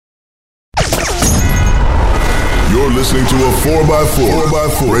You're listening to a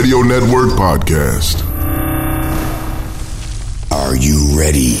 4x4 Radio Network podcast. Are you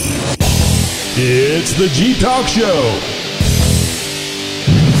ready? It's the Jeep Talk Show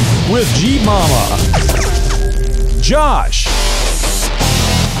with Jeep Mama, Josh,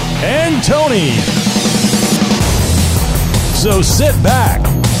 and Tony. So sit back,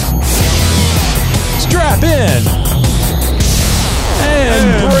 strap in,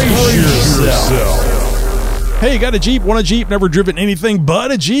 and brace yourself. Hey, got a Jeep, want a Jeep, never driven anything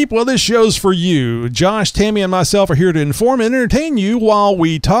but a Jeep? Well, this show's for you. Josh, Tammy, and myself are here to inform and entertain you while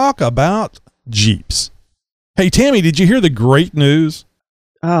we talk about Jeeps. Hey, Tammy, did you hear the great news?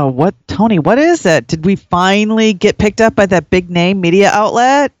 Oh, what, Tony, what is it? Did we finally get picked up by that big name media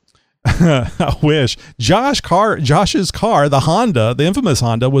outlet? I wish. Josh's car, the Honda, the infamous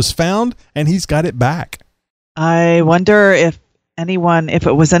Honda, was found and he's got it back. I wonder if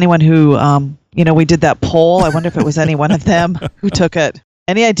it was anyone who, we did that poll. I wonder if it was any one of them who took it.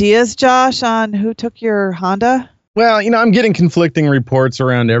 Any ideas, Josh, on who took your Honda? Well, I'm getting conflicting reports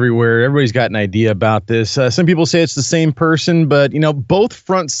around everywhere. Everybody's got an idea about this. Some people say it's the same person, but, both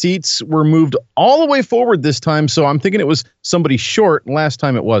front seats were moved all the way forward this time. So I'm thinking it was somebody short. Last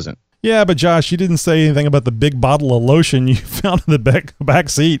time it wasn't. Yeah, but Josh, you didn't say anything about the big bottle of lotion you found in the back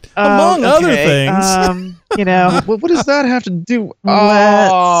seat, among other things. What does that have to do?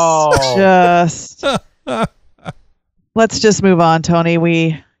 Let's just move on, Tony.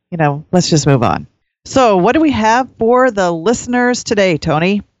 Let's just move on. So what do we have for the listeners today,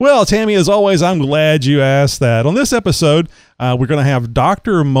 Tony? Well, Tammy, as always, I'm glad you asked that. On this episode, we're going to have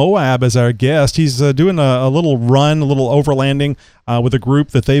Dr. Moab as our guest. He's doing a little run, a little overlanding with a group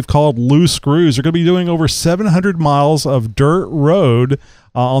that they've called Loose Screws. They're going to be doing over 700 miles of dirt road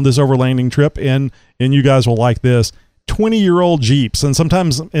on this overlanding trip, and you guys will like this. 20-year-old Jeeps, and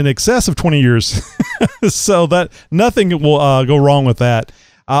sometimes in excess of 20 years. So that nothing will go wrong with that.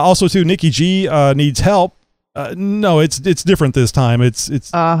 Also, too, Nikki G needs help. No, it's different this time. It's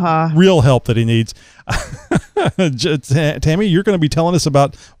real help that he needs. Tammy, you're going to be telling us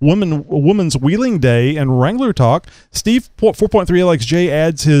about Women's Wheeling Day and Wrangler Talk. Steve 4.3LXJ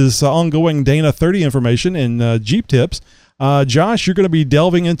adds his ongoing Dana 30 information and Jeep tips. Josh, you're going to be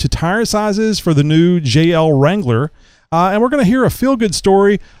delving into tire sizes for the new JL Wrangler. And we're going to hear a feel-good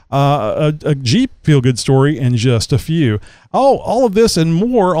story, a Jeep feel-good story in just a few. Oh, all of this and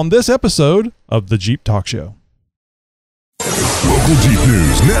more on this episode of the Jeep Talk Show. Local Jeep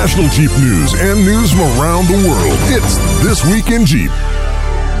news, national Jeep news, and news from around the world. It's This Week in Jeep.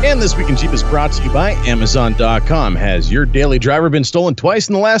 And This Week in Jeep is brought to you by Amazon.com. Has your daily driver been stolen twice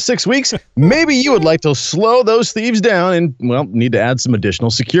in the last 6 weeks? Maybe you would like to slow those thieves down and, need to add some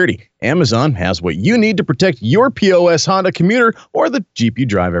additional security. Amazon has what you need to protect your POS Honda commuter or the Jeep you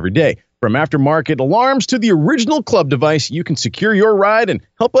drive every day. From aftermarket alarms to the original club device, you can secure your ride and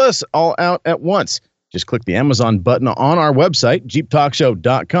help us all out at once. Just click the Amazon button on our website,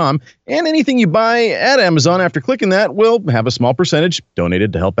 JeepTalkShow.com, and anything you buy at Amazon after clicking that will have a small percentage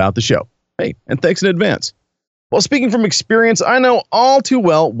donated to help out the show. Hey, and thanks in advance. Well, speaking from experience, I know all too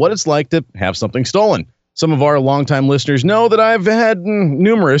well what it's like to have something stolen. Some of our longtime listeners know that I've had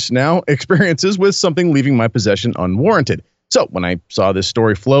numerous now experiences with something leaving my possession unwarranted. So when I saw this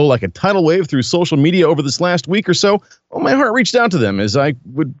story flow like a tidal wave through social media over this last week or so, my heart reached out to them as I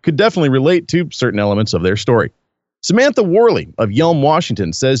could definitely relate to certain elements of their story. Samantha Worley of Yelm,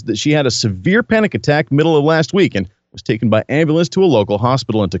 Washington says that she had a severe panic attack middle of last week and was taken by ambulance to a local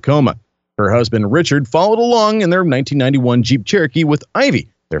hospital in Tacoma. Her husband, Richard, followed along in their 1991 Jeep Cherokee with Ivy,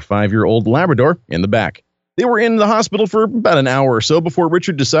 their 5-year-old Labrador, in the back. They were in the hospital for about an hour or so before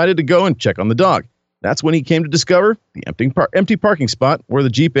Richard decided to go and check on the dog. That's when he came to discover the empty parking spot where the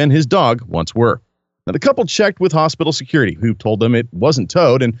Jeep and his dog once were. Now, the couple checked with hospital security, who told them it wasn't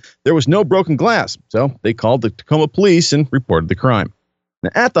towed and there was no broken glass, so they called the Tacoma police and reported the crime.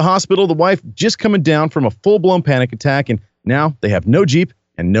 Now, at the hospital, the wife just coming down from a full-blown panic attack, and now they have no Jeep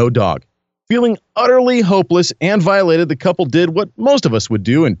and no dog. Feeling utterly hopeless and violated, the couple did what most of us would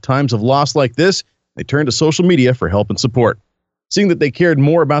do in times of loss like this. They turned to social media for help and support. Seeing that they cared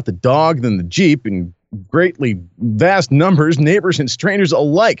more about the dog than the Jeep in greatly vast numbers, neighbors and strangers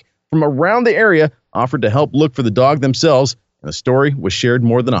alike from around the area offered to help look for the dog themselves, and the story was shared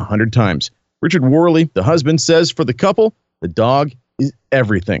more than 100 times. Richard Worley, the husband, says for the couple, the dog is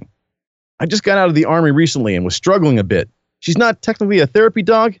everything. I just got out of the Army recently and was struggling a bit. She's not technically a therapy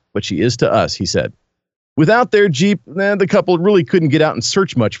dog, but she is to us, he said. Without their Jeep, the couple really couldn't get out and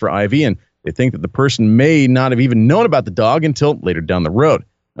search much for Ivy, and they think that the person may not have even known about the dog until later down the road.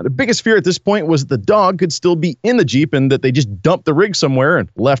 Now, the biggest fear at this point was that the dog could still be in the Jeep and that they just dumped the rig somewhere and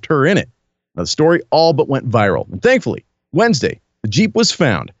left her in it. Now, the story all but went viral. And thankfully, Wednesday, the Jeep was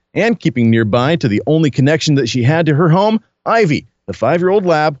found. And keeping nearby to the only connection that she had to her home, Ivy, the 5-year-old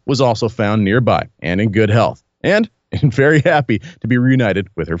lab, was also found nearby and in good health. And very happy to be reunited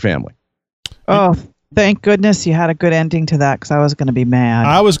with her family. Oh, thank goodness you had a good ending to that, because I was going to be mad.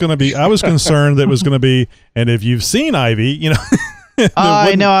 I was concerned that it was going to be, and if you've seen Ivy,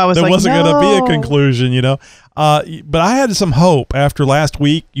 I know. I was there like, wasn't going to be a no. conclusion, but I had some hope after last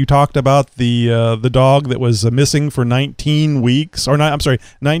week. You talked about the dog that was missing for 19 weeks, or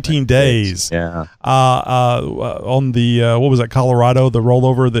 19 days. Yeah. On the what was that, Colorado, the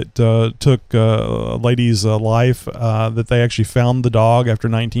rollover that took a lady's life. That they actually found the dog after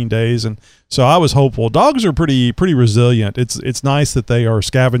 19 days, and so I was hopeful. Dogs are pretty resilient. It's nice that they are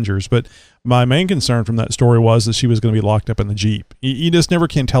scavengers, but my main concern from that story was that she was going to be locked up in the Jeep. You just never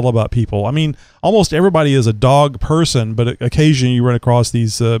can tell about people. I mean, almost everybody is a dog person, but occasionally you run across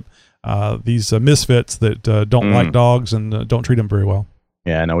these misfits that don't like dogs and don't treat them very well.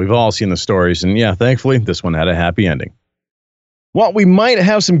 Yeah, no, we've all seen the stories, and yeah, thankfully this one had a happy ending. Well, we might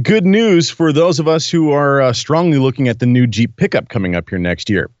have some good news for those of us who are strongly looking at the new Jeep pickup coming up here next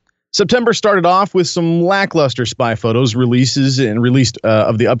year. September started off with some lackluster spy photos released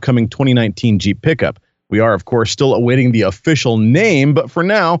of the upcoming 2019 Jeep pickup. We are, of course, still awaiting the official name, but for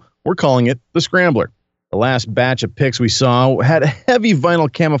now, we're calling it the Scrambler. The last batch of pics we saw had a heavy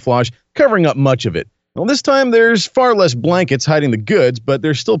vinyl camouflage covering up much of it. Well, this time there's far less blankets hiding the goods, but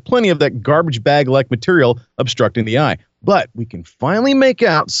there's still plenty of that garbage bag-like material obstructing the eye. But we can finally make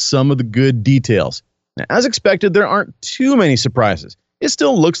out some of the good details. Now, as expected, there aren't too many surprises. It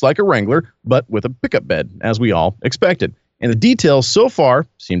still looks like a Wrangler, but with a pickup bed, as we all expected. And the details so far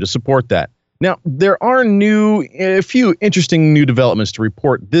seem to support that. Now, there are a few interesting new developments to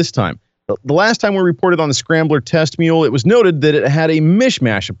report this time. The last time we reported on the Scrambler test mule, it was noted that it had a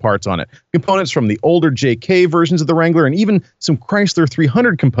mishmash of parts on it. Components from the older JK versions of the Wrangler and even some Chrysler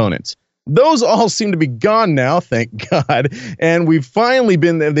 300 components. Those all seem to be gone now, thank God. And they've finally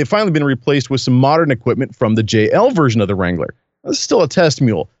been replaced with some modern equipment from the JL version of the Wrangler. This is still a test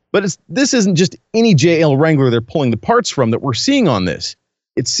mule, but this isn't just any JL Wrangler they're pulling the parts from that we're seeing on this.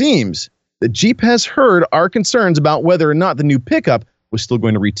 It seems that Jeep has heard our concerns about whether or not the new pickup was still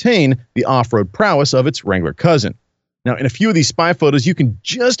going to retain the off-road prowess of its Wrangler cousin. Now, in a few of these spy photos, you can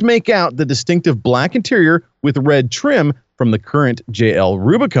just make out the distinctive black interior with red trim from the current JL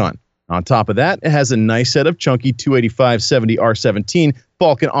Rubicon. On top of that, it has a nice set of chunky 285/70 R17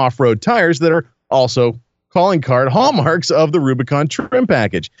 Falcon off-road tires that are also calling card hallmarks of the Rubicon trim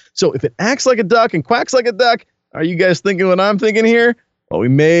package. So if it acts like a duck and quacks like a duck, are you guys thinking what I'm thinking here? Well, we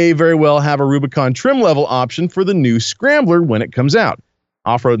may very well have a Rubicon trim level option for the new Scrambler when it comes out.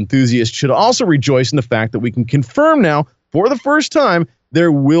 Off-road enthusiasts should also rejoice in the fact that we can confirm now, for the first time,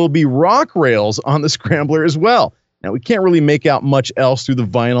 there will be rock rails on the Scrambler as well. Now, we can't really make out much else through the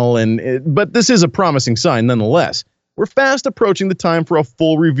vinyl, but this is a promising sign nonetheless. We're fast approaching the time for a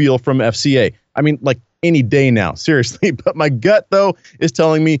full reveal from FCA. I mean, like any day now, seriously. But my gut, though, is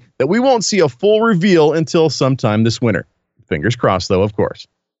telling me that we won't see a full reveal until sometime this winter. Fingers crossed, though, of course.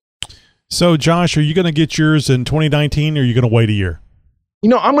 So, Josh, are you going to get yours in 2019, or are you going to wait a year?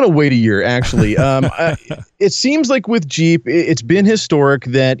 I'm going to wait a year, actually. It seems like with Jeep, it's been historic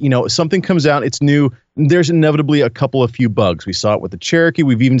that, something comes out, it's new, there's inevitably a few bugs. We saw it with the Cherokee.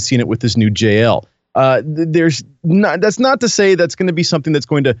 We've even seen it with this new JL. That's not to say that's going to be something that's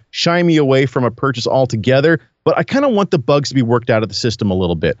going to shy me away from a purchase altogether, but I kind of want the bugs to be worked out of the system a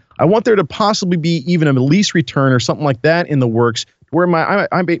little bit. I want there to possibly be even a lease return or something like that in the works, where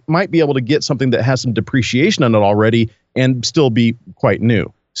I might be able to get something that has some depreciation on it already and still be quite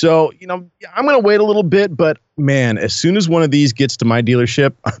new. So, I'm going to wait a little bit, but man, as soon as one of these gets to my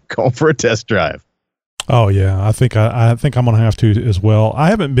dealership, I'm going for a test drive. Oh yeah, I think I'm going to have to as well. I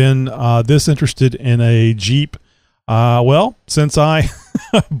haven't been this interested in a Jeep, since I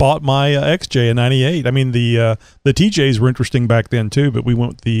bought my XJ in '98. I mean, the TJs were interesting back then too, but we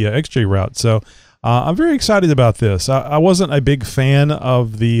went the XJ route. So I'm very excited about this. I wasn't a big fan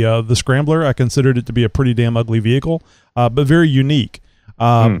of the Scrambler. I considered it to be a pretty damn ugly vehicle, but very unique.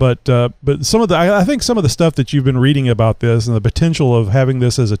 But some of I think some of the stuff that you've been reading about this and the potential of having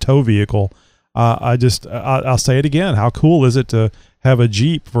this as a tow vehicle. I'll say it again. How cool is it to have a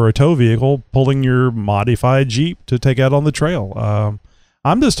Jeep for a tow vehicle pulling your modified Jeep to take out on the trail?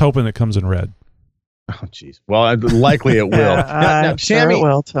 I'm just hoping it comes in red. Oh, geez. Well, likely it will. I'm sure it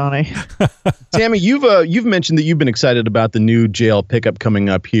will, Tony. Tammy, you've mentioned that you've been excited about the new JL pickup coming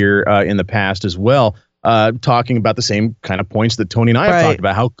up here in the past as well. Talking about the same kind of points that Tony and I have talked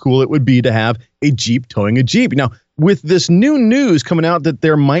about, how cool it would be to have a Jeep towing a Jeep. Now, with this new news coming out that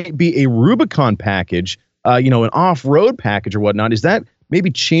there might be a Rubicon package, an off-road package or whatnot, is that maybe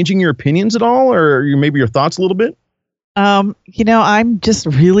changing your opinions at all, or maybe your thoughts a little bit? I'm just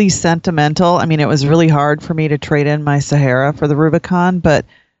really sentimental. I mean, it was really hard for me to trade in my Sahara for the Rubicon, but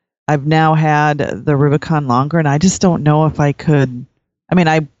I've now had the Rubicon longer, and I just don't know if I could. I mean,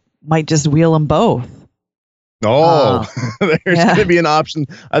 I might just wheel them both. Oh, there's going to be an option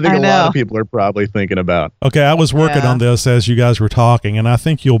I think a lot of people are probably thinking about. Okay, I was working on this as you guys were talking, and I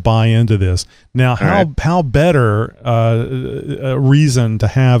think you'll buy into this. Now, how better a reason to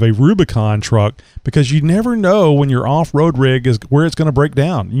have a Rubicon truck, because you never know when your off-road rig is where it's going to break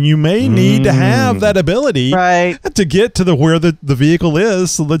down. You may need to have that ability to get to where the vehicle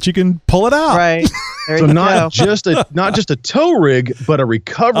is so that you can pull it out. Right. So not just a tow rig, but a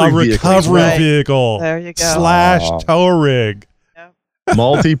recovery vehicle. There you go. / tow rig.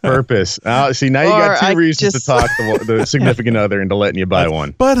 Multi-purpose. See, now you got two reasons to talk the significant other into letting you buy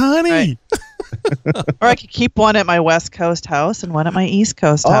one. But honey. Or I could keep one at my West Coast house and one at my East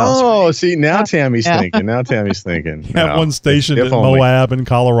Coast house. Oh, see, now Tammy's thinking. Now Tammy's thinking. Have one stationed at Moab in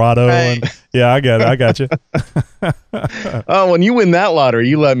Colorado. Right. And, yeah, I get it. I got you. Oh, when you win that lottery,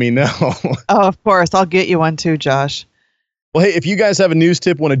 you let me know. Oh, of course. I'll get you one too, Josh. Well, hey, if you guys have a news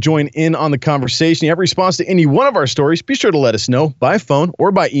tip, want to join in on the conversation, you have a response to any one of our stories, be sure to let us know by phone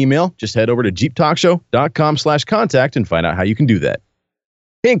or by email. Just head over to jeeptalkshow.com/contact and find out how you can do that.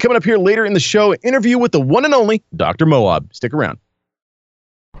 Hey, and coming up here later in the show, an interview with the one and only Dr. Moab. Stick around.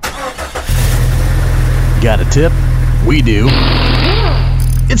 Got a tip? We do.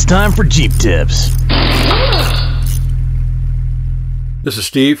 It's time for Jeep Tips. This is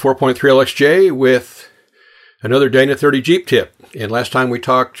Steve, 4.3LXJ, with another Dana 30 Jeep tip. And last time we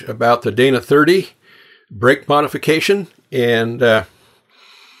talked about the Dana 30 brake modification, and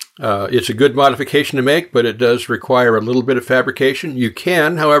it's a good modification to make, but it does require a little bit of fabrication. You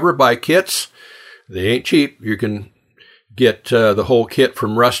can, however, buy kits. They ain't cheap. You can get the whole kit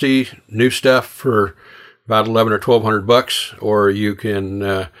from Rusty, new stuff, for about $1,100 or $1,200, or you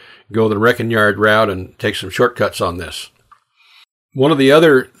can go the wrecking yard route and take some shortcuts on this. One of the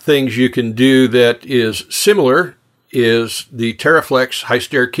other things you can do that is similar is the TerraFlex high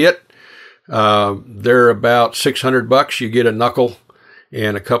stair kit. They're about $600. You get a knuckle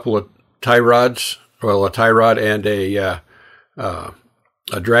and a couple of tie rods, well, a tie rod and a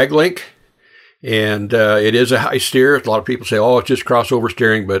drag link. And it is a high steer. A lot of people say, oh, it's just crossover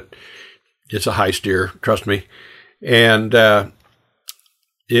steering, but it's a high steer, trust me. And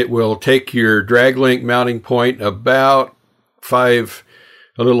it will take your drag link mounting point about a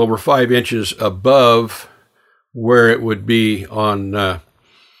little over 5 inches above where it would be on the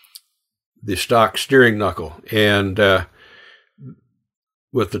stock steering knuckle. And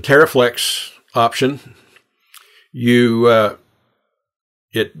with the TerraFlex option, it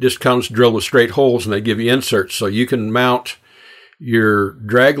just comes drilled with straight holes, and they give you inserts. So you can mount your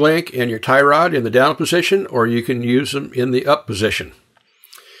drag link and your tie rod in the down position, or you can use them in the up position.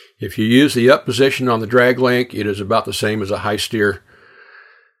 If you use the up position on the drag link, it is about the same as a high steer,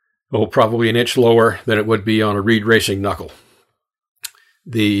 probably an inch lower than it would be on a Reed Racing knuckle.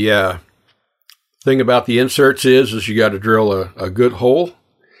 The thing about the inserts is you got to drill a good hole.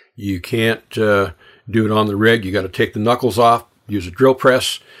 You can't do it on the rig. You got to take the knuckles off, use a drill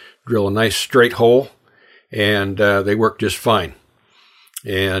press, drill a nice straight hole, and they work just fine.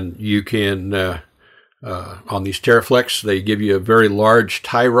 And you can, on these TerraFlex, they give you a very large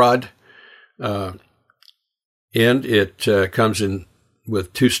tie rod end. It comes in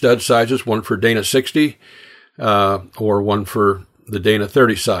with 2 stud sizes, one for Dana 60 or one for the Dana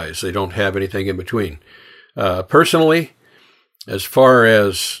 30 size. They don't have anything in between. Personally, as far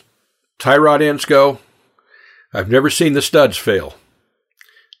as tie rod ends go, I've never seen the studs fail.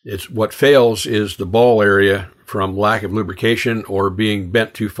 What fails is the ball area from lack of lubrication or being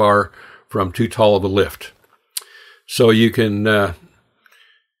bent too far from too tall of a lift. So you can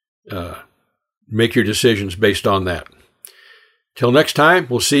make your decisions based on that. Till next time,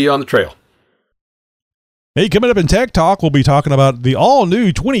 we'll see you on the trail. Hey, coming up in Tech Talk, we'll be talking about the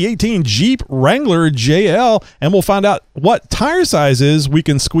all-new 2018 Jeep Wrangler JL, and we'll find out what tire sizes we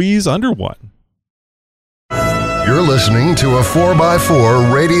can squeeze under one. You're listening to a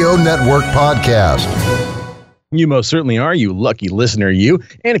 4x4 Radio Network podcast. You most certainly are, you lucky listener, you.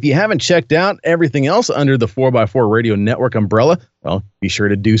 And if you haven't checked out everything else under the 4x4 Radio Network umbrella, well, be sure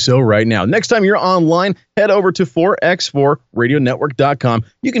to do so right now. Next time you're online, head over to 4x4radionetwork.com.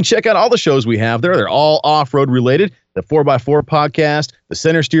 You can check out all the shows we have there. They're all off-road related. The 4x4 podcast, the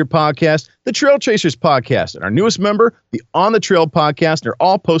Center Steer podcast, the Trail Chasers podcast, and our newest member, the On the Trail podcast. They're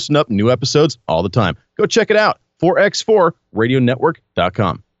all posting up new episodes all the time. Go check it out.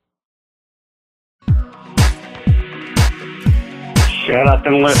 4x4radionetwork.com. Shut up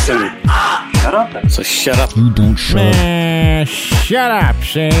and listen. Shut up. So shut up. You don't shut Man, shut up,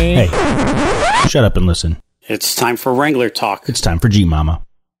 Shane. Hey, shut up and listen. It's time for Wrangler Talk. It's time for G-Mama.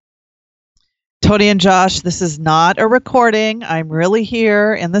 Tony and Josh, this is not a recording. I'm really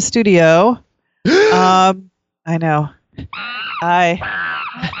here in the studio. I know.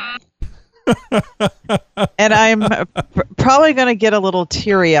 And I'm probably going to get a little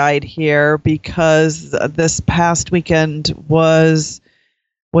teary-eyed here because this past weekend was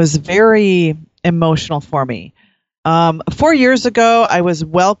very emotional for me. 4 years ago, I was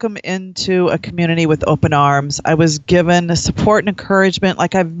welcomed into a community with open arms. I was given support and encouragement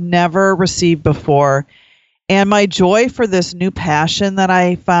like I've never received before. And my joy for this new passion that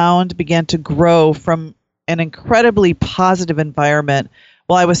I found began to grow from an incredibly positive environment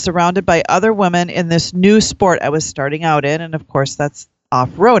while I was surrounded by other women in this new sport I was starting out in. And of course, that's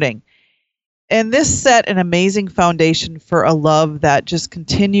off-roading. And this set an amazing foundation for a love that just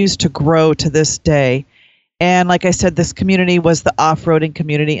continues to grow to this day. And like I said, this community was the off-roading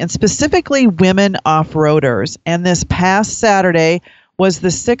community, and specifically women off-roaders. And this past Saturday was the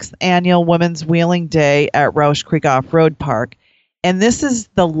 6th annual Women's Wheeling Day at Roush Creek Off-Road Park. And this is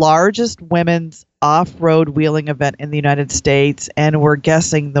the largest women's off-road wheeling event in the United States, and we're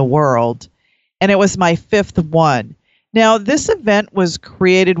guessing the world. And it was my 5th one. Now, this event was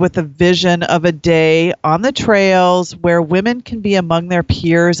created with a vision of a day on the trails where women can be among their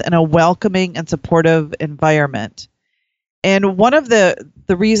peers in a welcoming and supportive environment. And one of the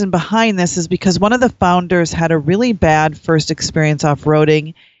reason behind this is because one of the founders had a really bad first experience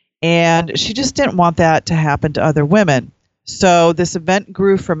off-roading, and she just didn't want that to happen to other women. So this event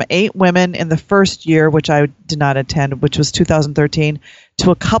grew from 8 women in the first year, which I did not attend, which was 2013,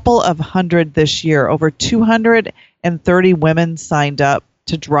 to a couple of hundred this year. Over 230 women signed up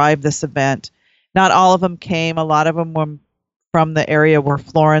to drive this event. Not all of them came. A lot of them were from the area where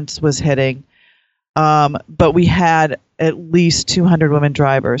Florence was hitting. But we had at least 200 women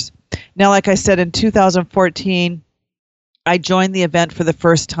drivers. Now, like I said, in 2014, I joined the event for the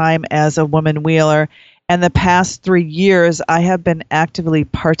first time as a woman wheeler. And the past 3 years, I have been actively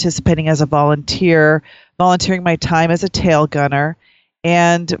participating as a volunteering my time as a tail gunner.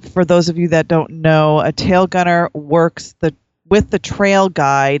 And for those of you that don't know, a tail gunner works with the trail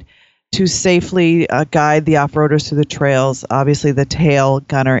guide to safely guide the off-roaders through the trails. Obviously, the tail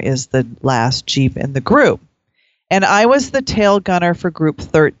gunner is the last Jeep in the group. And I was the tail gunner for Group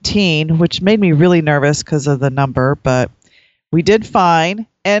 13, which made me really nervous because of the number, but we did fine.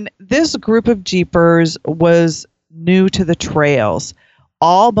 And this group of Jeepers was new to the trails.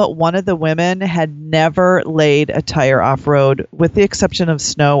 All but one of the women had never laid a tire off-road, with the exception of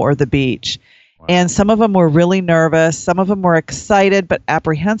snow or the beach. Wow. And some of them were really nervous. Some of them were excited but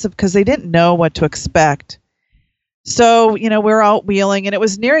apprehensive because they didn't know what to expect. So, we're out wheeling, and it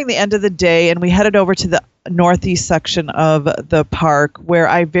was nearing the end of the day, and we headed over to the northeast section of the park, where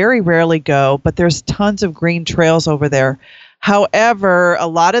I very rarely go, but there's tons of green trails over there. However, a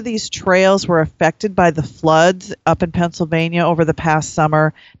lot of these trails were affected by the floods up in Pennsylvania over the past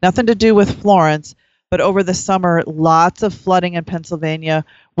summer. Nothing to do with Florence, but over the summer, lots of flooding in Pennsylvania,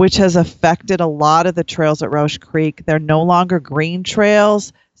 which has affected a lot of the trails at Roush Creek. They're no longer green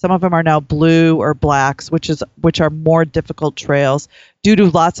trails. Some of them are now blue or blacks, which are more difficult trails due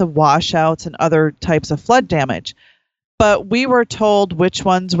to lots of washouts and other types of flood damage. But we were told which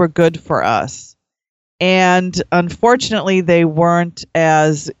ones were good for us. And unfortunately, they weren't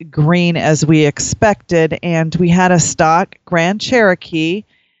as green as we expected. And we had a stock Grand Cherokee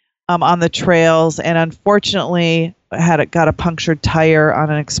on the trails, and unfortunately got a punctured tire on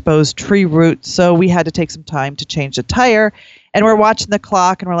an exposed tree root. So we had to take some time to change the tire. And we're watching the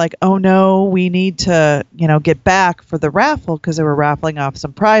clock, and we're like, oh no, we need to, get back for the raffle because they were raffling off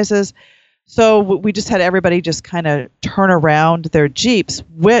some prizes. So we just had everybody just kind of turn around their Jeeps,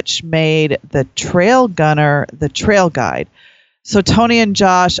 which made the trail gunner the trail guide. So Tony and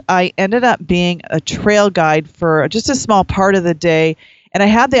Josh, I ended up being a trail guide for just a small part of the day. And I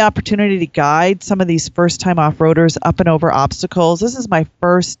had the opportunity to guide some of these first-time off-roaders up and over obstacles. This is my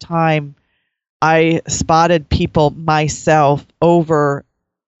first time I spotted people myself over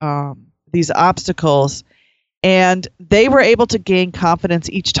these obstacles. And they were able to gain confidence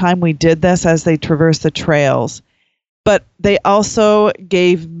each time we did this as they traversed the trails. But they also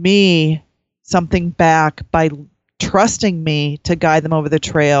gave me something back by trusting me to guide them over the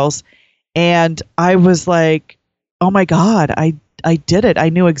trails. And I was like, oh my God, I did it. I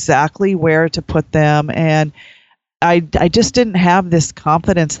knew exactly where to put them. And I just didn't have this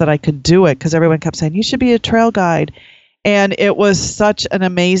confidence that I could do it because everyone kept saying, you should be a trail guide. And it was such an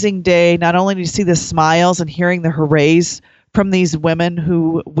amazing day, not only to see the smiles and hearing the hoorays from these women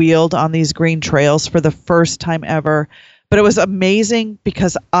who wheeled on these green trails for the first time ever, but it was amazing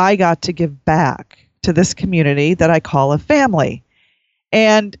because I got to give back to this community that I call a family.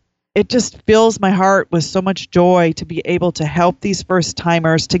 And it just fills my heart with so much joy to be able to help these first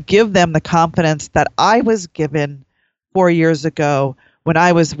timers, to give them the confidence that I was given 4 years ago when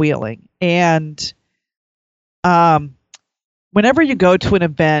I was wheeling. And whenever you go to an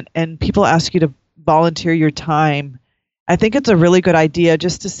event and people ask you to volunteer your time, I think it's a really good idea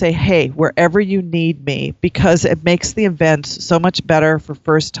just to say, hey, wherever you need me, because it makes the events so much better for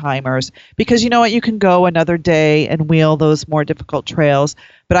first timers. Because you know what, you can go another day and wheel those more difficult trails.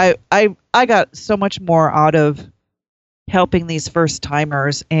 But I got so much more out of helping these first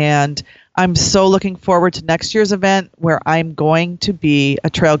timers. And I'm so looking forward to next year's event where I'm going to be a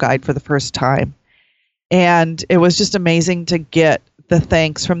trail guide for the first time. And it was just amazing to get the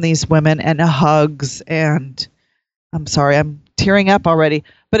thanks from these women and the hugs. And I'm sorry, I'm tearing up already.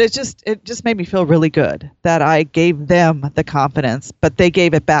 But it just made me feel really good that I gave them the confidence, but they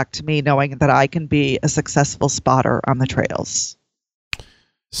gave it back to me knowing that I can be a successful spotter on the trails.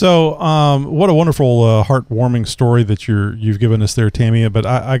 So, what a wonderful, heartwarming story that you've given us there, Tammy. But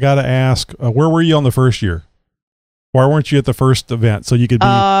I got to ask, where were you on the first year? Why weren't you at the first event so you could be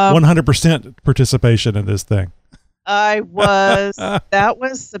 100% participation in this thing? I was. That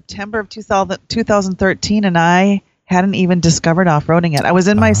was September of 2013, and I hadn't even discovered off-roading yet. I was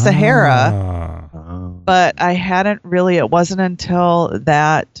in my Sahara, but I hadn't really. It wasn't until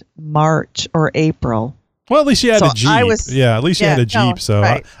that March or April. Well, at least you had a Jeep. At least you had a Jeep. So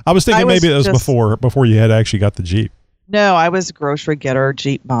right. I was thinking maybe it was before you had actually got the Jeep. No, I was grocery getter,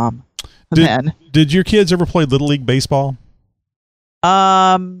 Jeep mom. Did your kids ever play Little League baseball?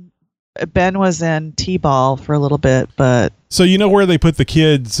 Ben was in T-ball for a little bit, but so you know where they put the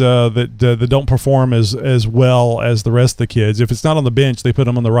kids that don't perform as well as the rest of the kids. If it's not on the bench, they put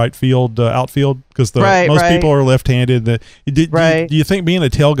them on the right field, outfield, because most people are left-handed. Do you think being a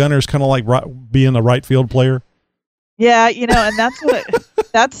tail gunner is kind of like being a right field player? Yeah, and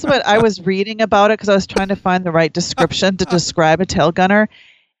that's what I was reading about it because I was trying to find the right description to describe a tail gunner.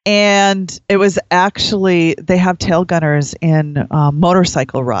 And it was actually, they have tail gunners in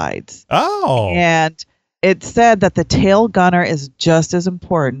motorcycle rides. Oh. And it said that the tail gunner is just as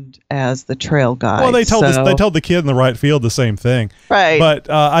important as the trail guide. Well, they told the kid in the right field the same thing. Right.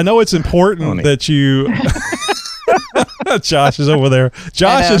 But I know it's important that you... Josh is over there.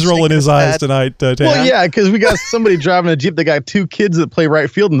 Josh is rolling his eyes tonight. Well, yeah, because we got somebody driving a Jeep. They got two kids that play right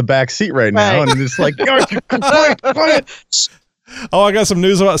field in the back seat right now. And it's like, quiet. Oh, I got some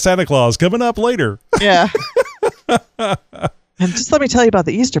news about Santa Claus coming up later. Yeah. And just let me tell you about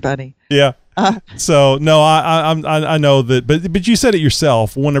the Easter Bunny. Yeah. So no, I know that, but you said it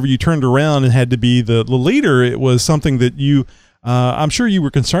yourself. Whenever you turned around and had to be the leader, it was something that you, I'm sure you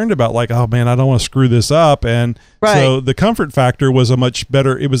were concerned about. Like, oh man, I don't want to screw this up. And so the comfort factor was it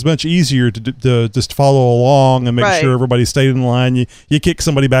was much easier to just follow along and make sure everybody stayed in line. You kick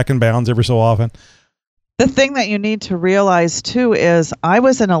somebody back in bounds every so often. The thing that you need to realize, too, is I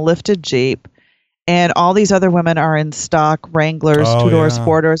was in a lifted Jeep, and all these other women are in stock Wranglers, 2-doors,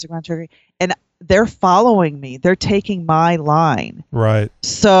 4-doors, Grand Cherokee, and they're following me. They're taking my line. Right.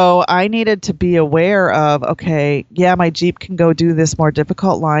 So I needed to be aware of, okay, yeah, my Jeep can go do this more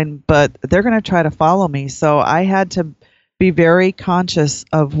difficult line, but they're going to try to follow me. So I had to be very conscious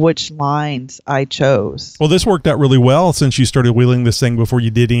of which lines I chose. Well, this worked out really well since you started wheeling this thing before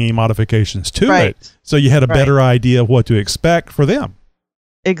you did any modifications to it. So you had a better idea of what to expect for them.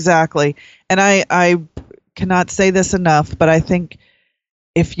 Exactly. And I cannot say this enough, but I think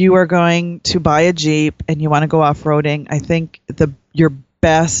if you are going to buy a Jeep and you want to go off-roading, I think your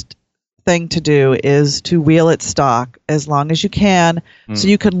best thing to do is to wheel it stock as long as you can so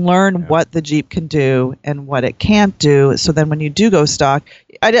you can learn what the Jeep can do and what it can't do. So then when you do go stock,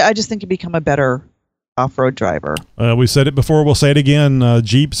 I just think you become a better off-road driver. We said it before. We'll say it again.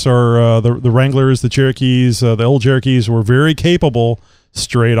 Jeeps are the Wranglers, the Cherokees, the old Cherokees were very capable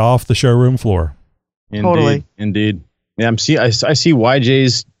straight off the showroom floor. Indeed. Yeah, I see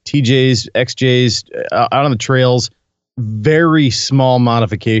YJs, TJs, XJs out on the trails. Very small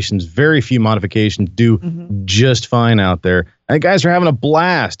modifications, very few modifications do just fine out there. And the guys are having a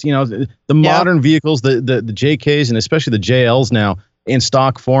blast. The modern vehicles, the JKs and especially the JLs now in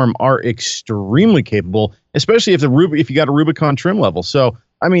stock form are extremely capable, especially if you got a Rubicon trim level. So,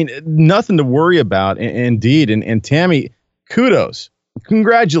 I mean, nothing to worry about. Indeed. And Tammy, kudos,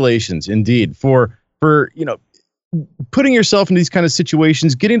 congratulations indeed for putting yourself in these kind of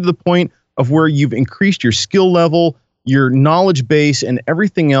situations, getting to the point of where you've increased your skill level, your knowledge base, and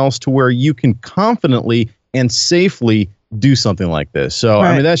everything else to where you can confidently and safely do something like this. So,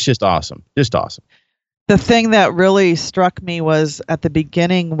 Right. I mean, that's just awesome. Just awesome. The thing that really struck me was at the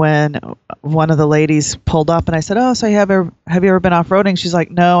beginning when one of the ladies pulled up and I said, "Oh, so have you ever been off-roading?" She's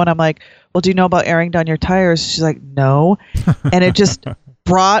like, "No." And I'm like, "Well, do you know about airing down your tires?" She's like, "No." And it just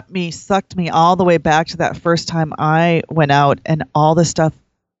sucked me all the way back to that first time I went out, and all the stuff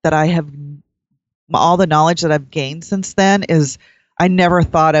that all the knowledge that I've gained since then is I never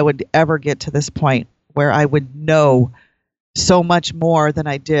thought I would ever get to this point where I would know so much more than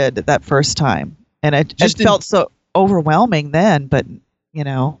I did that first time. And it felt so overwhelming then, but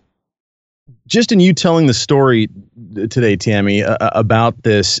Just in you telling the story today, Tammy, about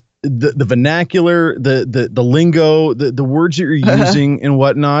this, the vernacular, the lingo, the words that you're using and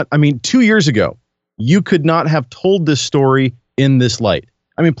whatnot. I mean, 2 years ago, you could not have told this story in this light.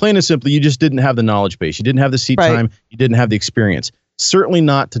 I mean, plain and simply, you just didn't have the knowledge base. You didn't have the seat time. You didn't have the experience. Certainly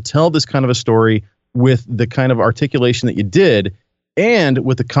not to tell this kind of a story with the kind of articulation that you did, and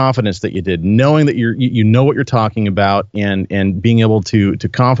with the confidence that you did, knowing that you know what you're talking about, and being able to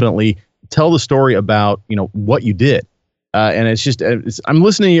confidently tell the story about what you did. And it's just I'm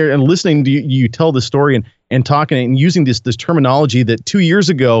listening here and listening to you tell the story and talking and using this terminology that 2 years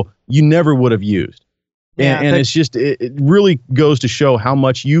ago you never would have used. And it's just it really goes to show how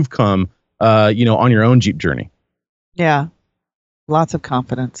much you've come on your own Jeep journey. Yeah, lots of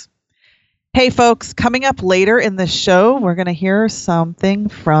confidence. Hey, folks, coming up later in the show, we're going to hear something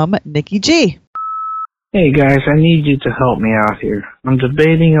from Nikki G. Hey, guys, I need you to help me out here. I'm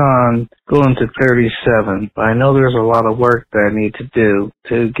debating on going to 37, but I know there's a lot of work that I need to do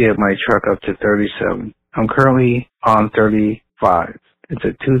to get my truck up to 37. I'm currently on 35. It's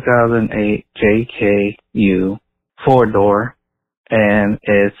a 2008 JKU 4-door, and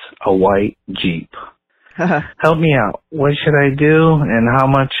it's a white Jeep. Help me out. What should I do, and how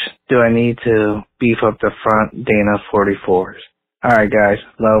much do I need to beef up the front Dana 44s? All right, guys.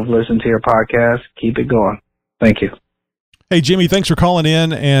 Love listening to your podcast. Keep it going. Thank you. Hey, Jimmy, thanks for calling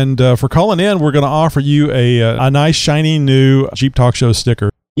in. And for calling in, we're going to offer you a nice, shiny new Jeep Talk Show sticker.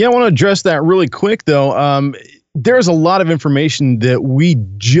 Yeah, I want to address that really quick, though. There's a lot of information that we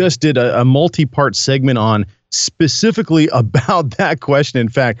just did a multi-part segment on specifically about that question, in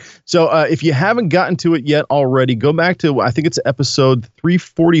fact. So if you haven't gotten to it yet already, go back to, I think it's episode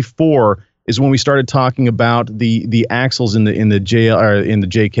 344 is when we started talking about the axles in the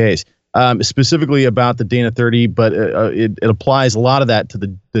JKs, specifically about the Dana 30, but it applies a lot of that to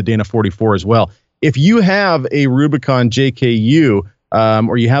the Dana 44 as well. If you have a Rubicon JKU,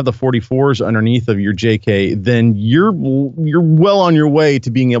 or you have the 44s underneath of your JK, then you're well on your way to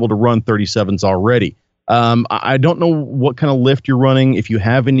being able to run 37s already. I don't know what kind of lift you're running, if you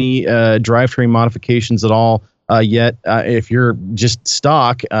have any drivetrain modifications at all yet. If you're just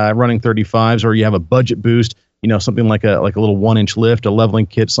stock running 35s, or you have a budget boost, something like a little 1-inch lift, a leveling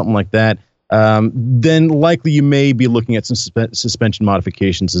kit, something like that, then likely you may be looking at some suspension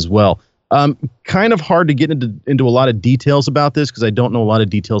modifications as well. Kind of hard to get into a lot of details about this because I don't know a lot of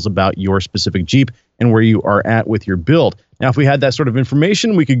details about your specific Jeep and where you are at with your build. Now, if we had that sort of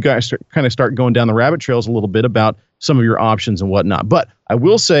information, we could kind of start going down the rabbit trails a little bit about some of your options and whatnot. But I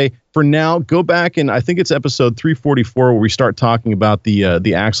will say, for now, go back, and I think it's episode 344 where we start talking about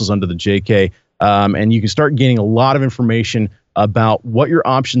the axles under the JK, and you can start gaining a lot of information about what your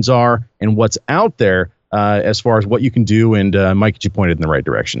options are and what's out there as far as what you can do, and might get you pointed in the right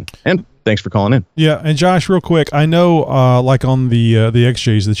direction. And thanks for calling in. Yeah, and Josh, real quick, I know like on the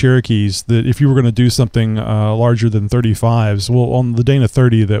XJs, the Cherokees, that if you were going to do something larger than 35s, well, on the Dana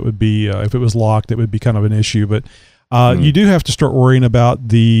 30, that would be, if it was locked, that would be kind of an issue. But you do have to start worrying about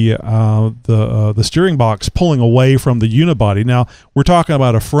the steering box pulling away from the unibody. Now, we're talking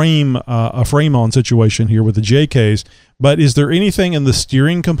about a frame-on situation here with the JKs, but is there anything in the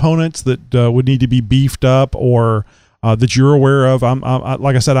steering components that would need to be beefed up, or that you're aware of?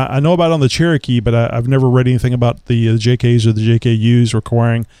 Like I said, I know about it on the Cherokee, but I've never read anything about the JKs or the JKUs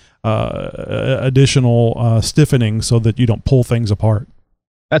requiring additional stiffening so that you don't pull things apart.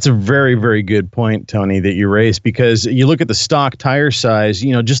 That's a very, very good point, Tony, that you raised, because you look at the stock tire size,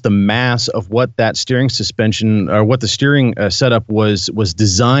 just the mass of what that steering suspension, or what the steering setup was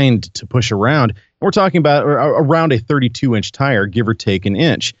designed to push around. We're talking about around a 32-inch tire, give or take an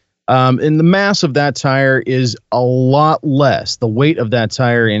inch. And the mass of that tire is a lot less. The weight of that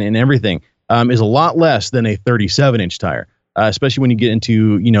tire and everything is a lot less than a 37-inch tire, especially when you get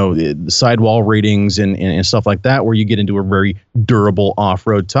into, the sidewall ratings and stuff like that, where you get into a very durable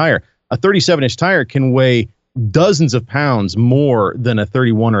off-road tire. A 37-inch tire can weigh dozens of pounds more than a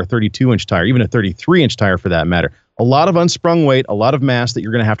 31 or 32-inch tire, even a 33-inch tire for that matter. A lot of unsprung weight, a lot of mass that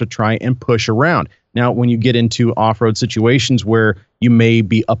you're going to have to try and push around. Now, when you get into off-road situations where you may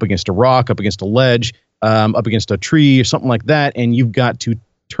be up against a rock, up against a ledge, up against a tree or something like that, and you've got to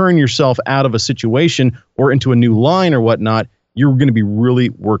turn yourself out of a situation or into a new line or whatnot, you're going to be really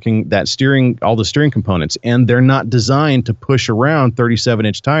working that steering, all the steering components, and they're not designed to push around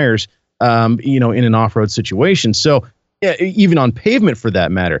 37-inch tires, in an off-road situation. So yeah, even on pavement for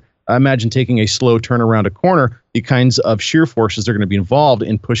that matter, imagine taking a slow turn around a corner, the kinds of shear forces that are going to be involved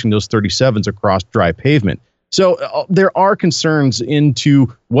in pushing those 37s across dry pavement. So there are concerns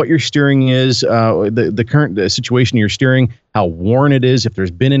into what your steering is, the current situation you're steering, how worn it is, if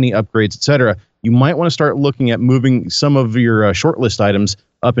there's been any upgrades, etc. You might want to start looking at moving some of your short list items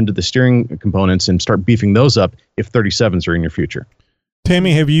up into the steering components and start beefing those up if 37s are in your future.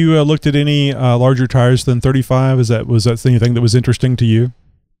 Tammy, have you looked at any larger tires than 35? Was that anything that was interesting to you?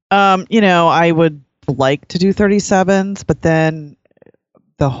 I would like to do 37s, but then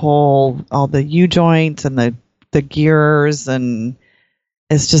all the U-joints and the gears, and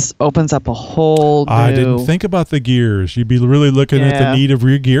it just opens up a whole new... I didn't think about the gears. You'd be really looking at the need of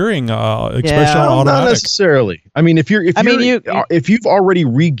regearing, especially on automatic. Not necessarily. I mean, if you've already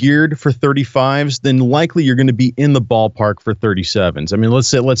re-geared for 35s, then likely you're going to be in the ballpark for 37s. I mean,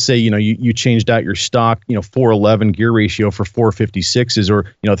 let's say you changed out your stock 411 gear ratio for 456s, or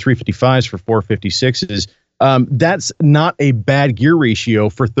 355s for 456s. That's not a bad gear ratio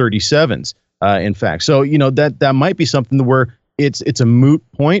for 37s. In fact, so that might be something where it's a moot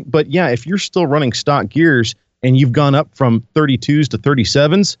point. But yeah, if you're still running stock gears and you've gone up from 32s to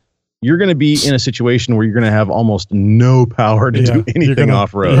 37s, you're going to be in a situation where you're going to have almost no power to do anything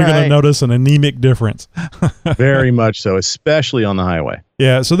off-road. You're going to notice an anemic difference. Very much so, especially on the highway.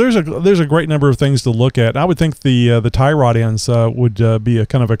 Yeah, so there's a great number of things to look at. I would think the tie rod ends would be a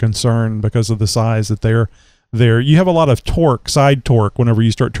kind of a concern because of the size that they're there. You have a lot of torque, side torque, whenever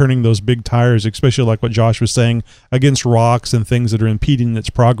you start turning those big tires, especially like what Josh was saying, against rocks and things that are impeding its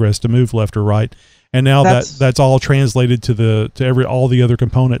progress to move left or right. And now that's all translated to all the other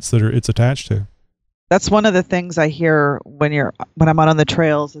components that it's attached to. That's one of the things I hear when I'm out on the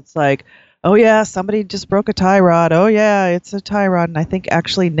trails. It's like, oh yeah, somebody just broke a tie rod. Oh yeah, it's a tie rod. And I think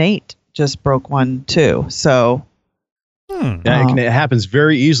actually Nate just broke one too. So it happens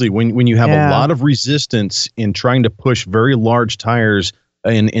very easily when you have a lot of resistance in trying to push very large tires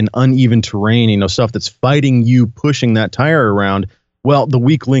in uneven terrain, stuff that's fighting you pushing that tire around. Well, the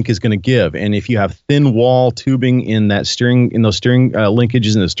weak link is going to give. And if you have thin wall tubing in those steering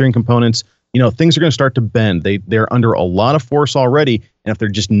linkages and the steering components, things are going to start to bend. They're under a lot of force already. And if they're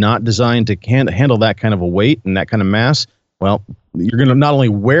just not designed to handle that kind of a weight and that kind of mass, well, you're going to not only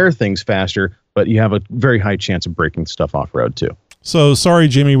wear things faster, but you have a very high chance of breaking stuff off road too. So sorry,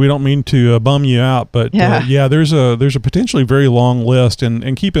 Jimmy, we don't mean to bum you out, but there's a potentially very long list,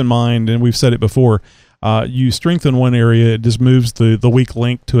 and keep in mind, and we've said it before, you strengthen one area, it just moves the weak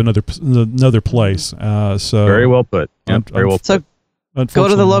link to another place. So very well put. Yeah, very well put. So go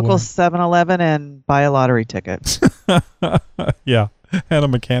to the local 7-Eleven and buy a lottery ticket. Yeah, and a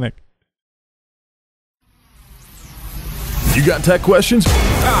mechanic. You got tech questions?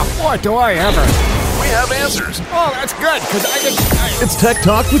 Oh, boy, do I ever. We have answers. Oh, that's good, because It's Tech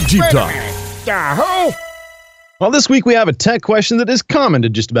Talk with Jeep Talk. Yahoo! Well, this week we have a tech question that is common to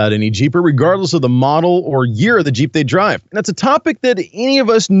just about any Jeeper, regardless of the model or year of the Jeep they drive. And it's a topic that any of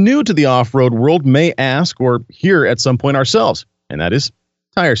us new to the off-road world may ask or hear at some point ourselves, and that is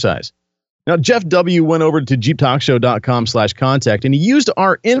tire size. Now, Jeff W. went over to jeeptalkshow.com/contact, and he used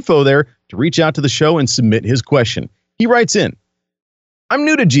our info there to reach out to the show and submit his question. He writes in, I'm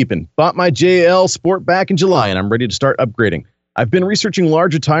new to Jeeping, bought my JL Sport back in July, and I'm ready to start upgrading. I've been researching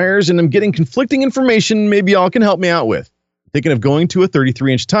larger tires, and I'm getting conflicting information maybe y'all can help me out with. I'm thinking of going to a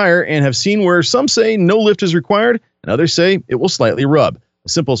 33-inch tire and have seen where some say no lift is required, and others say it will slightly rub. A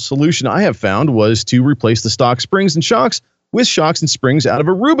simple solution I have found was to replace the stock springs and shocks with shocks and springs out of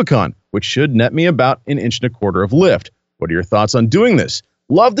a Rubicon, which should net me about 1.25 inches of lift. What are your thoughts on doing this?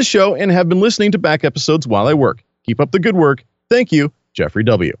 Love the show and have been listening to back episodes while I work. Keep up the good work. Thank you, Jeffrey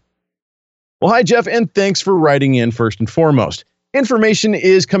W. Well, hi, Jeff, and thanks for writing in first and foremost. Information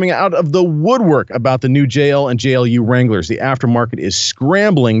is coming out of the woodwork about the new JL and JLU Wranglers. The aftermarket is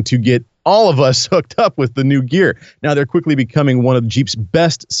scrambling to get all of us hooked up with the new gear. Now they're quickly becoming one of Jeep's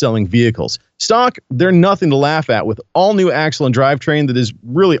best-selling vehicles. Stock, they're nothing to laugh at with all-new axle and drivetrain that is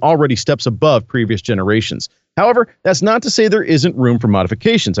really already steps above previous generations. However, that's not to say there isn't room for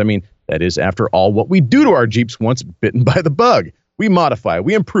modifications. I mean, that is, after all, what we do to our Jeeps once bitten by the bug. We modify,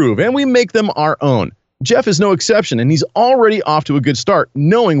 we improve, and we make them our own. Jeff is no exception, and he's already off to a good start,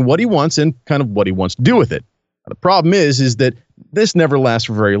 knowing what he wants and kind of what he wants to do with it. Now, the problem is that this never lasts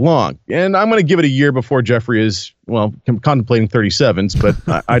for very long, and I'm going to give it a year before Jeffrey is, well, contemplating 37s,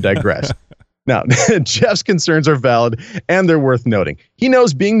 but I digress. Now, Jeff's concerns are valid, and they're worth noting. He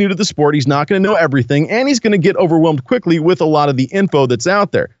knows being new to the sport, he's not going to know everything, and he's going to get overwhelmed quickly with a lot of the info that's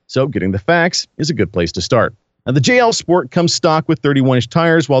out there. So getting the facts is a good place to start. Now, the JL Sport comes stock with 31-inch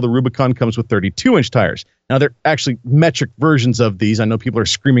tires, while the Rubicon comes with 32-inch tires. Now, they're actually metric versions of these. I know people are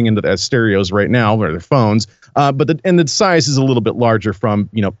screaming into their stereos right now, or their phones, but the size is a little bit larger from,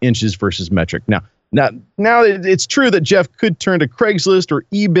 inches versus metric. Now it's true that Jeff could turn to Craigslist or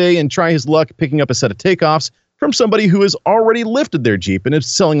eBay and try his luck picking up a set of takeoffs from somebody who has already lifted their Jeep and is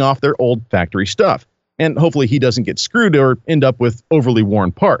selling off their old factory stuff. And hopefully he doesn't get screwed or end up with overly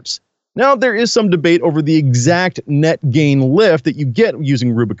worn parts. Now, there is some debate over the exact net gain lift that you get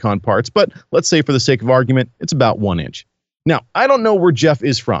using Rubicon parts, but let's say for the sake of argument, it's about 1 inch. Now, I don't know where Jeff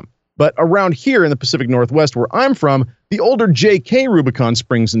is from, but around here in the Pacific Northwest where I'm from, the older JK Rubicon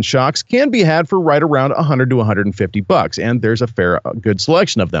springs and shocks can be had for right around $100 to $150, and there's a good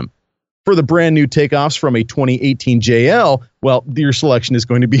selection of them. For the brand new takeoffs from a 2018 JL, well, your selection is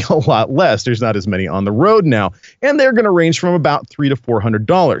going to be a lot less. There's not as many on the road now, and they're going to range from about $300 to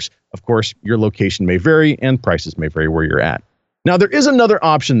 $400. Of course, your location may vary, and prices may vary where you're at. Now, there is another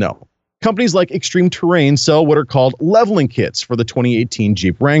option, though. Companies like Extreme Terrain sell what are called leveling kits for the 2018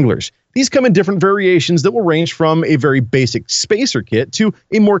 Jeep Wranglers. These come in different variations that will range from a very basic spacer kit to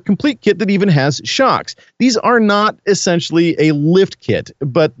a more complete kit that even has shocks. These are not essentially a lift kit,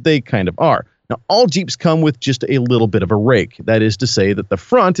 but they kind of are. Now, all Jeeps come with just a little bit of a rake. That is to say that the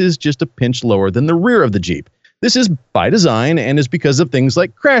front is just a pinch lower than the rear of the Jeep. This is by design and is because of things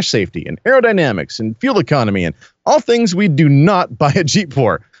like crash safety and aerodynamics and fuel economy and all things we do not buy a Jeep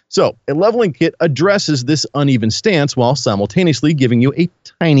for. So a leveling kit addresses this uneven stance while simultaneously giving you a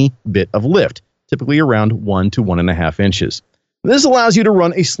tiny bit of lift, typically around 1 to 1.5 inches. This allows you to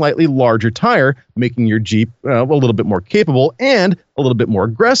run a slightly larger tire, making your Jeep a little bit more capable and a little bit more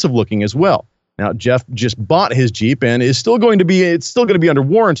aggressive looking as well. Now, Jeff just bought his Jeep and it's still going to be under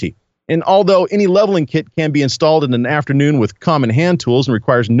warranty. And although any leveling kit can be installed in an afternoon with common hand tools and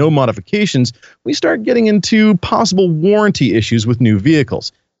requires no modifications, we start getting into possible warranty issues with new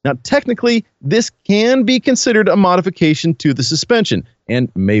vehicles. Now, technically, this can be considered a modification to the suspension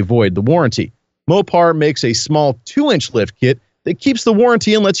and may void the warranty. Mopar makes a small 2-inch lift kit that keeps the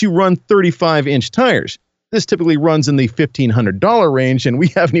warranty and lets you run 35-inch tires. This typically runs in the $1,500 range, and we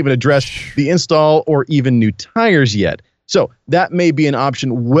haven't even addressed the install or even new tires yet. So that may be an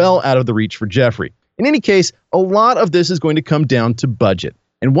option well out of the reach for Jeffrey. In any case, a lot of this is going to come down to budget.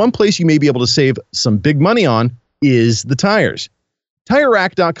 And one place you may be able to save some big money on is the tires.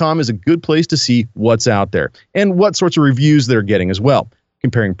 TireRack.com is a good place to see what's out there and what sorts of reviews they're getting as well.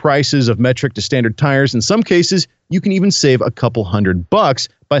 Comparing prices of metric to standard tires, in some cases, you can even save a couple $100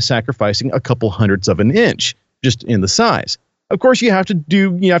 by sacrificing a couple hundredths of an inch just in the size. Of course, you have to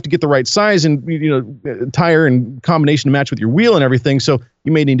get the right size and tire and combination to match with your wheel and everything, so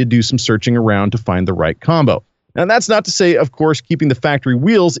you may need to do some searching around to find the right combo. Now, that's not to say, of course, keeping the factory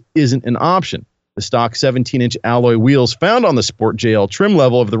wheels isn't an option. The stock 17-inch alloy wheels found on the Sport JL trim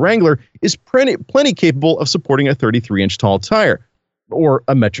level of the Wrangler is plenty capable of supporting a 33-inch tall tire, or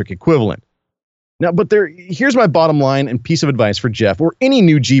a metric equivalent. Now, but here's my bottom line and piece of advice for Jeff, or any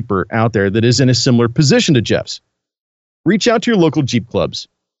new Jeeper out there that is in a similar position to Jeff's. Reach out to your local Jeep clubs.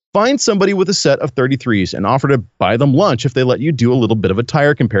 Find somebody with a set of 33s and offer to buy them lunch if they let you do a little bit of a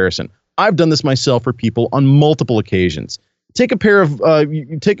tire comparison. I've done this myself for people on multiple occasions. Take a pair of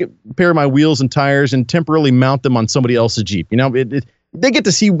my wheels and tires and temporarily mount them on somebody else's Jeep. They get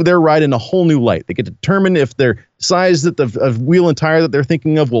to see their ride in a whole new light. They get to determine if their size of wheel and tire that they're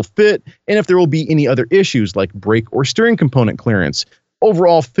thinking of will fit, and if there will be any other issues like brake or steering component clearance,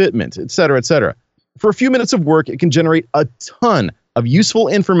 overall fitment, etc., etc. For a few minutes of work, it can generate a ton of useful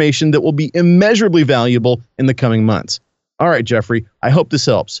information that will be immeasurably valuable in the coming months. All right, Jeffrey, I hope this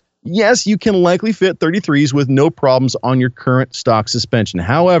helps. Yes, you can likely fit 33s with no problems on your current stock suspension.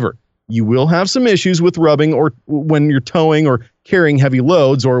 However, you will have some issues with rubbing or when you're towing or carrying heavy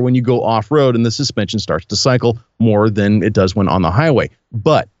loads or when you go off-road and the suspension starts to cycle more than it does when on the highway.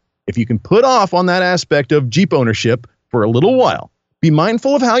 But if you can put off on that aspect of Jeep ownership for a little while, be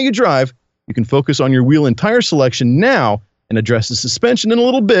mindful of how you drive, you can focus on your wheel and tire selection now and address the suspension in a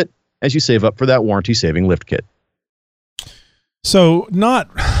little bit as you save up for that warranty-saving lift kit. So not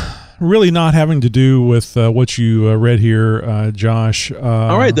having to do with what you read here, Josh.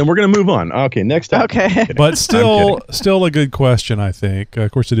 All right, then we're going to move on. Okay, next up. Okay. But still a good question, I think. Of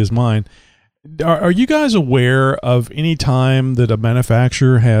course, it is mine. Are you guys aware of any time that a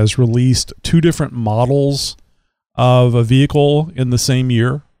manufacturer has released two different models of a vehicle in the same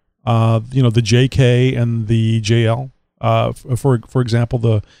year? The JK and the JL. For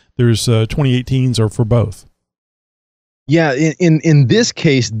example, there's 2018s are for both. Yeah, in this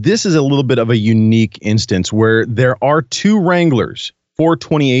case, this is a little bit of a unique instance where there are two Wranglers for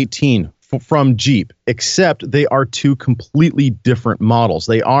 2018 from Jeep, except they are two completely different models.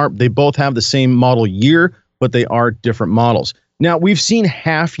 They both have the same model year, but they are different models. Now, we've seen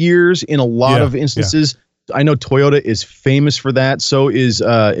half years in a lot of instances. Yeah. I know Toyota is famous for that. So is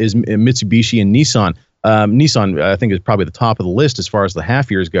Mitsubishi and Nissan. Nissan, I think, is probably the top of the list as far as the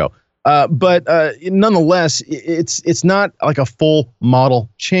half years go. But nonetheless, it's not like a full model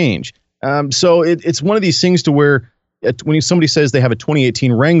change. So it's one of these things to where when somebody says they have a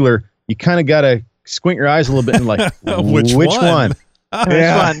 2018 Wrangler, you kind of got to squint your eyes a little bit and like, which one? Which one?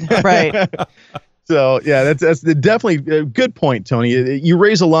 Right. So yeah, that's definitely a good point, Tony. You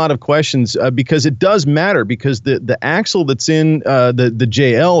raise a lot of questions because it does matter, because the axle that's in the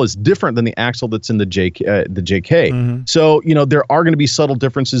JL is different than the axle that's in the JK. Mm-hmm. So there are going to be subtle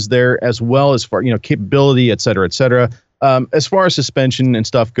differences there, as well as far capability, et cetera, et cetera. As far as suspension and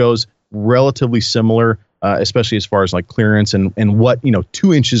stuff goes, relatively similar, especially as far as like clearance and what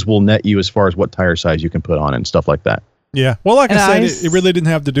 2 inches will net you as far as what tire size you can put on it and stuff like that. Yeah, well, like I said, it really didn't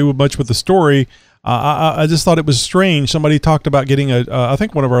have to do much with the story. I just thought it was strange. Somebody talked about getting I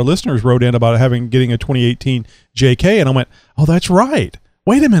think one of our listeners wrote in about getting a 2018 JK, and I went, oh, that's right.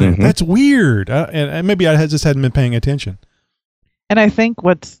 Wait a minute, that's weird. And maybe I just hadn't been paying attention. And I think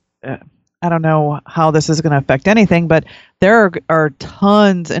I don't know how this is going to affect anything, but there are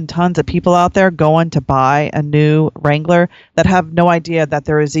tons and tons of people out there going to buy a new Wrangler that have no idea that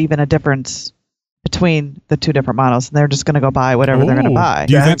there is even a difference between the two different models, and they're just going to go buy whatever they're going to buy.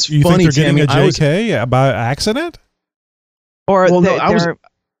 Do you think they're getting a JK by accident? Or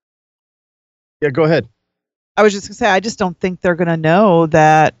yeah, go ahead. I was just going to say, I just don't think they're going to know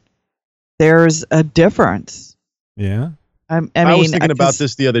that there's a difference. Yeah. I was thinking about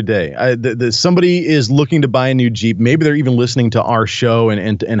this the other day. Somebody is looking to buy a new Jeep. Maybe they're even listening to our show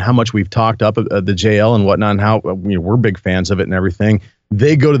and how much we've talked up the JL and whatnot, and how we're big fans of it and everything.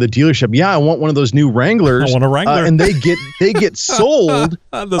 They go to the dealership. Yeah, I want one of those new Wranglers. I want a Wrangler, and they get sold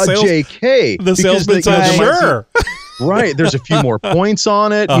a JK. The salesman says, "Sure." Right. There's a few more points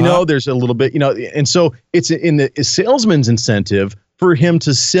on it. There's a little bit. And so it's in the salesman's incentive for him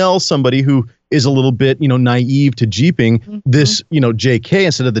to sell somebody who is a little bit, naive to Jeeping this, JK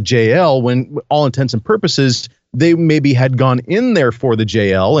instead of the JL, when all intents and purposes, they maybe had gone in there for the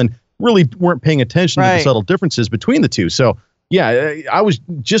JL and really weren't paying attention to the subtle differences between the two. So, yeah, I was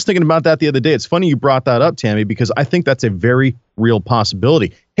just thinking about that the other day. It's funny you brought that up, Tammy, because I think that's a very real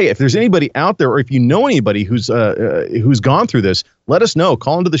possibility. Hey, if there's anybody out there, or if you know anybody who's gone through this, let us know.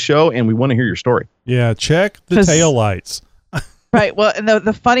 Call into the show, and we want to hear your story. Yeah, check the taillights. Right. Well, and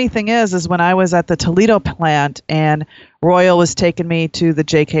the funny thing is when I was at the Toledo plant and Royal was taking me to the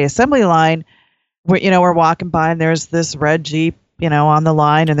JK assembly line, we're walking by and there's this red Jeep, on the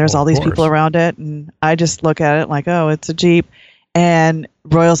line, and there's all these people around it. And I just look at it like, oh, it's a Jeep. And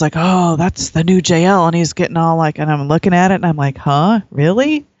Royal's like, oh, that's the new JL. And he's getting all like, and I'm looking at it and I'm like, huh,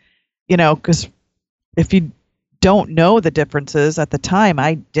 really? Because if you don't know the differences at the time,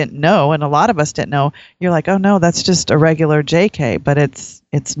 I didn't know, and a lot of us didn't know, you're like, oh no, that's just a regular JK, but it's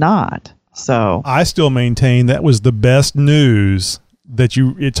not. So I still maintain that was the best news, that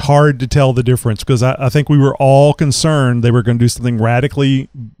it's hard to tell the difference, because I think we were all concerned they were going to do something radically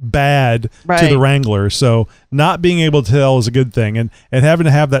bad to the Wrangler. So not being able to tell is a good thing, and having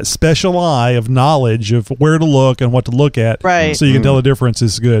to have that special eye of knowledge of where to look and what to look at, so you can tell the difference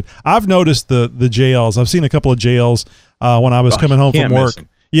is good. I've noticed the JLs. I've seen a couple of JLs when I was coming home from work.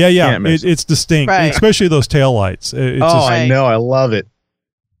 Yeah, it's distinct, especially those taillights. I know, I love it.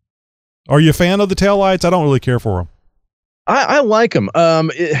 Are you a fan of the taillights? I don't really care for them. I like them.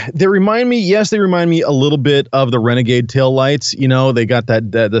 They remind me a little bit of the Renegade taillights. They got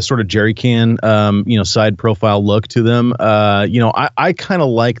the sort of jerry can, side profile look to them. I kind of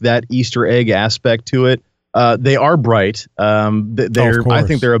like that Easter egg aspect to it. They are bright. I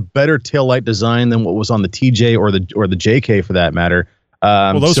think they're a better taillight design than what was on the TJ or the JK for that matter.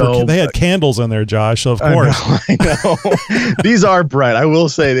 They had candles in there, Josh. So of course, I know. These are bright. I will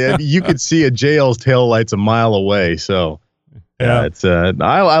say that you could see a JL's taillights a mile away. So. Yeah, it's I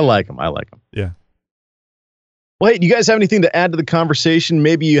like them. Yeah. Well, hey, do you guys have anything to add to the conversation?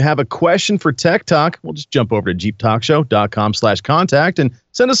 Maybe you have a question for Tech Talk. We'll just jump over to jeeptalkshow.com/contact and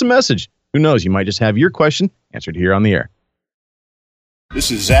send us a message. Who knows? You might just have your question answered here on the air. This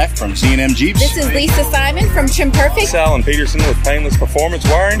is Zach from Z&M Jeeps. This is Lisa Simon from Trim Perfect. Alan Peterson with Painless Performance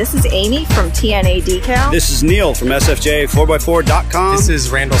Wiring. This is Amy from TNA Decal. This is Neil from SFJ4x4.com. This is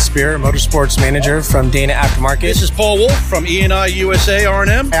Randall Spear, Motorsports Manager from Dana Aftermarket. This is Paul Wolf from ENI USA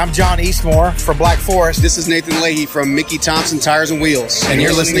R&M. Hey, I'm John Eastmore from Black Forest. This is Nathan Leahy from Mickey Thompson Tires and Wheels. And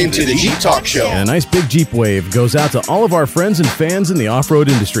you're listening to the Jeep Talk Show. And a nice big Jeep wave goes out to all of our friends and fans in the off-road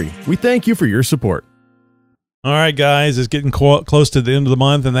industry. We thank you for your support. All right, guys, it's getting close to the end of the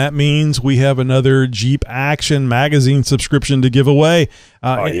month, and that means we have another Jeep Action magazine subscription to give away.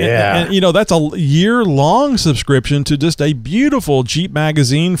 And, you know, that's a year-long subscription to just a beautiful Jeep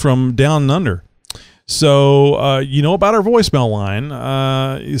magazine from down under. So, you know about our voicemail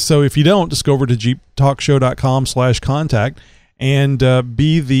line. So if you don't, just go over to jeeptalkshow.com/contact and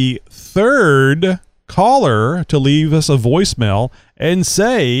be the third caller to leave us a voicemail and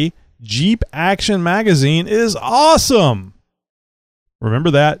say, Jeep Action Magazine is awesome.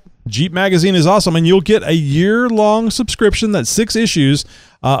 Remember that. Jeep Magazine is awesome, and you'll get a year-long subscription. That's 6 issues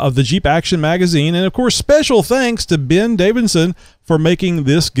of the Jeep Action Magazine. And, of course, special thanks to Ben Davidson for making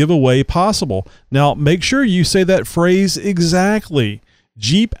this giveaway possible. Now, make sure you say that phrase exactly.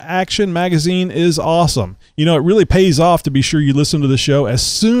 Jeep Action Magazine is awesome. You know, it really pays off to be sure you listen to the show as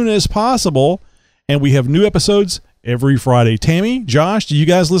soon as possible, and we have new episodes every Friday. Tammy, Josh, do you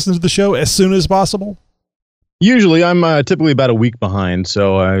guys listen to the show as soon as possible? Usually, I'm typically about a week behind,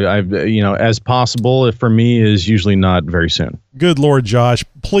 so I've as possible for me is usually not very soon. Good Lord, Josh,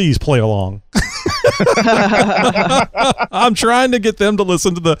 please play along. I'm trying to get them to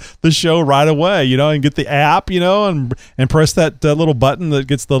listen to the show right away, you know, and get the app, you know, and press that little button that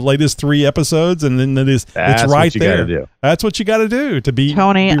gets the latest 3 episodes, and then it's right there. That's what you got to do to be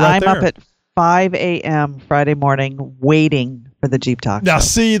Tony. Be right I'm there. up at 5 a.m. Friday morning waiting for the Jeep Talk Now, show.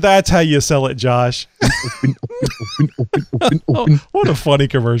 see, that's how you sell it, Josh. Oh, what a funny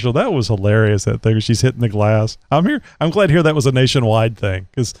commercial. That was hilarious, that thing. She's hitting the glass. I'm glad to hear that was a nationwide thing,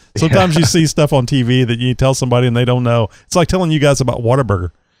 because sometimes you see stuff on TV that you tell somebody and they don't know. It's like telling you guys about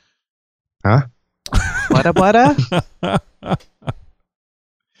Whataburger. Huh? Whata?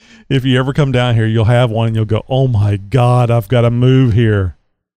 If you ever come down here, you'll have one and you'll go, oh my God, I've got to move here.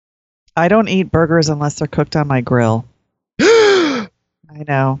 I don't eat burgers unless they're cooked on my grill. I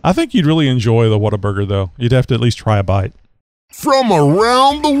know. I think you'd really enjoy the Whataburger, though. You'd have to at least try a bite. From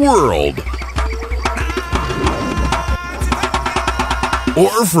around the world,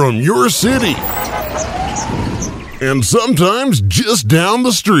 or from your city, and sometimes just down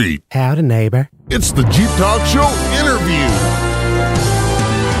the street. Howdy, neighbor. It's the Jeep Talk Show interview.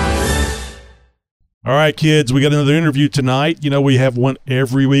 All right, kids, we got another interview tonight. You know, we have one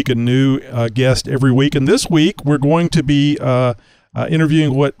every week, a new guest every week. And this week, we're going to be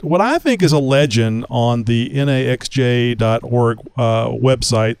interviewing what I think is a legend on the naxj.org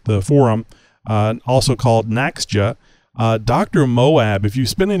website, the forum, also called NAXJA. Dr. Moab. If you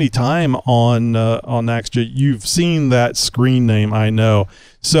spend any time on NAXJA, you've seen that screen name, I know.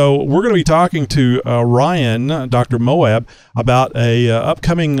 So we're going to be talking to Ryan, Dr. Moab, about a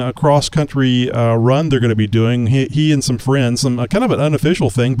upcoming cross-country run they're going to be doing. He and some friends, some kind of an unofficial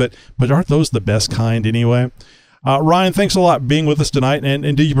thing, but aren't those the best kind anyway? Ryan, thanks a lot for being with us tonight.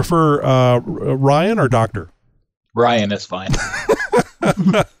 And do you prefer Ryan or Doctor? Ryan is fine.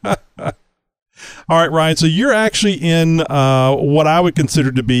 All right, Ryan. So you're actually in what I would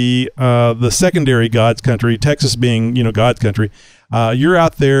consider to be the secondary God's country, Texas being, God's country. You're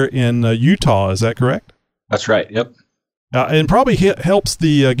out there in Utah. Is that correct? That's right. Yep. And probably helps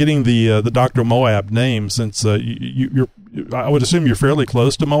the getting the Dr. Moab name, since you're. I would assume you're fairly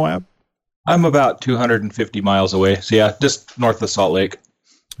close to Moab. I'm about 250 miles away. So yeah, just north of Salt Lake.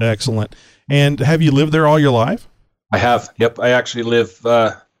 Excellent. And have you lived there all your life? I have. Yep. I actually live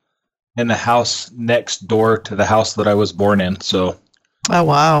in the house next door to the house that I was born in. So, oh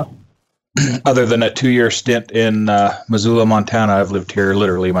wow! Other than a 2-year stint in Missoula, Montana, I've lived here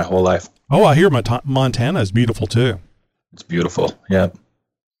literally my whole life. Oh, I hear Montana is beautiful too. It's beautiful. Yeah.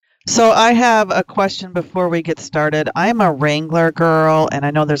 So I have a question before we get started. I'm a Wrangler girl, and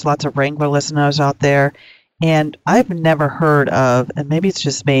I know there's lots of Wrangler listeners out there, and I've never heard of, and maybe it's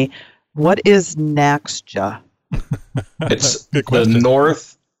just me, what is NAXJA? It's the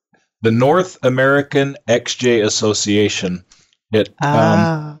North American XJ Association. It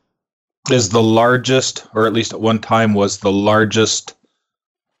is the largest, or at least at one time was the largest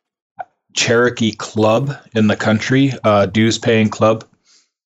Cherokee club in the country, dues-paying club.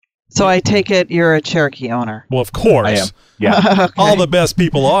 So I take it you're a Cherokee owner. Well, of course. I am. Yeah. Okay. All the best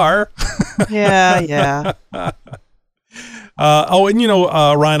people are. Yeah.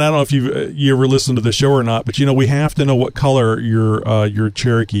 And Ryan, I don't know if you ever listened to the show or not, but we have to know what color your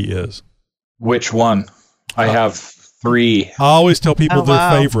Cherokee is. Which one? I have 3. I always tell people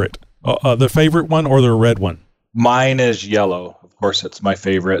their favorite, the favorite one or their red one. Mine is yellow. Of course, it's my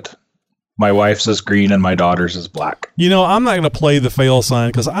favorite. My wife's is green and my daughter's is black. I'm not going to play the fail sign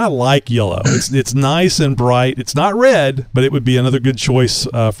because I like yellow. It's nice and bright. It's not red, but it would be another good choice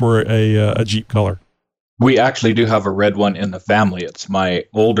for a Jeep color. We actually do have a red one in the family. It's my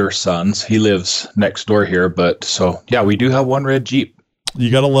older son's. He lives next door here, we do have one red Jeep. You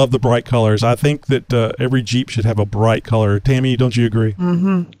got to love the bright colors. I think that every Jeep should have a bright color. Tammy, don't you agree?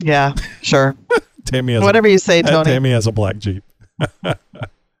 Mm-hmm. Yeah, sure. Tammy has whatever you say, Tony. Tammy has a black Jeep.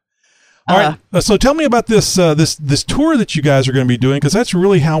 All right. So tell me about this this tour that you guys are going to be doing, because that's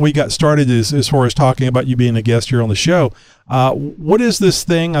really how we got started as far as talking about you being a guest here on the show. What is this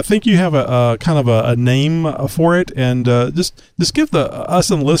thing? I think you have a kind of a name for it, and just give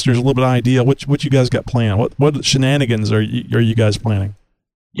us and the listeners a little bit of idea what you guys got planned. What shenanigans are you guys planning?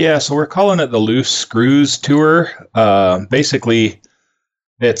 Yeah, so we're calling it the Loose Screws Tour. Basically,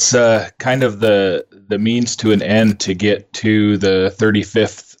 it's kind of the means to an end to get to the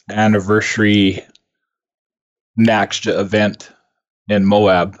 35th anniversary NACSJA event in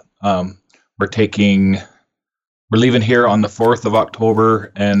Moab. We're leaving here on the 4th of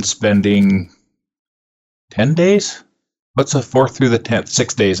October and spending 10 days? What's the 4th through the 10th?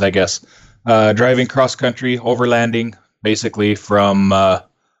 6 days, I guess. Driving cross country, overlanding, basically from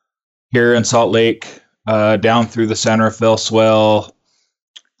here in Salt Lake, down through the San Rafael Swell,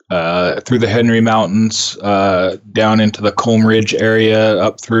 through the Henry Mountains, down into the Comb Ridge area,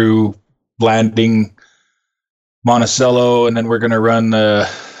 up through Blanding, Monticello, and then we're going to run the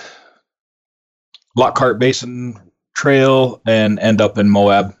Lockhart Basin Trail and end up in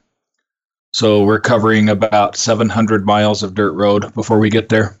Moab. So we're covering about 700 miles of dirt road before we get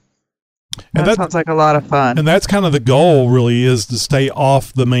there. And that sounds like a lot of fun. And that's kind of the goal, really, is to stay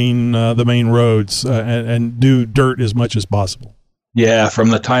off the main roads and do dirt as much as possible. Yeah,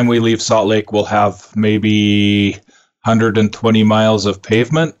 from the time we leave Salt Lake, we'll have maybe 120 miles of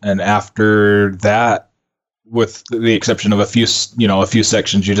pavement, and after that, with the exception of a few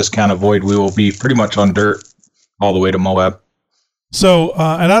sections you just can't avoid, we will be pretty much on dirt all the way to Moab. So,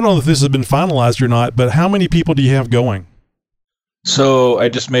 and I don't know if this has been finalized or not, but how many people do you have going? So I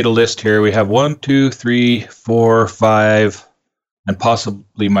just made a list here. We have 1, 2, 3, 4, 5, and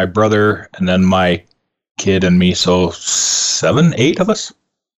possibly my brother, and then my kid and me. So 7, 8 of us.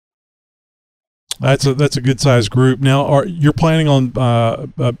 That's a good sized group. Now, you're planning on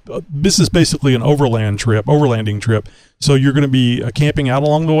this is basically an overlanding trip. So you're going to be camping out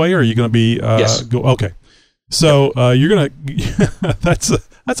along the way, or are you going to be yes? Okay. So you're going to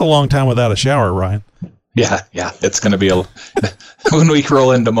that's a long time without a shower, Ryan. Yeah, it's going to be when we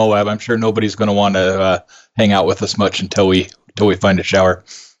roll into Moab, I'm sure nobody's going to want to hang out with us much until we find a shower.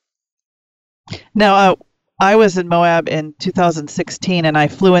 Now, I was in Moab in 2016, and I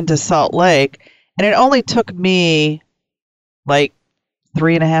flew into Salt Lake, and it only took me like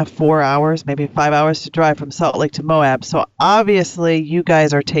 3.5, 4 hours, maybe 5 hours to drive from Salt Lake to Moab. So obviously, you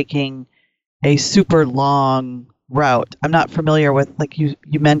guys are taking a super long route. I'm not familiar with, like you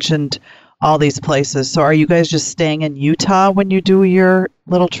mentioned, all these places. So are you guys just staying in Utah when you do your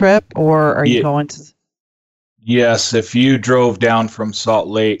little trip, or are you going to? Yes, if you drove down from Salt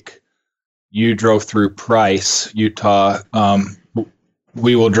Lake, you drove through Price, Utah.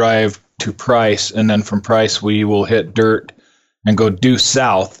 We will drive to Price, and then from Price we will hit dirt and go due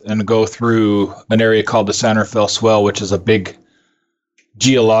south and go through an area called the San Rafael Swell, which is a big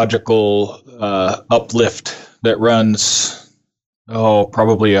geological uplift that runs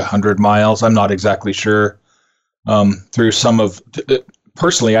probably 100 miles. I'm not exactly sure. Through some of,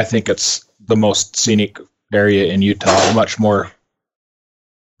 personally, I think it's the most scenic area in Utah, much more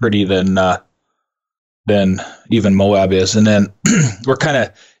pretty than even Moab is. And then we're kind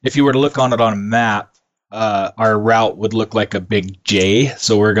of, if you were to look on it on a map, our route would look like a big J.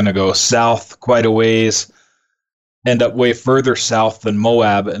 So we're going to go south quite a ways, end up way further south than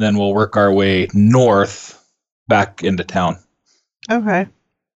Moab, and then we'll work our way north back into town. Okay.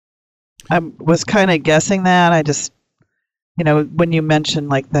 I was kind of guessing that. I just, when you mentioned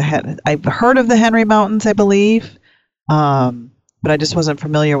like I've heard of the Henry Mountains, I believe, but I just wasn't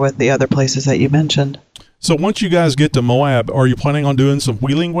familiar with the other places that you mentioned. So once you guys get to Moab, are you planning on doing some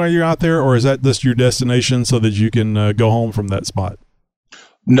wheeling while you're out there, or is that just your destination so that you can go home from that spot?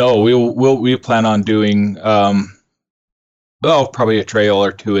 No, we plan on doing probably a trail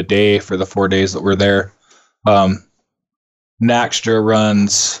or two a day for the 4 days that we're there. NACSJA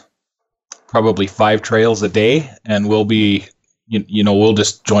runs probably 5 trails a day, and we'll be, we'll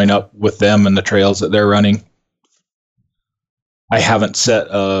just join up with them and the trails that they're running. I don't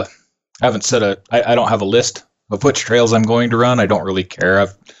have a list of which trails I'm going to run. I don't really care.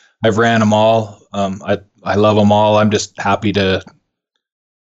 I've ran them all. I love them all. I'm just happy to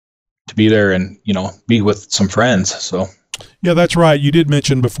be there and, be with some friends. So. Yeah, that's right. You did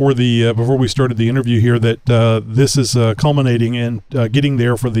mention before we started the interview here that this is culminating in getting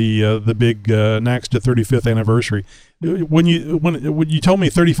there for the big NAXJA 35th anniversary. When you told me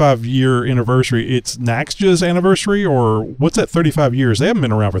 35-year anniversary, it's NAXJA's anniversary, or what's that? 35 years? They haven't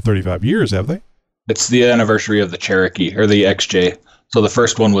been around for 35 years, have they? It's the anniversary of the Cherokee or the XJ. So the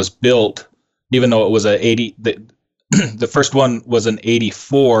first one was built, even though it was the first one was an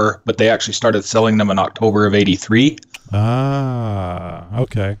 84, but they actually started selling them in October of 83. Ah,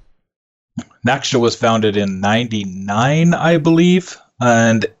 okay. NAXJA was founded in 99, I believe,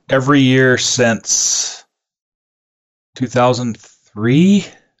 and every year since 2003,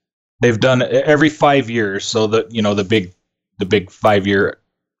 they've done every 5 years. So the big 5-year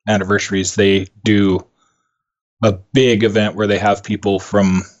anniversaries, they do a big event where they have people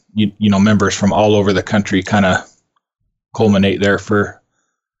from members from all over the country kind of culminate there for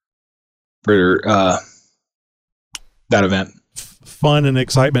that event. Fun and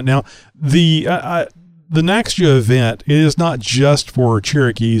excitement. Now, the NAXJA event is not just for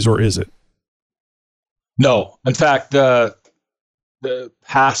Cherokees, or is it? No. In fact, the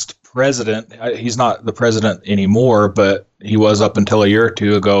past president, he's not the president anymore, but he was up until a year or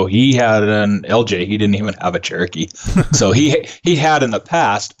two ago. He had an LJ. He didn't even have a Cherokee. So he had in the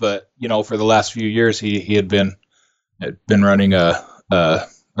past, but for the last few years he had been running a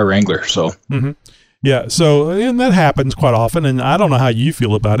Wrangler. So. Mm-hmm. Yeah, so and that happens quite often, and I don't know how you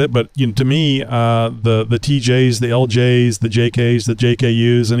feel about it, but to me, the TJs, the LJs, the JKs, the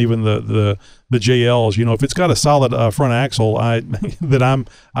JKUs, and even the JLs, if it's got a solid front axle, I'm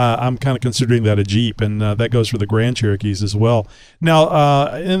kind of considering that a Jeep, and that goes for the Grand Cherokees as well. Now,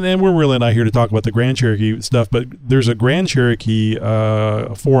 and we're really not here to talk about the Grand Cherokee stuff, but there's a Grand Cherokee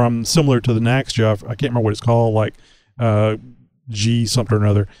forum similar to the NAXJA. I can't remember what it's called, like G something or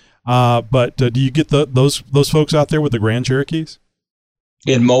another. But do you get those folks out there with the Grand Cherokees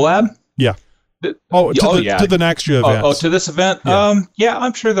in Moab? Yeah. To the NAXJA event. To this event? Yeah.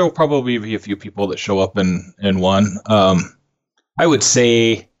 I'm sure there will probably be a few people that show up in one. I would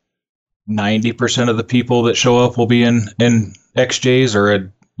say 90% of the people that show up will be in XJs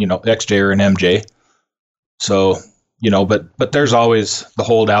or XJ or an MJ. So, but there's always the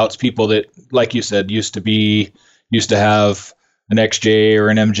holdouts, people that, like you said, used to have an XJ or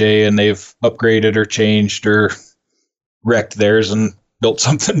an MJ, and they've upgraded or changed or wrecked theirs and built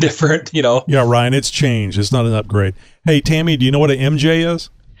something different, Yeah, Ryan, it's changed. It's not an upgrade. Hey, Tammy, do you know what an MJ is?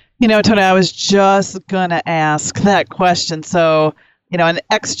 Tony, I was just going to ask that question. So, an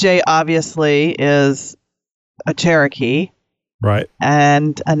XJ obviously is a Cherokee. Right.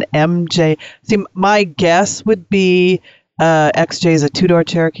 And an MJ. See, my guess would be XJ is a 2-door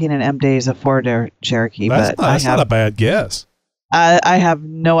Cherokee and an MJ is a 4-door Cherokee. That's not a bad guess. I have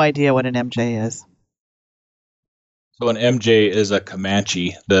no idea what an MJ is. So an MJ is a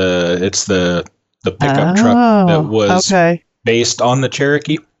Comanche. It's the pickup truck that was based on the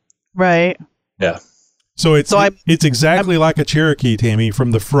Cherokee. Right. Yeah. So it's exactly like a Cherokee, Tammy,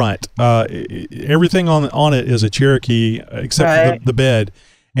 from the front. Everything on it is a Cherokee except for the bed.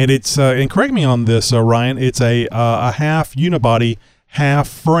 And it's and correct me on this, Ryan. It's a half unibody, half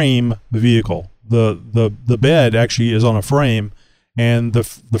frame vehicle. The bed actually is on a frame, and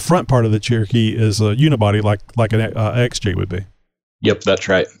the front part of the Cherokee is a unibody, like an XJ would be. Yep, that's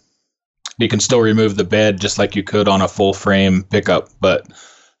right. You can still remove the bed just like you could on a full frame pickup, but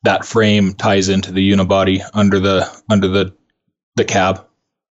that frame ties into the unibody under the cab.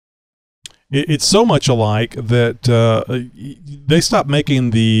 It's so much alike that they stopped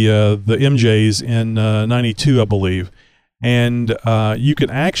making the MJs in 92, I believe. And you can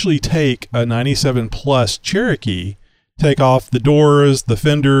actually take a 97 Plus Cherokee, take off the doors, the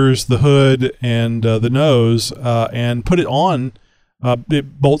fenders, the hood, and the nose, and put it on.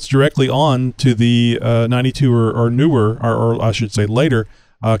 It bolts directly on to the 92 or newer, or I should say later,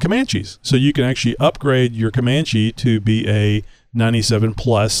 Comanches. So you can actually upgrade your Comanche to be a 97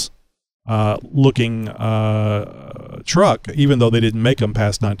 Plus looking truck, even though they didn't make them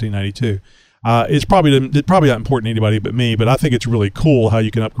past 1992. It's probably not important to anybody but me, but I think it's really cool how you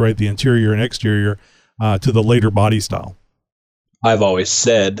can upgrade the interior and exterior to the later body style. I've always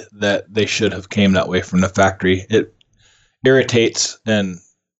said that they should have came that way from the factory. It irritates and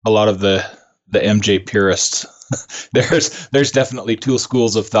a lot of the MJ purists there's definitely two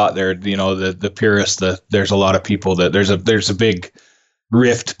schools of thought there. You know, the purists. There's a lot of people that there's a big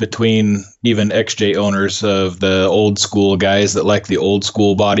rift between even XJ owners of the old school guys that like the old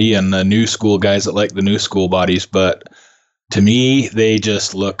school body and the new school guys that like the new school bodies. But to me, they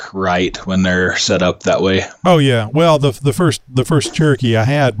just look right when they're set up that way. Oh yeah. Well, the first Cherokee I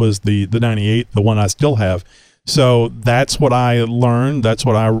had was the 98, the one I still have. So that's what I learned. That's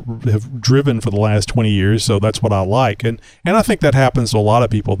what I have driven for the last 20 years. So that's what I like. And I think that happens to a lot of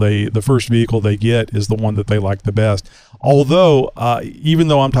people. The first vehicle they get is the one that they like the best. Although, even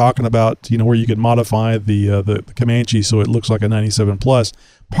though I'm talking about, where you can modify the Comanche so it looks like a 97 Plus,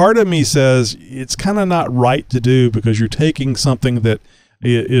 part of me says it's kind of not right to do, because you're taking something that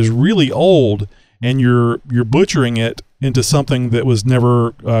is really old and you're butchering it into something that was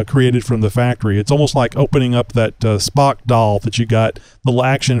never created from the factory. It's almost like opening up that Spock doll that you got, the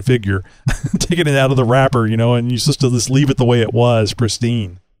action figure, taking it out of the wrapper, and you're supposed to just leave it the way it was,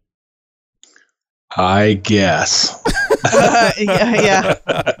 pristine. I guess. Yeah.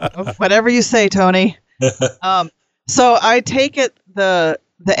 Whatever you say, Tony. So I take it the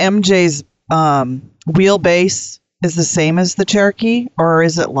MJ's wheelbase is the same as the Cherokee, or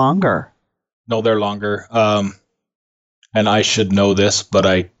is it longer? No, they're longer. And I should know this, but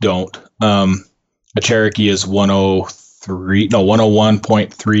I don't. A Cherokee is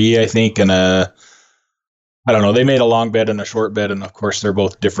 101.3, I think, and I don't know. They made a long bed and a short bed, and of course they're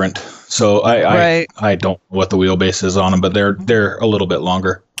both different. So I don't know what the wheelbase is on them, but they're a little bit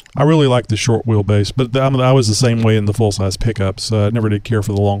longer. I really like the short wheelbase, but I was the same way in the full size pickups. I never did care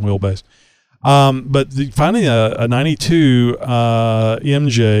for the long wheelbase. But finding a 92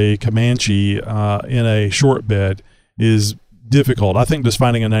 MJ Comanche in a short bed is difficult. I think just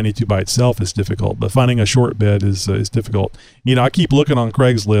finding a 92 by itself is difficult, but finding a short bed is difficult. I keep looking on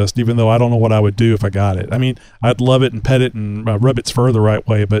Craigslist, even though I don't know what I would do if I got it. I mean, I'd love it and pet it and rub its fur the right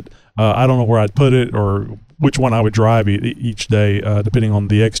way, but I don't know where I'd put it or which one I would drive each day, depending on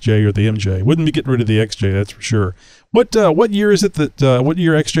the XJ or the MJ. Wouldn't be getting rid of the XJ, that's for sure. What year is it what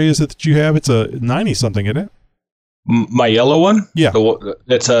year XJ is it that you have? It's a 90 something, isn't it? My yellow one? Yeah.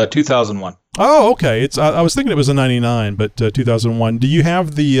 It's a 2001. Oh, okay. I was thinking it was a 99, but 2001. Do you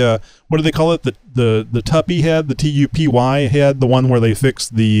have the what do they call it? The Tuppy head, the TUPY head, the one where they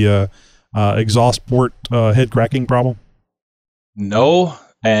fixed the exhaust port head cracking problem? No,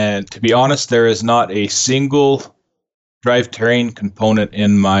 and to be honest, there is not a single drivetrain component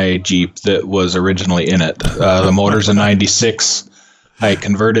in my Jeep that was originally in it. The motor's a 96. I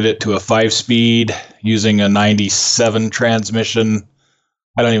converted it to a 5-speed using a 97 transmission.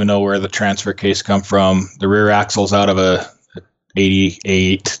 I don't even know where the transfer case come from. The rear axle's out of a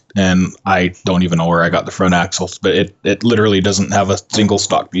 88, and I don't even know where I got the front axles, but it literally doesn't have a single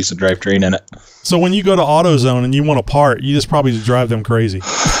stock piece of drivetrain in it. So when you go to AutoZone and you want a part, you just probably drive them crazy.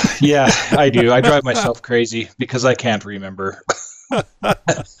 Yeah, I do. I drive myself crazy because I can't remember.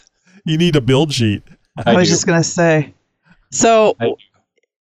 You need a build sheet. I was just going to say. So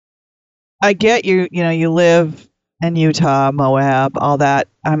I get you live in Utah, Moab, all that.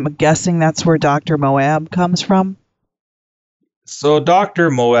 I'm guessing that's where Dr. Moab comes from. So Dr.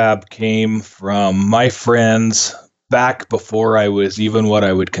 Moab came from my friends back before I was even what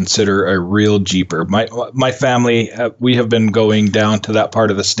I would consider a real Jeeper. My family, we have been going down to that part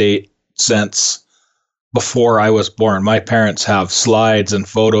of the state since before I was born. My parents have slides and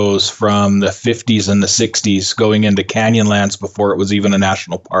photos from the 50s and the 60s going into Canyonlands before it was even a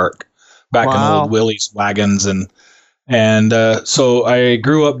national park. Back in old Willie's wagons. And so I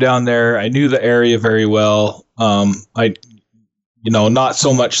grew up down there. I knew the area very well. Not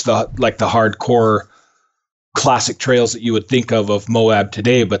so much the hardcore classic trails that you would think of Moab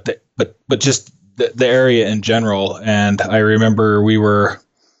today, but just the area in general. And I remember we were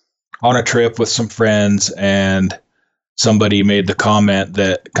on a trip with some friends, and somebody made the comment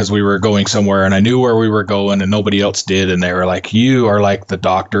that because we were going somewhere and I knew where we were going and nobody else did, and they were like, "You are like the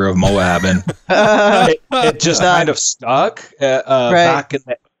doctor of Moab," and it just kind of stuck. Back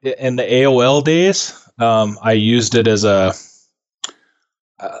in the AOL days, I used it as a.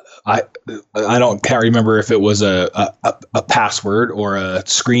 I can't remember if it was a password or a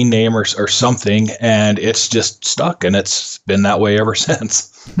screen name or something, and it's just stuck, and it's been that way ever since.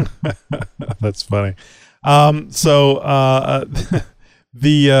 That's funny. Getting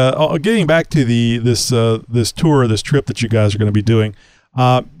back to this tour, this trip that you guys are going to be doing,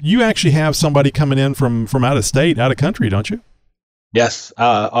 you actually have somebody coming in from out of state, out of country, don't you? Yes,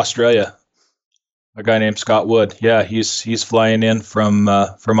 Australia. A guy named Scott Wood. Yeah, he's flying in from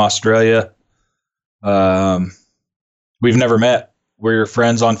Australia. We've never met. We're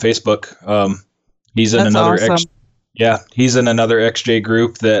friends on Facebook. He's in That's another awesome. he's in another XJ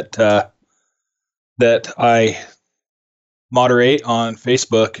group that I moderate on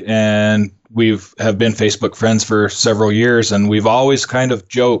Facebook, and have been Facebook friends for several years, and we've always kind of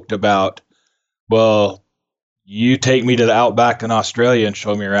joked about, well, you take me to the outback in Australia and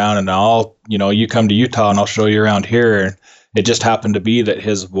show me around, and you come to Utah and I'll show you around here. And it just happened to be that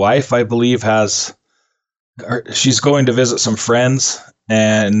his wife, I believe, she's going to visit some friends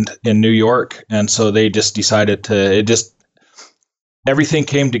and in New York. And so they just decided everything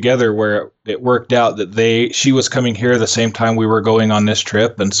came together where it worked out that she was coming here the same time we were going on this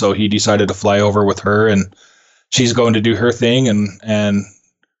trip. And so he decided to fly over with her, and she's going to do her thing. And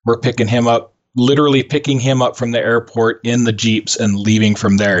we're literally picking him up from the airport in the Jeeps and leaving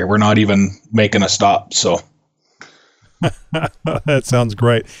from there. We're not even making a stop. So that sounds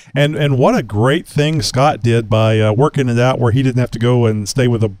great. And what a great thing Scott did by working it out where he didn't have to go and stay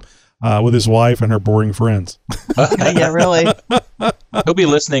with his wife and her boring friends. Yeah, really. He'll be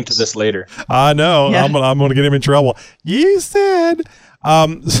listening to this later. I know. Yeah. I'm going to get him in trouble. You said.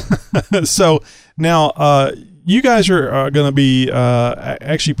 So now you guys are going to be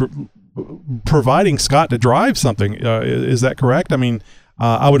actually providing Scott to drive something. Is that correct? I mean,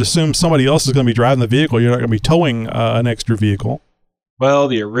 I would assume somebody else is going to be driving the vehicle. You're not going to be towing an extra vehicle. Well,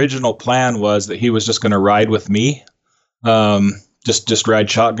 the original plan was that he was just going to ride with me, just ride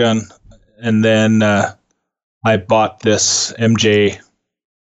shotgun. And then I bought this MJ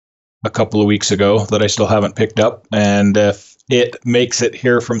a couple of weeks ago that I still haven't picked up. And if it makes it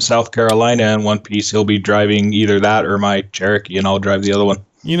here from South Carolina in one piece, he'll be driving either that or my Cherokee, and I'll drive the other one.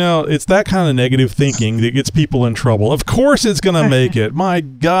 You know, it's that kind of negative thinking that gets people in trouble. Of course it's going to make it. My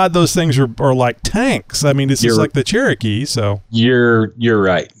God, those things are like tanks. I mean, it's just like the Cherokee, so. You're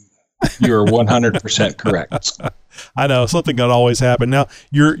right. You're 100% correct. I know, something can always happen. Now,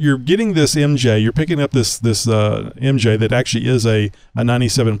 you're getting this MJ. You're picking up this MJ that actually is a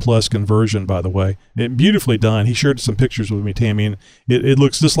 97 plus conversion, by the way. Beautifully done. He shared some pictures with me, Tammy, and it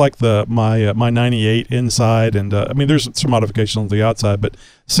looks just like my 98 inside. And I mean, there's some modifications on the outside, but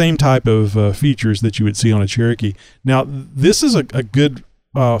same type of features that you would see on a Cherokee. Now, this is a good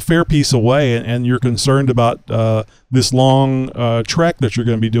fair piece away, and you're concerned about this long trek that you're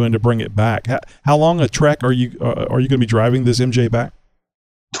going to be doing to bring it back. How long a trek are you going to be driving this MJ back?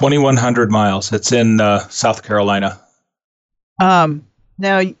 2,100 miles. It's in South Carolina. Now,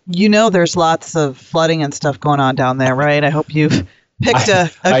 there's lots of flooding and stuff going on down there, right? I hope you've picked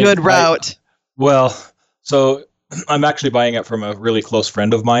a good route. So I'm actually buying it from a really close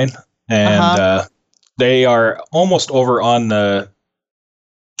friend of mine, and they are almost over on the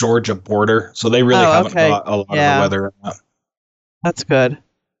Georgia border, so they really haven't got a lot of the weather. That's good.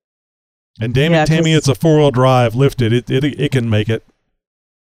 And damn it, Tammy, it's a 4-wheel drive lifted. It can make it.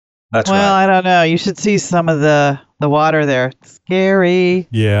 That's right. Well, I don't know. You should see some of the water there. It's scary.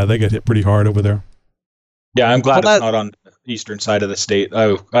 Yeah, they get hit pretty hard over there. Yeah, I'm glad it's not on the eastern side of the state.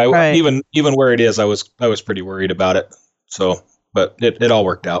 Right. Even where it is, I was pretty worried about it. So, but it all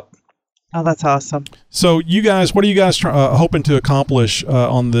worked out. Oh, that's awesome. So you guys, what are you guys hoping to accomplish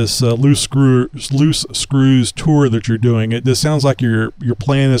on this Loose Screws tour that you're doing? This sounds like your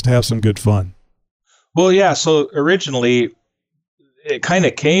plan is to have some good fun. Well, yeah. So originally, it kind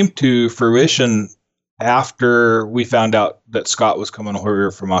of came to fruition after we found out that Scott was coming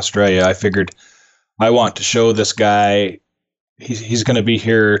over from Australia. I figured I want to show this guy. He's going to be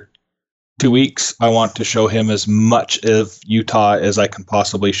here 2 weeks. I want to show him as much of Utah as I can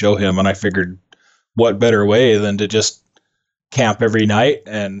possibly show him. And I figured what better way than to just camp every night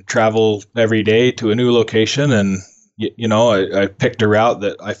and travel every day to a new location. And, I picked a route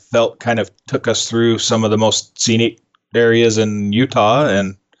that I felt kind of took us through some of the most scenic areas in Utah.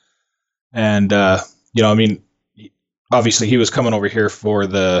 And obviously he was coming over here for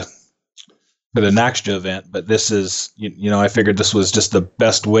the NACSJA event, but this is, I figured this was just the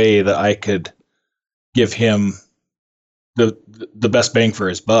best way that I could give him the best bang for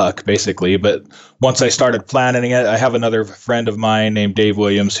his buck, basically. But once I started planning it, I have another friend of mine named Dave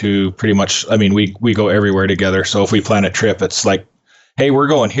Williams who pretty much, we go everywhere together. So if we plan a trip, it's like, hey, we're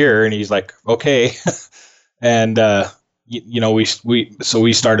going here. And he's like, okay. And,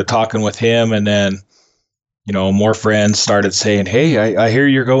 we started talking with him, and then, more friends started saying, hey, I hear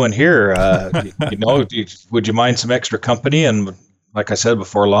you're going here. Would you mind some extra company? And like I said,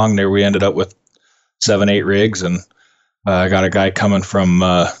 before long there, we ended up with 7-8 rigs, and I got a guy coming from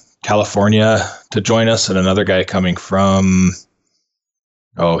California to join us, and another guy coming from,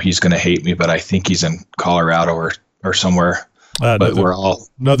 he's going to hate me, but I think he's in Colorado or somewhere. But we're all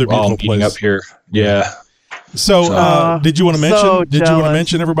meeting up here. Yeah. So, did you want to mention? So did you want to jealous.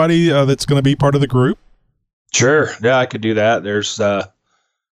 mention everybody that's going to be part of the group? Sure. Yeah, I could do that. There's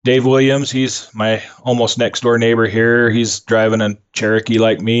Dave Williams. He's my almost next door neighbor here. He's driving a Cherokee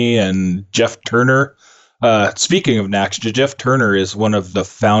like me, and Jeff Turner. Speaking of NAXJA, Jeff Turner is one of the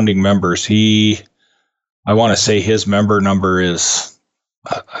founding members. I want to say his member number is,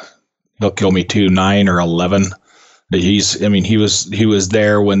 he'll kill me too, 9 or 11. He was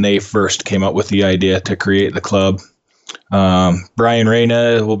there when they first came up with the idea to create the club. Brian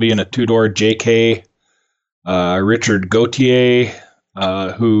Reyna will be in a 2-door JK. Richard Gauthier,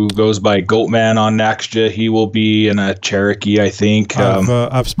 who goes by Goatman on NAXJA, he will be in a Cherokee, I think.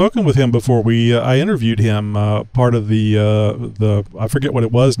 I've spoken with him before. I interviewed him, part of the I forget what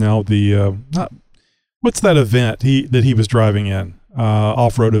it was now. What's that event that he was driving in,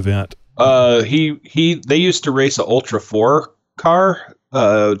 off-road event? They used to race a Ultra 4 car,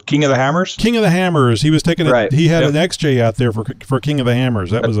 King of the Hammers. King of the Hammers. He was taking it. Right. He had an XJ out there for King of the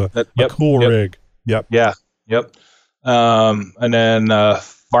Hammers. That was a cool rig. Yep. Yeah. Yep. And then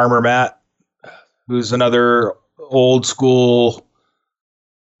Farmer Matt, who's another old school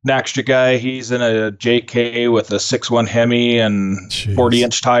NAXJA guy. He's in a JK with a 6.1 Hemi and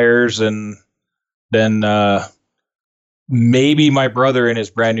 40-inch tires, and then maybe my brother in his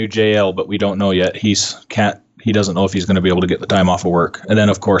brand new JL, but we don't know yet. He doesn't know if he's going to be able to get the time off of work. And then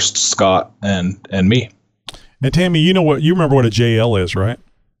of course Scott and me. And Tammy, you remember what a JL is, right?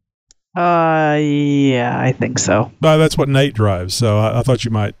 Yeah, I think so. That's what Nate drives. So I thought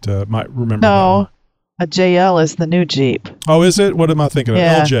you might remember. No, a JL is the new Jeep. Oh, is it? What am I thinking of?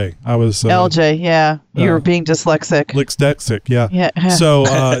 Yeah. LJ. I was LJ. Yeah, you were being dyslexic. Dyslexic. Yeah. Yeah.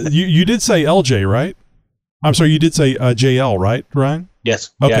 So you did say LJ, right? I'm sorry, you did say JL, right, Ryan? Yes.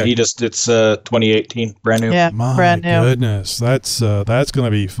 Okay. Yeah, it's 2018, brand new. Yeah, My brand new. Goodness, that's going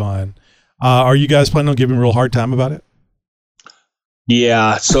to be fun. Are you guys planning on giving him a real hard time about it?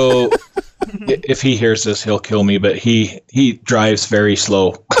 Yeah. So if he hears this, he'll kill me. But he drives very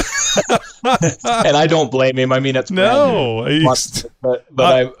slow, and I don't blame him. I mean, it's no.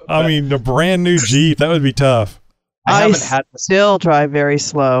 I mean, a brand new Jeep, that would be tough. I still drive very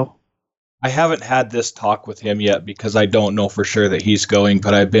slow. I haven't had this talk with him yet because I don't know for sure that he's going,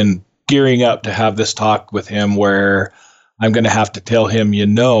 but I've been gearing up to have this talk with him where I'm going to have to tell him,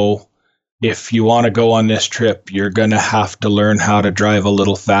 if you want to go on this trip, you're going to have to learn how to drive a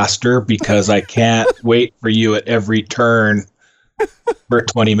little faster because I can't wait for you at every turn for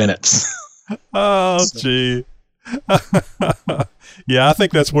 20 minutes. Oh, gee. Yeah, I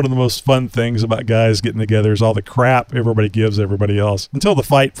think that's one of the most fun things about guys getting together is all the crap everybody gives everybody else until the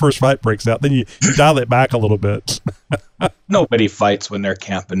first fight breaks out. Then you dial it back a little bit. Nobody fights when they're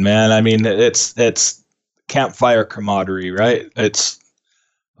camping, man. I mean, it's campfire camaraderie, right? It's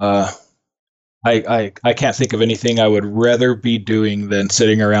I can't think of anything I would rather be doing than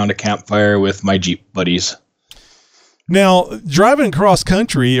sitting around a campfire with my Jeep buddies. Now, driving cross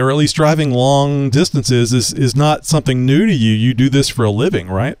country, or at least driving long distances, is not something new to you. You do this for a living,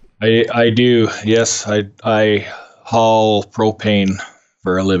 right? I do. Yes, I haul propane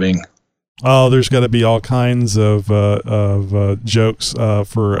for a living. Oh, there's got to be all kinds of jokes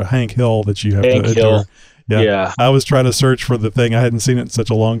for Hank Hill that you have to endure. Yeah. I was trying to search for the thing. I hadn't seen it in such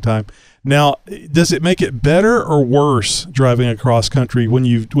a long time. Now, does it make it better or worse driving across country when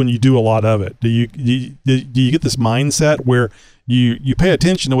you do a lot of it? Do you get this mindset where you pay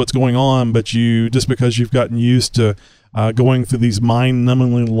attention to what's going on, but just because you've gotten used to going through these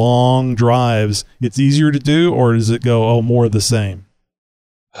mind-numbingly long drives, it's easier to do, or does it go more of the same?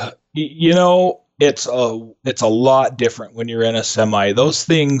 It's a lot different when you're in a semi. Those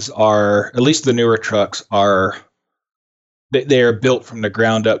things are, at least the newer trucks are. They are built from the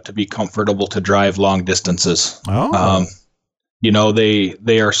ground up to be comfortable to drive long distances. Oh.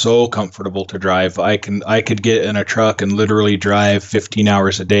 They are so comfortable to drive. I could get in a truck and literally drive 15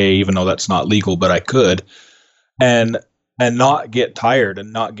 hours a day, even though that's not legal, but I could, and not get tired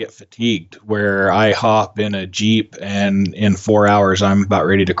and not get fatigued. Where I hop in a Jeep and in 4 hours I'm about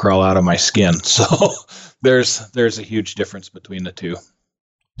ready to crawl out of my skin. So there's a huge difference between the two.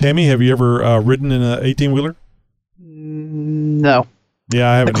 Tammy, have you ever ridden in an 18-wheeler? No. Yeah,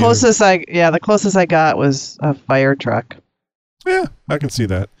 I haven't. The closest I got was a fire truck. Yeah, I can see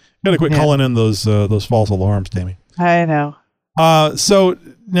that. You gotta quit calling in those false alarms, Tammy. I know. So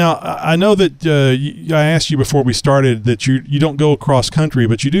now I know that I asked you before we started that you don't go across country,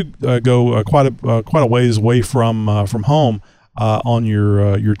 but you do go quite a ways away from home on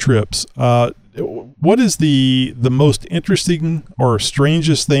your trips. What is the most interesting or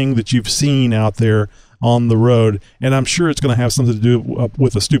strangest thing that you've seen out there on the road? And I'm sure it's going to have something to do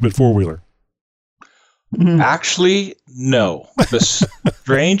with a stupid four-wheeler. Actually, no. The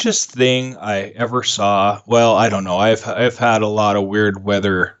strangest thing I ever saw, well, I don't know. I've had a lot of weird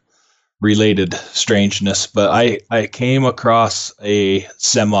weather related strangeness, but I came across a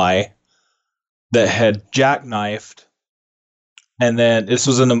semi that had jackknifed, and then this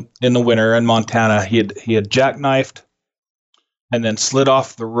was in the winter in Montana. He had jackknifed and then slid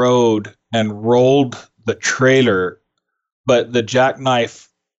off the road and rolled the trailer, but the jackknife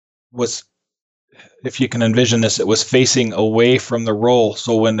was, if you can envision this, it was facing away from the roll.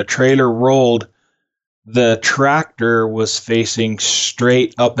 So when the trailer rolled, the tractor was facing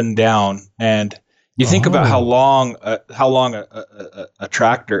straight up and down. And you think about how long a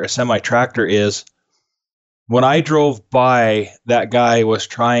tractor, a semi-tractor is. When I drove by, that guy was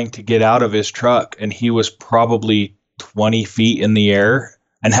trying to get out of his truck, and he was probably 20 feet in the air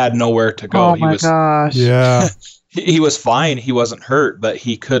and had nowhere to go. Oh my gosh. Yeah. He was fine. He wasn't hurt, but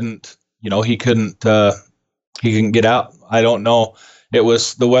he couldn't get out. I don't know.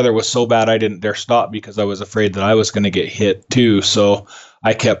 The weather was so bad I didn't dare stop because I was afraid that I was going to get hit too. So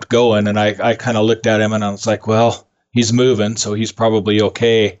I kept going, and I kind of looked at him and I was like, well, he's moving, so he's probably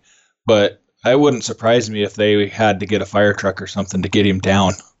okay. But it wouldn't surprise me if they had to get a fire truck or something to get him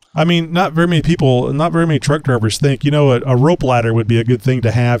down. I mean, not very many truck drivers think, a rope ladder would be a good thing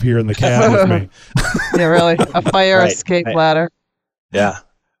to have here in the cab with me. Yeah, really. A fire escape ladder. Yeah.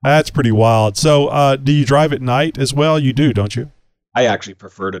 That's pretty wild. So, do you drive at night as well? You do, don't you? I actually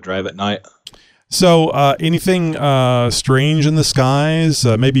prefer to drive at night. So, anything strange in the skies?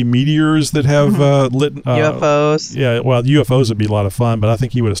 Maybe meteors that have lit UFOs. Yeah, well, UFOs would be a lot of fun, but I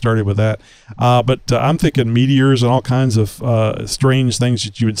think he would have started with that. But I'm thinking meteors and all kinds of strange things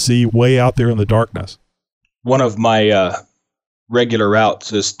that you would see way out there in the darkness. One of my regular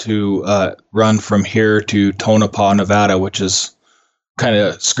routes is to run from here to Tonopah, Nevada, which is kind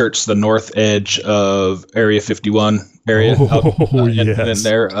of skirts the north edge of Area 51 area. Yes. And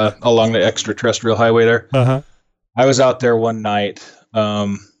there along the extraterrestrial highway there. Uh-huh. I was out there one night.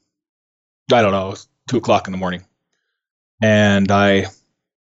 I don't know, it was 2:00 in the morning. And I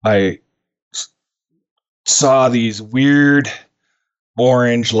saw these weird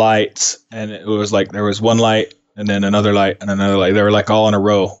orange lights, and it was like there was one light and then another light and another light. They were like all in a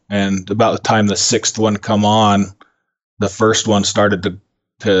row. And about the time the sixth one come on, the first one started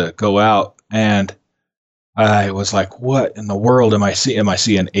to go out, and I was like, what in the world am I seeing? Am I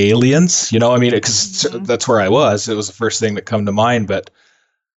seeing aliens? Because that's where I was. It was the first thing that come to mind. But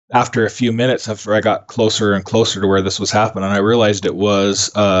after a few minutes, after I got closer and closer to where this was happening, I realized it was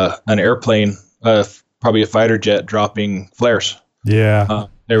an airplane, probably a fighter jet, dropping flares. Yeah.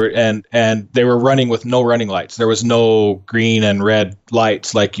 They were running with no running lights. There was no green and red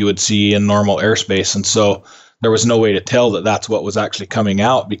lights like you would see in normal airspace. And so there was no way to tell that that's what was actually coming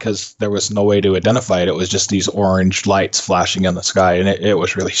out because there was no way to identify it. It was just these orange lights flashing in the sky, and it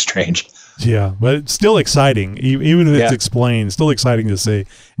was really strange. Yeah, but it's still exciting, even if it's explained. Still exciting to see,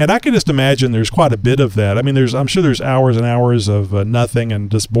 and I can just imagine there's quite a bit of that. I mean, I'm sure there's hours and hours of nothing and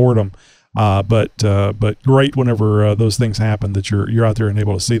just boredom, but great whenever those things happen that you're out there and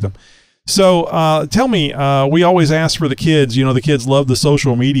able to see them. So tell me, we always ask for the kids. The kids love the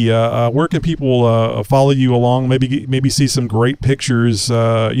social media. Where can people follow you along? Maybe see some great pictures.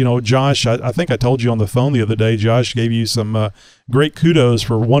 Josh, I think I told you on the phone the other day. Josh gave you some great kudos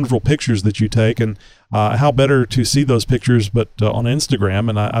for wonderful pictures that you take, and how better to see those pictures but on Instagram.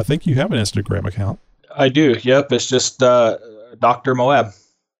 And I think you have an Instagram account. I do. Yep, it's just Dr. Moab.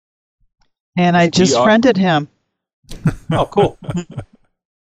 And I just friended him. Oh, cool.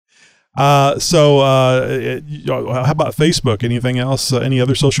 So how about Facebook? Anything else? Any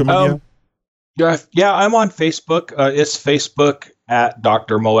other social media? Yeah, I'm on Facebook. It's Facebook at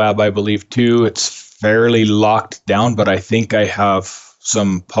Dr. Moab, I believe, too. It's fairly locked down, but I think I have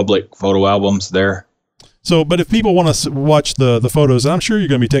some public photo albums there. So, but if people want to watch the photos, and I'm sure you're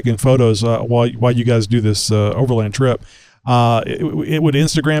going to be taking photos while you guys do this overland trip, it would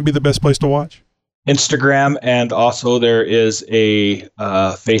Instagram be the best place to watch? Instagram, and also there is a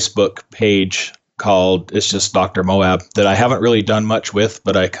Facebook page called It's Just Dr. Moab that I haven't really done much with,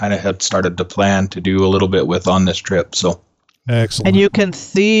 but I kind of had started to plan to do a little bit with on this trip. So excellent. And you can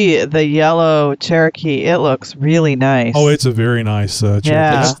see the yellow Cherokee. It looks really nice. Oh, it's a very nice Cherokee.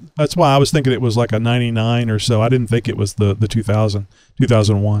 Yeah. That's why I was thinking it was like a 99 or so. I didn't think it was the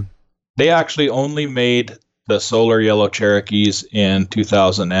 2001. They actually only made the solar yellow Cherokees in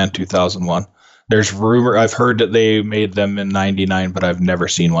 2000 and 2001. There's rumor, I've heard that they made them in 99, but I've never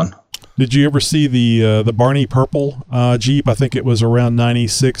seen one. Did you ever see the Barney Purple Jeep? I think it was around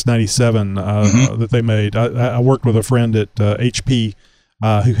 96, 97 that they made. I worked with a friend at HP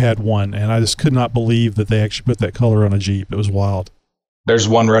who had one, and I just could not believe that they actually put that color on a Jeep. It was wild. There's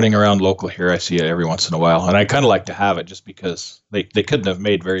one running around local here. I see it every once in a while, and I kind of like to have it just because they couldn't have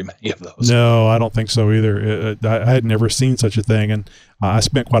made very many of those. No, I don't think so either. I had never seen such a thing, and I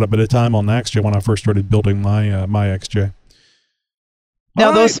spent quite a bit of time on the XJ when I first started building my my XJ.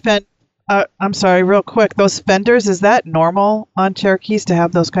 Now I'm sorry, real quick. Those fenders, is that normal on Cherokees to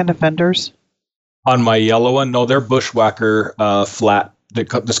have those kind of fenders? On my yellow one, no, they're Bushwhacker flat. They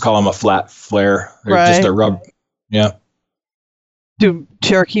just call them a flat flare. They're just a rub. Yeah. Do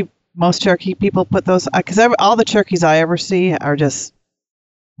most Cherokee people put those? Because all the Cherokees I ever see are just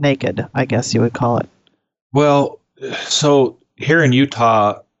naked, I guess you would call it. Well, so here in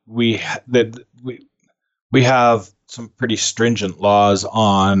Utah, we have some pretty stringent laws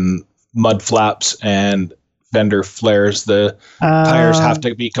on mud flaps and fender flares. The tires have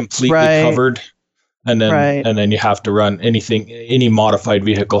to be completely covered, and then you have to run any modified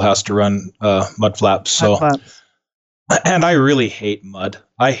vehicle has to run mud flaps. So. And I really hate mud.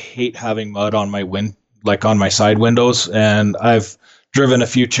 I hate having mud on my on my side windows. And I've driven a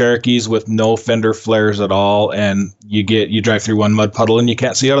few Cherokees with no fender flares at all. And you drive through one mud puddle and you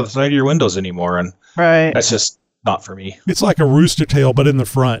can't see out of the side of your windows anymore. And that's just not for me. It's like a rooster tail, but in the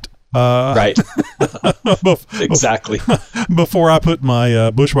front. Right. Exactly. Before I put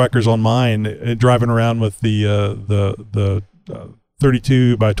my Bushwhackers on mine, driving around with the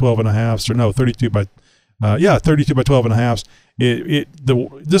 32 by 12 and a halves, or no, 32 by 32 by 12 and a halves.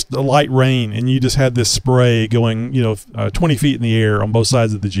 Just the light rain, and you just had this spray going, 20 feet in the air on both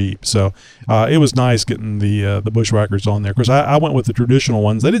sides of the Jeep. So it was nice getting the Bushwhackers on there. Of course, I went with the traditional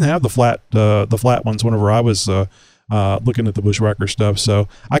ones. They didn't have the flat ones whenever I was looking at the Bushwhacker stuff. So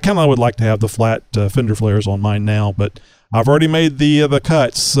I kind of would like to have the flat fender flares on mine now, but I've already made the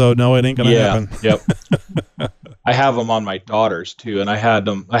cuts, so no, it ain't gonna happen. Yep. I have them on my daughters too, and I had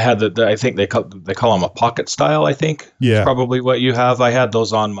I think they call them a pocket style. I think it's probably what you have. I had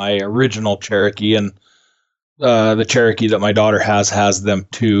those on my original Cherokee, and the Cherokee that my daughter has them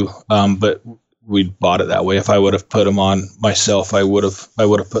too. But we bought it that way. If I would have put them on myself, I would have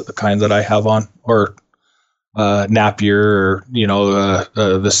put the kind that I have on, or Napier, or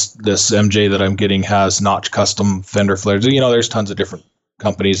this MJ that I'm getting has Notch custom fender flares. There's tons of different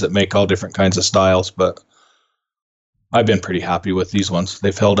companies that make all different kinds of styles, but I've been pretty happy with these ones.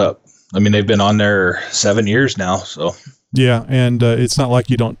 They've held up. I mean, they've been on there 7 years now. So yeah, and it's not like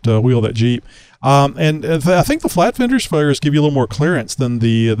you don't wheel that Jeep. And I think the flat fenders flares give you a little more clearance than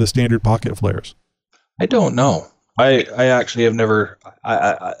the standard pocket flares. I don't know. I actually have never.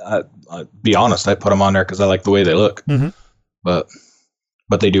 I be honest. I put them on there because I like the way they look. Mm-hmm. But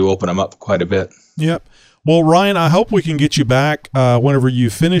they do open them up quite a bit. Yep. Well, Ryan, I hope we can get you back whenever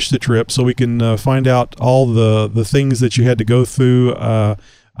you finish the trip, so we can find out all the things that you had to go through.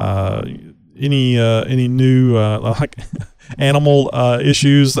 Any new like animal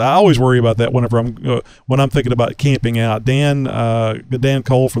issues. I always worry about that whenever I'm thinking about camping out. Dan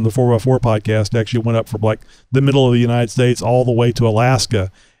Cole from the 4x4 podcast actually went up from like the middle of the United States all the way to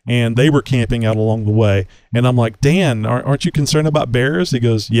Alaska, and they were camping out along the way. And I'm like, Dan, aren't you concerned about bears? He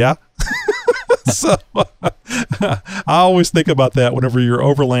goes, yeah. So I always think about that whenever you're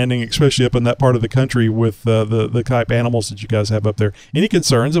overlanding, especially up in that part of the country with the type animals that you guys have up there. Any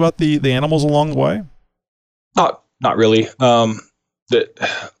concerns about the animals along the way? Not really.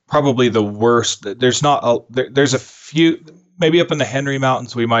 Probably the worst. There's a few, maybe up in the Henry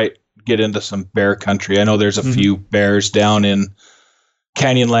Mountains, we might get into some bear country. I know there's a few bears down in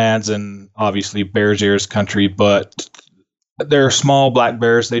Canyonlands and obviously Bears Ears country, but they're small black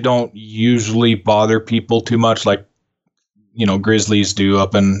bears. They don't usually bother people too much like, grizzlies do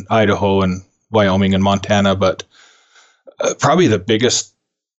up in Idaho and Wyoming and Montana. But probably the biggest,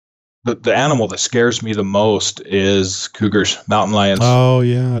 the animal that scares me the most is cougars, mountain lions. Oh,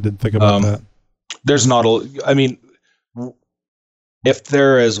 yeah. I didn't think about that. There's not if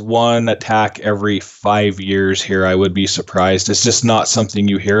there is one attack every 5 years here, I would be surprised. It's just not something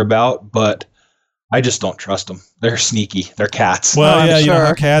you hear about, but I just don't trust them. They're sneaky. They're cats. Well, yeah, you know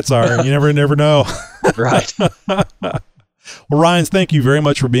how cats are. You never know. Right. Well, Ryan, thank you very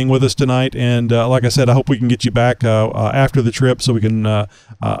much for being with us tonight. And like I said, I hope we can get you back after the trip so we can,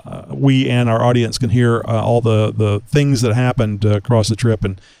 we and our audience can hear all the things that happened across the trip.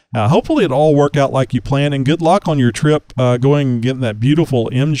 And hopefully it all work out like you planned. And good luck on your trip going and getting that beautiful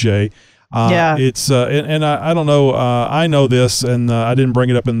MJ. It's and I don't know. I know this, and I didn't bring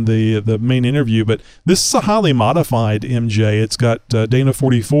it up in the main interview, but this is a highly modified MJ. It's got Dana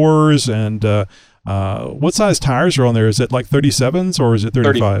 44s and What size tires are on there? Is it like 37s or is it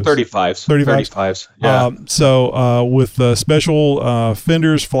 35s? 35s. Yeah. So with special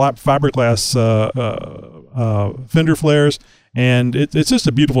fenders, fiberglass fender flares, and it's just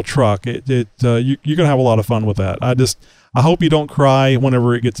a beautiful truck. You're gonna have a lot of fun with that. I hope you don't cry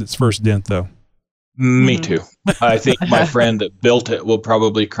whenever it gets its first dent, though. Me too. I think my friend that built it will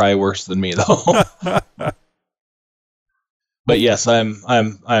probably cry worse than me, though. But yes,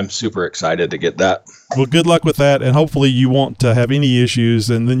 I'm super excited to get that. Well, good luck with that, and hopefully you won't have any issues,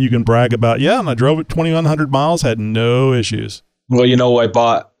 and then you can brag about, and I drove it 2,100 miles, had no issues. Well, I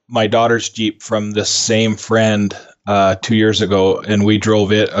bought my daughter's Jeep from this same friend 2 years ago, and we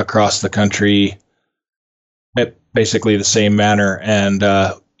drove it across the country at basically the same manner. And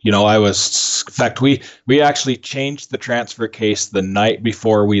in fact, we actually changed the transfer case the night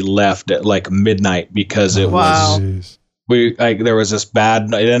before we left at like midnight because it was. There was this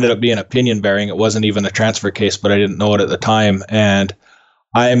bad. It ended up being a pinion bearing. It wasn't even a transfer case, but I didn't know it at the time. And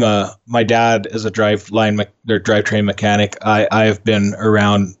my dad is a drivetrain mechanic. I've been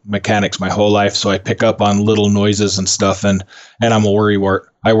around mechanics my whole life, so I pick up on little noises and stuff, and I'm a worrywart.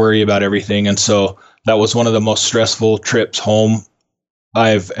 I worry about everything, and so that was one of the most stressful trips home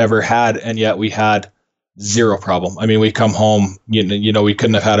I've ever had, and yet we had zero problem. I mean, we come home, we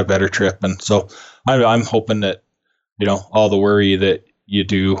couldn't have had a better trip, and so I'm hoping that all the worry that you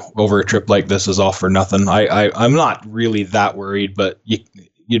do over a trip like this is all for nothing. I'm not really that worried, but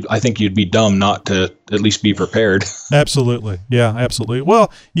I think you'd be dumb not to at least be prepared. Absolutely. Yeah, absolutely.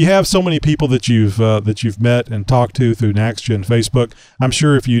 Well, you have so many people that you've met and talked to through NaxGen Facebook. I'm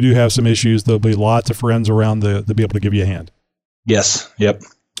sure if you do have some issues, there'll be lots of friends around to be able to give you a hand. Yes. Yep.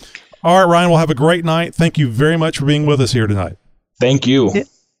 All right, Ryan, we'll have a great night. Thank you very much for being with us here tonight. Thank you.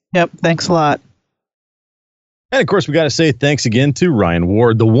 Yep. Thanks a lot. And, of course, we got to say thanks again to Ryan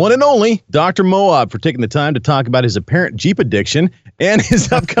Ward, the one and only Dr. Moab, for taking the time to talk about his apparent Jeep addiction and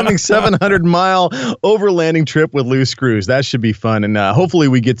his upcoming 700-mile overlanding trip with loose screws. That should be fun. And hopefully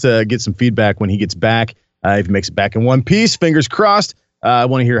we get some feedback when he gets back. If he makes it back in one piece, fingers crossed. I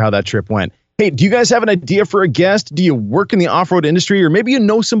want to hear how that trip went. Hey, do you guys have an idea for a guest? Do you work in the off-road industry, or maybe you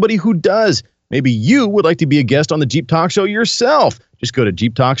know somebody who does? Maybe you would like to be a guest on the Jeep Talk Show yourself. Just go to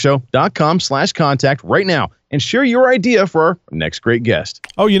jeeptalkshow.com/contact right now and share your idea for our next great guest.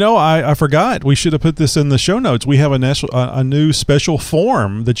 Oh, I forgot. We should have put this in the show notes. We have a new special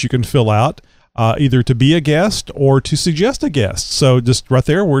form that you can fill out, either to be a guest or to suggest a guest. So just right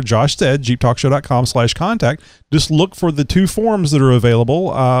there where Josh said, jeeptalkshow.com/contact, just look for the two forms that are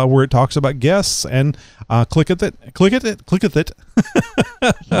available where it talks about guests, and click it.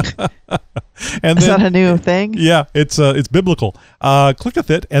 And is that a new thing? Yeah, it's biblical. Click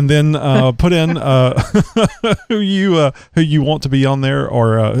it and then put in who you want to be on there,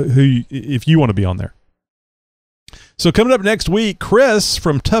 or if you want to be on there. So coming up next week, Chris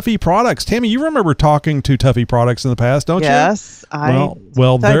from Tuffy Products. Tammy, you remember talking to Tuffy Products in the past, don't you? Yes. Did I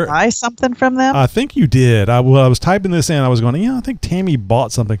buy something from them? I think you did. I was typing this in. I was going, I think Tammy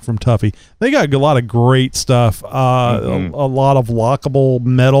bought something from Tuffy. They got a lot of great stuff. A lot of lockable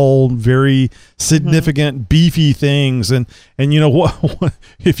metal, very significant, beefy things. And you know what?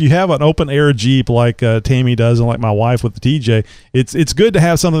 If you have an open air Jeep like Tammy does, and like my wife with the TJ, it's good to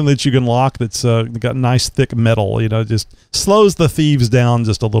have something that you can lock that's got nice thick metal. Just slows the thieves down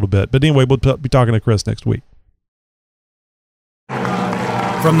just a little bit. But anyway, we'll be talking to Chris next week.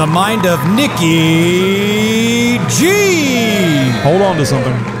 From the mind of Nikki G. Hold on to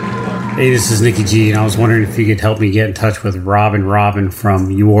something. Hey, this is Nikki G, and I was wondering if you could help me get in touch with Robin from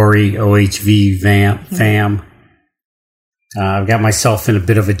Uori OHV fam. I've got myself in a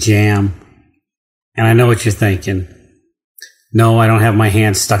bit of a jam, and I know what you're thinking. No, I don't have my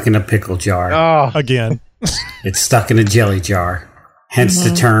hand stuck in a pickle jar. Oh, again. It's stuck in a jelly jar. Hence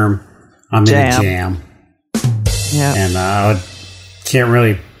the term, I'm in a jam. Yeah. And I can't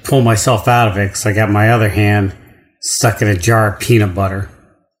really pull myself out of it because I got my other hand stuck in a jar of peanut butter.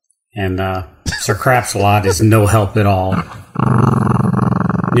 And Sir Craps-a-Lot is no help at all.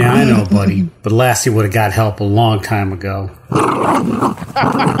 Yeah, I know, buddy. But Lassie would have got help a long time ago.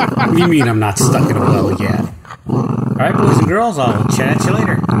 What do you mean I'm not stuck in a well yet? All right, boys and girls, I'll chat at you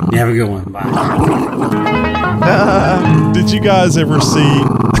later. You have a good one. Bye. Did you guys ever see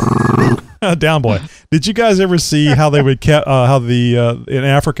Down Boy? Did you guys ever see how they would in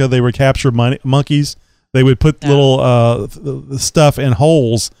Africa they would capture monkeys? They would put little stuff in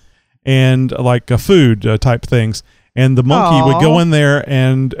holes and like food type things, and the monkey would go in there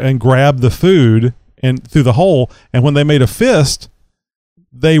and grab the food and through the hole, and when they made a fist,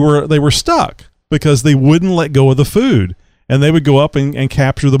 they were stuck because they wouldn't let go of the food, and they would go up and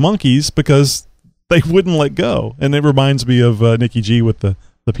capture the monkeys because they wouldn't let go. And it reminds me of Nikki G with the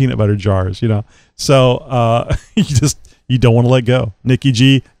peanut butter jars, So you don't want to let go. Nikki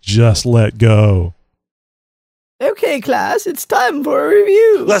G, just let go. Okay, class, it's time for a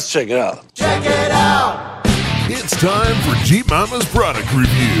review. Let's check it out. Check it out. It's time for Jeep Mama's product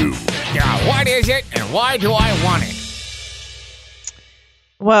review. Yeah, what is it and why do I want it?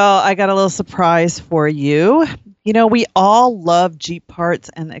 Well, I got a little surprise for you. We all love Jeep parts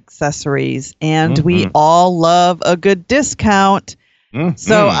and accessories, and we all love a good discount. Mm-hmm.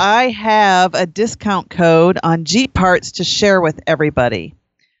 So I have a discount code on Jeep parts to share with everybody.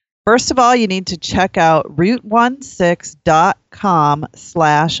 First of all, you need to check out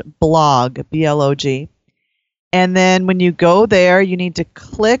route16.com/blog, B-L-O-G. And then when you go there, you need to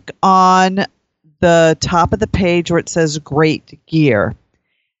click on the top of the page where it says Great Gear.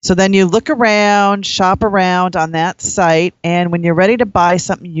 So then you look around, shop around on that site, and when you're ready to buy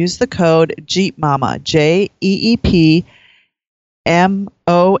something, use the code JEEPMAMA, JEEPMOMMA,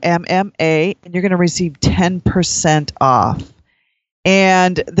 and you're going to receive 10% off.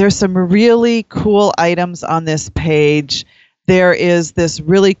 And there's some really cool items on this page. There is this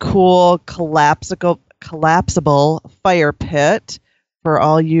really cool collapsible fire pit for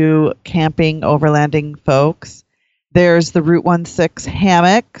all you camping, overlanding folks. There's the Route 16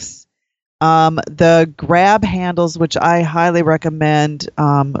 hammocks, the grab handles, which I highly recommend.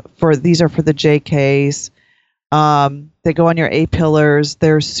 These are for the JKs. They go on your A-pillars.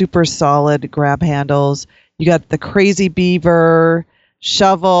 They're super solid grab handles. You got the Crazy Beaver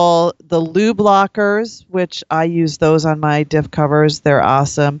shovel, the lube lockers, which I use those on my diff covers. They're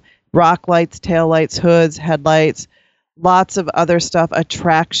awesome. Rock lights, tail lights, hoods, headlights, lots of other stuff. A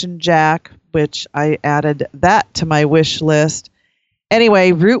traction jack, which I added that to my wish list.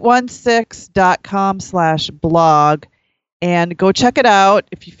 Anyway, route16.com/blog, and go check it out.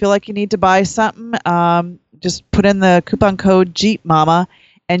 If you feel like you need to buy something, just put in the coupon code JEEPMAMA,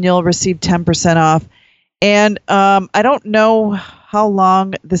 and you'll receive 10% off. And I don't know how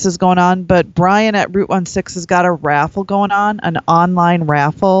long this is going on, but Brian at Route 16 has got a raffle going on, an online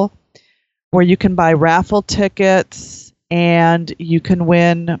raffle, where you can buy raffle tickets and you can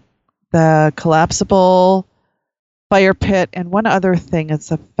win the collapsible fire pit and one other thing.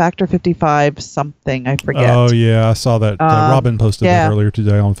 It's a Factor 55 something. I forget. Oh, yeah. I saw that. Robin posted that earlier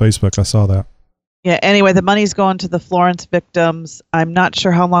today on Facebook. I saw that. Yeah. Anyway, the money's going to the Florence victims. I'm not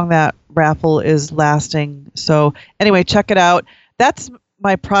sure how long that raffle is lasting. So anyway, check it out. That's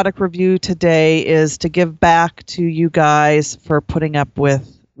my product review today, is to give back to you guys for putting up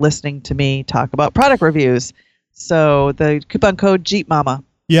with listening to me talk about product reviews. So the coupon code JEEPMAMA.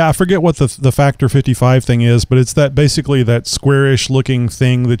 Yeah, I forget what the Factor 55 thing is, but it's that basically that squarish looking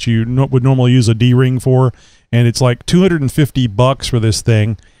thing that you would normally use a D-ring for, and it's like $250 for this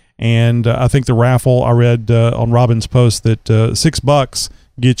thing. And I think the raffle, I read on Robin's post that $6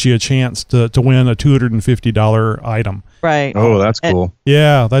 gets you a chance to win a $250 item. Right. Oh, that's cool.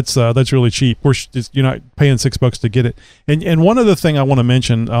 Yeah, that's really cheap. Of course, you're not paying $6 to get it. And one other thing I want to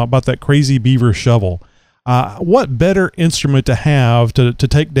mention about that Crazy Beaver shovel. What better instrument to have to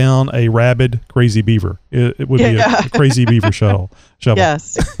take down a rabid Crazy Beaver? It would be a Crazy Beaver shovel.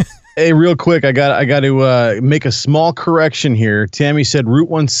 Yes. Hey, real quick, I got to make a small correction here. Tammy said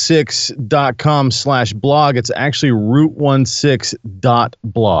route16.com/blog. It's actually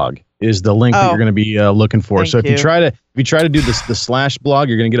route16.blog is the link that you're going to be looking for. So if you try to do the slash blog,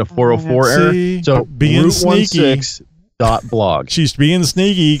 you're going to get a 404 error. So route16.blog. She's being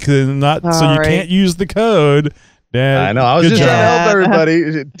sneaky so you can't use the code. Dad, I know. I was just trying to help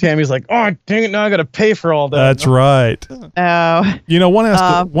everybody. Tammy's like, "Oh, dang it! Now I got to pay for all that." That's right. Oh,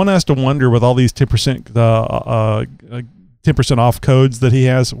 one has to wonder with all these 10% 10% off codes that he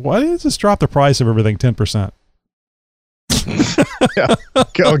has. Why did he just drop the price of everything 10%?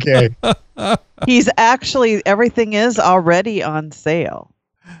 Okay. He's actually everything is already on sale.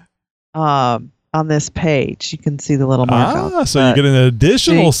 On this page, you can see the little markup. So you get an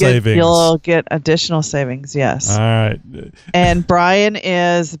additional savings. You'll get additional savings, yes. All right. And Brian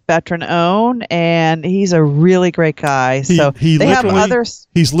is veteran owned, and he's a really great guy.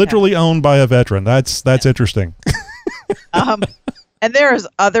 He's literally owned by a veteran. That's interesting. And there's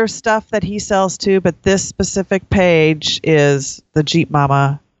other stuff that he sells too, but this specific page is the Jeep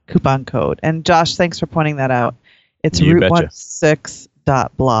Mama coupon code. And Josh, thanks for pointing that out. It's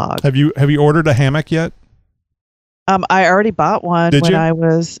route16.blog. Have you ordered a hammock yet? I already bought one I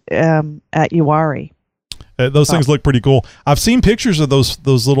was at Uwari. Those things look pretty cool. I've seen pictures of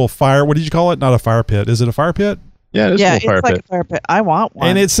those little fire. What did you call it? Not a fire pit. Is it a fire pit? Yeah, it's like a fire pit. I want one.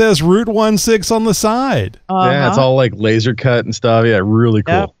 And it says Route 16 on the side. Yeah, it's all like laser cut and stuff. Yeah, really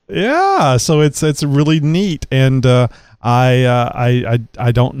cool. Yep. Yeah, so it's really neat. And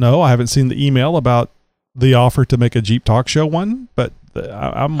I don't know. I haven't seen the email about the offer to make a Jeep Talk Show one, but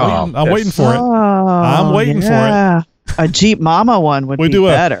I'm waiting for it. I'm waiting for it. A Jeep Mama one would be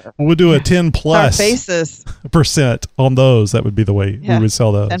better. We'll do a 10 plus faces % on those. That would be the way we would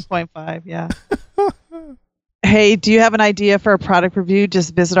sell those. 10.5, yeah. Hey, do you have an idea for a product review?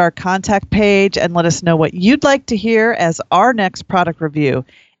 Just visit our contact page and let us know what you'd like to hear as our next product review.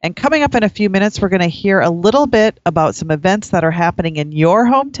 And coming up in a few minutes, we're going to hear a little bit about some events that are happening in your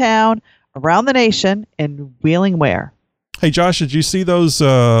hometown, around the nation, in Wheeling Ware. Hey, Josh, did you see those?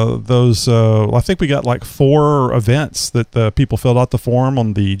 I think we got like 4 events that the people filled out the form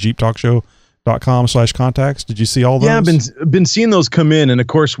on the jeeptalkshow.com/contacts. Did you see all those? Yeah, I've been seeing those come in. And of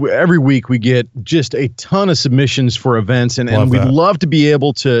course, every week we get just a ton of submissions for events. And we'd love to be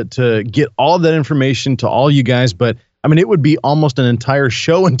able to get all of that information to all you guys. But I mean, it would be almost an entire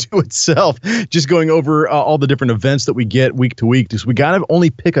show into itself, just going over all the different events that we get week to week. Because we got to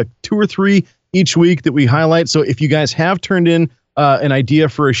only pick 2 or 3 each week that we highlight. So if you guys have turned in an idea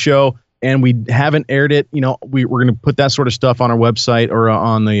for a show and we haven't aired it, we're going to put that sort of stuff on our website or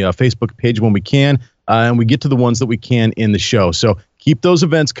on the Facebook page when we can. And we get to the ones that we can in the show. So keep those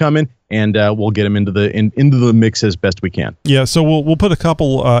events coming, and we'll get them into the mix as best we can. Yeah, so we'll put a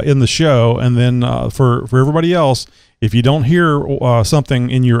couple in the show, and then for everybody else, if you don't hear something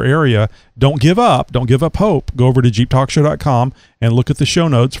in your area, don't give up. Don't give up hope. Go over to jeeptalkshow.com and look at the show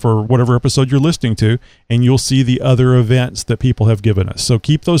notes for whatever episode you're listening to, and you'll see the other events that people have given us. So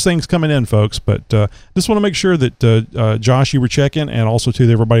keep those things coming in, folks. But just want to make sure that, Josh, you were checking, and also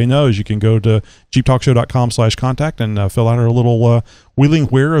to everybody knows you can go to jeeptalkshow.com/contact and fill out our little Wheeling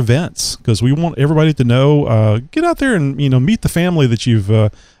Ware events, because we want everybody to know, get out there and meet the family that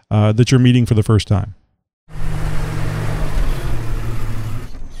you're meeting for the first time.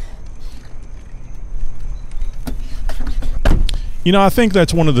 I think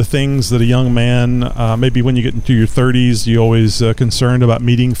that's one of the things that a young man, maybe when you get into your 30s, you always concerned about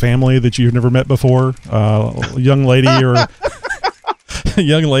meeting family that you've never met before. Young lady or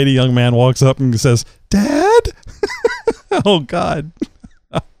young man walks up and says, "Dad?" Oh, God.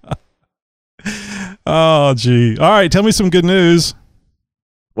 Oh, gee. All right, tell me some good news.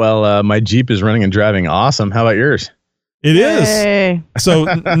 Well, my Jeep is running and driving awesome. How about yours? It is. So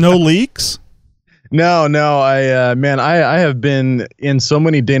no leaks? No. I have been in so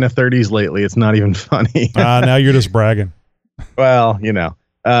many Dana 30s lately. It's not even funny. Now you're just bragging. Well, no,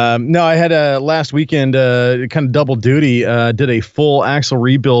 I had last weekend, kind of double duty, did a full axle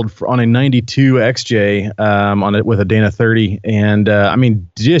rebuild on a 92 XJ, with a Dana 30. And,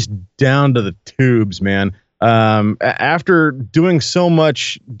 just down to the tubes, man. After doing so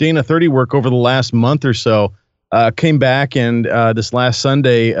much Dana 30 work over the last month or so, came back and this last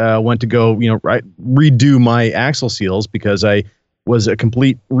Sunday went to go, redo my axle seals because I was a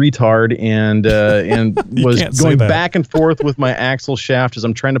complete retard and was going back and forth with my axle shaft as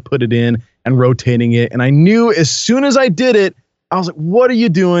I'm trying to put it in and rotating it. And I knew as soon as I did it, I was like, "What are you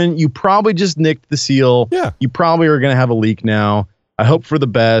doing? You probably just nicked the seal. Yeah. You probably are going to have a leak now. I hope for the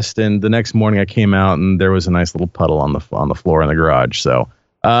best." And the next morning I came out and there was a nice little puddle on the floor in the garage. So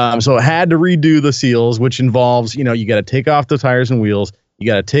I had to redo the seals, which involves, you got to take off the tires and wheels. You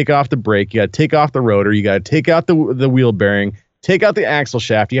got to take off the brake. You got to take off the rotor. You got to take out the wheel bearing, take out the axle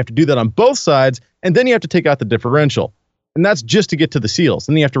shaft. You have to do that on both sides. And then you have to take out the differential. And that's just to get to the seals.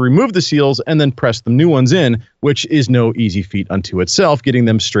 Then you have to remove the seals and then press the new ones in, which is no easy feat unto itself, getting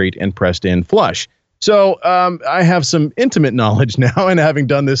them straight and pressed in flush. So I have some intimate knowledge now, and having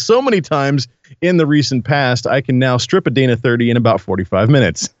done this so many times in the recent past, I can now strip a Dana 30 in about 45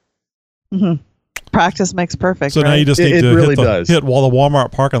 minutes. Mm-hmm. Practice makes perfect. So right? Now you just need to really hit all the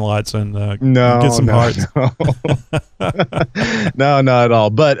Walmart parking lots and get some parts. No, not at all.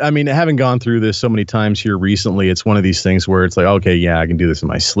 But having gone through this so many times here recently, it's one of these things where it's like, okay, yeah, I can do this in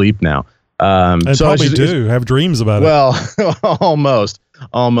my sleep now. And so probably have dreams about it. Well,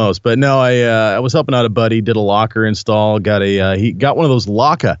 almost. But no, I was helping out a buddy, did a locker install, he got one of those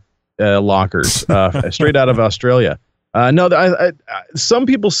Laka lockers straight out of Australia. Some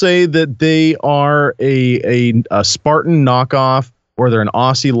people say that they are a Spartan knockoff, or they're an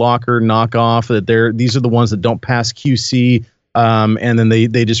Aussie locker knockoff, that these are the ones that don't pass QC, and then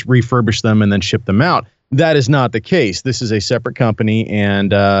they just refurbish them and then ship them out. That is not the case. This is a separate company,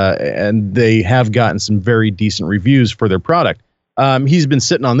 and they have gotten some very decent reviews for their product. He's been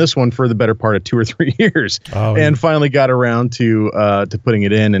sitting on this one for the better part of 2 or 3 years, and finally got around to putting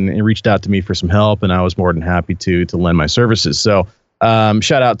it in, and reached out to me for some help, and I was more than happy to lend my services. So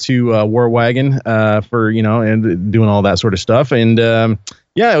shout out to War Wagon for and doing all that sort of stuff, and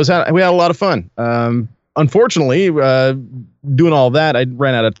we had a lot of fun. Unfortunately, doing all that, I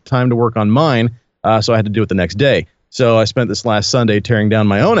ran out of time to work on mine, so I had to do it the next day. So I spent this last Sunday tearing down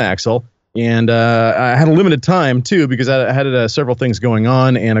my own axle. And I had a limited time, too, because I had several things going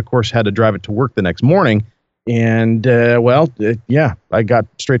on, and, of course, had to drive it to work the next morning. And, I got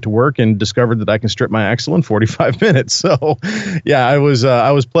straight to work and discovered that I can strip my axle in 45 minutes. So, yeah, I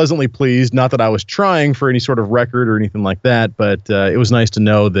was pleasantly pleased. Not that I was trying for any sort of record or anything like that, but it was nice to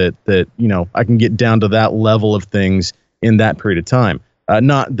know that I can get down to that level of things in that period of time.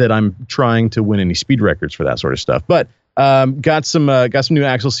 Not that I'm trying to win any speed records for that sort of stuff, but got some new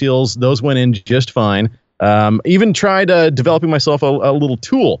axle seals. Those went in just fine. Even tried developing myself a little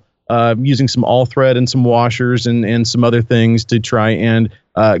tool using some all thread and some washers and some other things to try and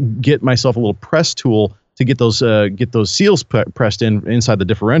get myself a little press tool to get those seals pressed inside the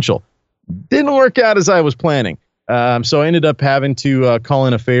differential. Didn't work out as I was planning. So I ended up having to call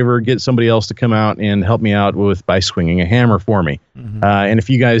in a favor, get somebody else to come out and help me out by swinging a hammer for me. Mm-hmm. And if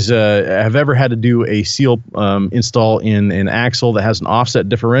you guys have ever had to do a seal install in an axle that has an offset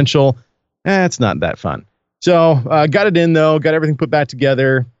differential, it's not that fun. So got it in, though, got everything put back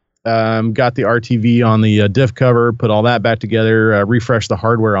together, got the RTV on the diff cover, put all that back together, refreshed the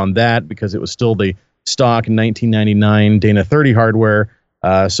hardware on that because it was still the stock 1999 Dana 30 hardware.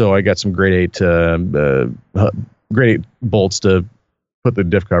 So I got some grade 8 bolts to put the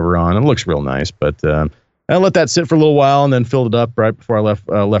diff cover on. It looks real nice, but I let that sit for a little while and then filled it up right before I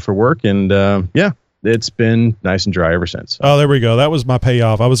left for work. And it's been nice and dry ever since. Oh, there we go. That was my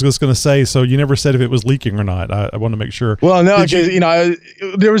payoff. I was just going to say, so you never said if it was leaking or not. I want to make sure. Well, no,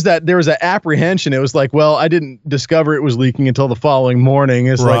 there was that apprehension. It was like, well, I didn't discover it was leaking until the following morning.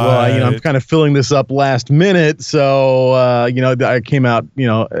 It's like, well, I'm kind of filling this up last minute. So, I came out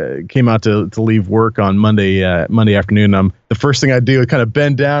to leave work on Monday afternoon. The first thing I do is kind of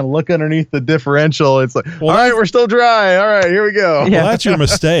bend down, look underneath the differential. It's like, all right, we're still dry. All right, here we go. Well, that's your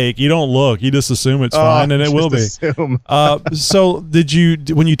mistake. You don't look. You just assume it's fine, and it will be. So did you,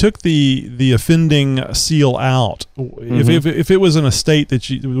 when you took the offending seal out, if it was in a state that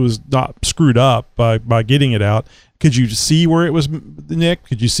it was not screwed up by getting it out, could you see where it was, Nick?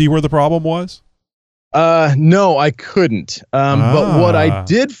 Could you see where the problem was? No, I couldn't. But what I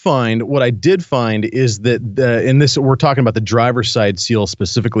did find is that in this, we're talking about the driver's side seal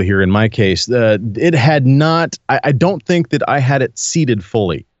specifically here. In my case, it had not. I don't think that I had it seated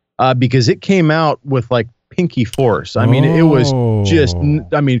fully, because it came out with like pinky force. I mean, it was just,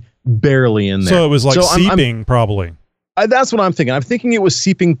 barely in there. So it was like seeping, probably. That's what I'm thinking. I'm thinking it was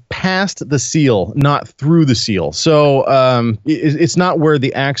seeping past the seal, not through the seal. So it's not where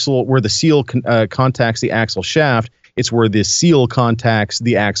the seal contacts the axle shaft. It's where the seal contacts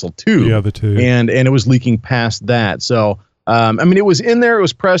the axle tube. Yeah, the tube. And it was leaking past that. So it was in there. It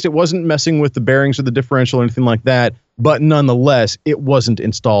was pressed. It wasn't messing with the bearings or the differential or anything like that. But nonetheless, it wasn't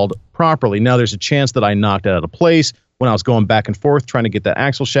installed properly. Now, there's a chance that I knocked it out of place when I was going back and forth trying to get that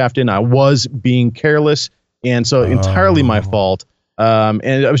axle shaft in. I was being careless. And so entirely my fault. And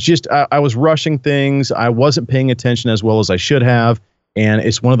it was just, I was rushing things. I wasn't paying attention as well as I should have. And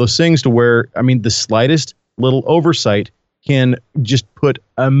it's one of those things to where, the slightest little oversight can just put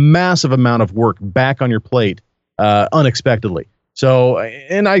a massive amount of work back on your plate unexpectedly. So,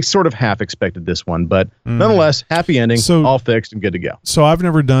 and I sort of half expected this one, but nonetheless, happy ending, all fixed and good to go. So I've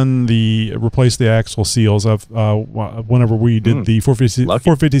never done replace the axle seals. Whenever we did the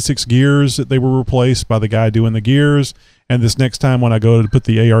 456 gears, they were replaced by the guy doing the gears. And this next time when I go to put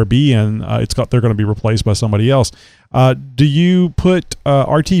the ARB in, they're going to be replaced by somebody else. Do you put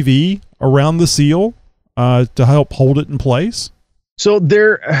RTV around the seal to help hold it in place? So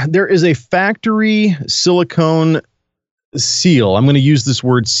there is a factory silicone seal. I'm going to use this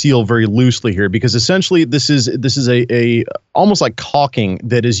word seal very loosely here because essentially this is a almost like caulking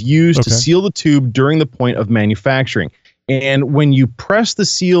that is used to seal the tube during the point of manufacturing. And when you press the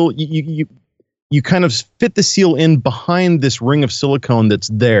seal, you kind of fit the seal in behind this ring of silicone that's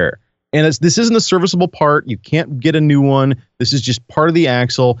there. And this isn't a serviceable part. You can't get a new one. This is just part of the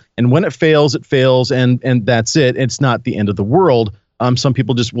axle. And when it fails, and that's it. It's not the end of the world. Some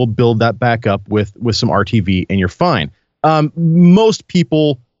people just will build that back up with some RTV and you're fine. Most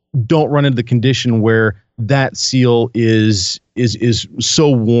people don't run into the condition where that seal is so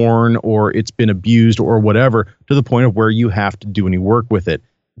worn or it's been abused or whatever to the point of where you have to do any work with it.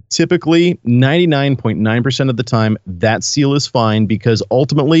 typically 99.9% of the time, that seal is fine because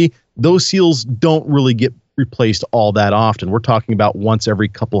ultimately those seals don't really get replaced all that often. We're talking about once every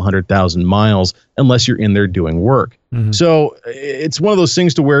couple 100,000 miles, unless you're in there doing work. Mm-hmm. So it's one of those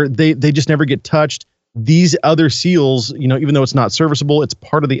things to where they just never get touched. These other seals, even though it's not serviceable, it's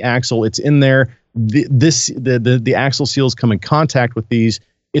part of the axle. It's in there. The axle seals come in contact with these.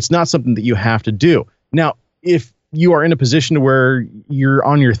 It's not something that you have to do. Now, if you are in a position to where you're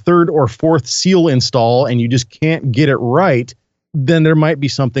on your third or fourth seal install and you just can't get it right, then there might be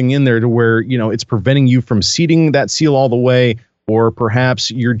something in there to where, it's preventing you from seating that seal all the way, or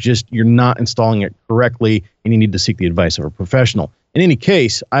perhaps you're not installing it correctly and you need to seek the advice of a professional. In any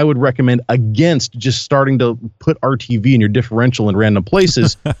case, I would recommend against just starting to put RTV in your differential in random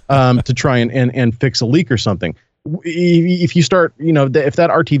places to try and fix a leak or something. If you start, if that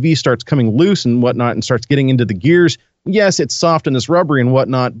RTV starts coming loose and whatnot and starts getting into the gears, yes, it's soft and it's rubbery and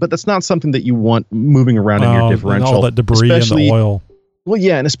whatnot, but that's not something that you want moving around in your differential. All that debris and the oil. Well,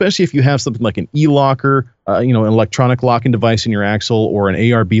 yeah, and especially if you have something like an e-locker, an electronic locking device in your axle, or an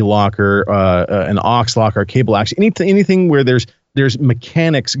ARB locker, an aux locker, cable axle, anything where there's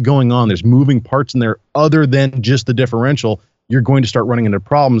mechanics going on, there's moving parts in there other than just the differential, you're going to start running into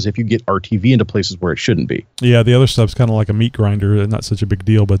problems if you get RTV into places where it shouldn't be. Yeah, the other stuff's kind of like a meat grinder and not such a big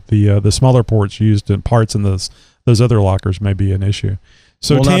deal, but the smaller ports used in parts in those other lockers may be an issue.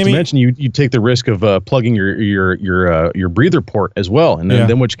 So, well, Tammy, not to mention you take the risk of plugging your breather port as well, and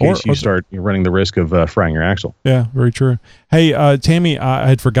then in which case you're running the risk of frying your axle. Yeah, very true. Hey, Tammy, I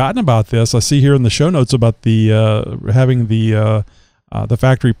had forgotten about this. I see here in the show notes about the having the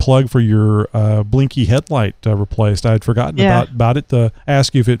factory plug for your blinky headlight replaced. I had forgotten about it to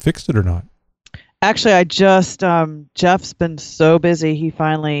ask you if it fixed it or not. Actually, I just Jeff's been so busy. He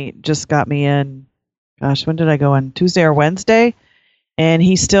finally just got me in. Gosh, when did I go in? Tuesday or Wednesday? And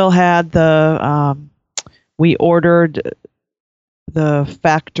he still had the, we ordered the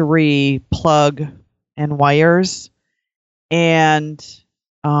factory plug and wires. And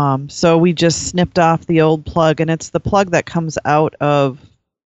so we just snipped off the old plug. And it's the plug that comes out of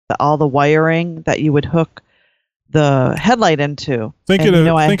all the wiring that you would hook the headlight into.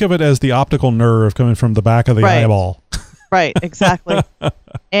 Think of it as the optical nerve coming from the back of the eyeball. Right, exactly.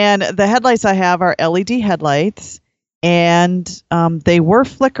 And the headlights I have are LED headlights. And they were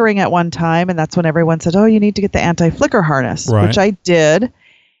flickering at one time, and that's when everyone said, "Oh, you need to get the anti-flicker harness," which I did.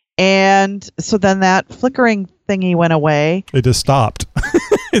 And so then that flickering thingy went away. It just stopped.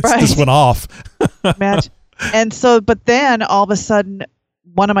 It just went off. And so, but then all of a sudden,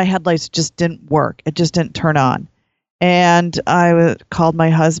 one of my headlights just didn't work. It just didn't turn on. And I called my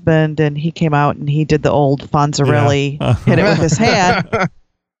husband, and he came out and he did the old Fonzarelli, hit it with his hand,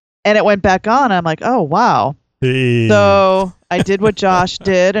 and it went back on. I'm like, oh, wow. Hey. So I did what Josh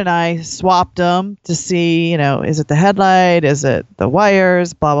did, and I swapped them to see, is it the headlight? Is it the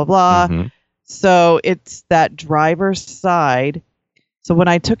wires? Blah, blah, blah. Mm-hmm. So it's that driver's side. So when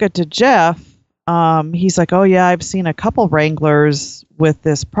I took it to Jeff, he's like, oh, yeah, I've seen a couple Wranglers with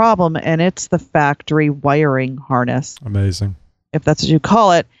this problem, and it's the factory wiring harness. Amazing. If that's what you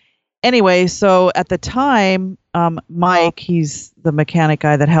call it. Anyway, so at the time, Mike, he's the mechanic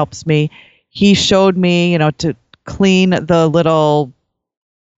guy that helps me. He showed me, to clean the little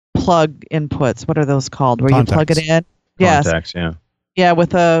plug inputs. What are those called? Where you plug it in? Contacts, yes.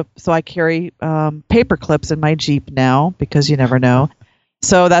 Yeah, so I carry paper clips in my Jeep now because you never know.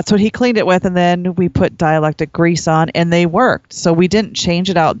 So that's what he cleaned it with, and then we put dielectric grease on, and they worked. So we didn't change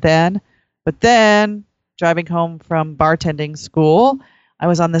it out then. But then, driving home from bartending school, I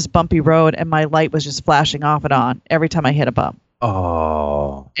was on this bumpy road, and my light was just flashing off and on every time I hit a bump.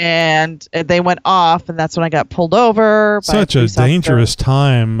 Oh. And they went off, and that's when I got pulled over. Such a dangerous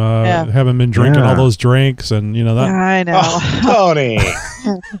time, having been drinking all those drinks, and that. I know. Oh, Tony.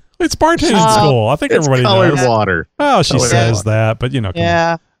 It's bartending school. I think everybody knows. Colored water. Oh, she says that, but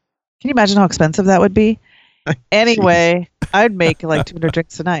Yeah. Can you imagine how expensive that would be? Anyway, I'd make like 200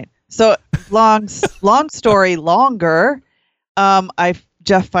 drinks a night. So long story longer.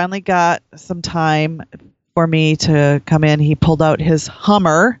 Jeff finally got some time for me to come in. He pulled out his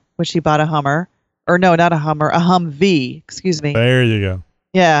Hummer, which he bought a Hummer. Or no, not a Hummer, a Humvee, excuse me. There you go.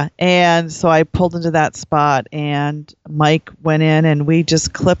 Yeah, and so I pulled into that spot, and Mike went in, and we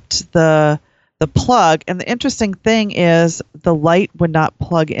just clipped the plug. And the interesting thing is the light would not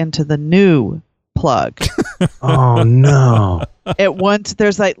plug into the new plug. Oh, no.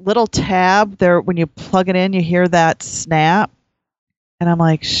 There's like little tab there. When you plug it in, you hear that snap. And I'm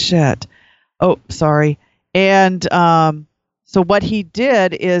like, shit. Oh, sorry. And so what he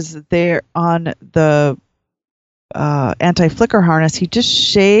did is there on the anti-flicker harness, he just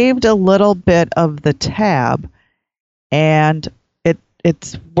shaved a little bit of the tab, and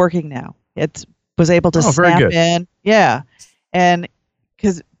it's working now. It was able to snap in. Yeah. And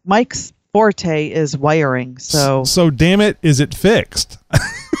because Mike's forte is wiring, so damn it, is it fixed?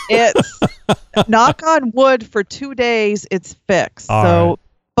 It's knock on wood, for 2 days it's fixed. All right.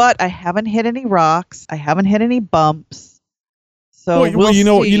 But I haven't hit any rocks. I haven't hit any bumps. So well, you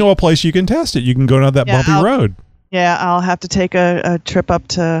know a place you can test it. You can go down that bumpy road. Yeah, I'll have to take a trip up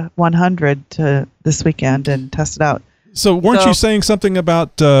to 100 this weekend and test it out. So weren't you saying something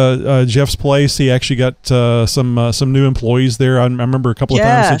about Jeff's place? He actually got some new employees there. I remember a couple of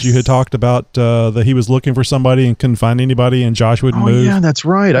times that you had talked about that he was looking for somebody and couldn't find anybody, and Josh wouldn't move. Yeah, that's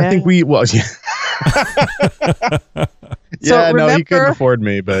right. I think we well. Yeah, no, he couldn't afford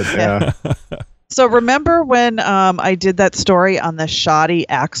me, but yeah. So remember when I did that story on the shoddy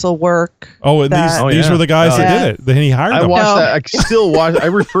axle work? Oh, these were the guys that did it. Then he hired them. I watched that. I still watch. I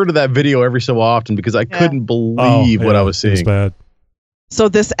refer to that video every so often because I couldn't believe what I was seeing. It was bad. So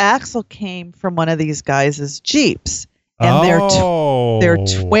this axle came from one of these guys' Jeeps, and they're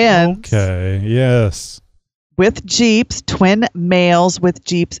twins. Okay. Yes. With Jeeps, twin males with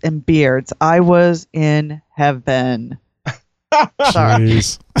Jeeps and beards. I was in heaven. Sorry.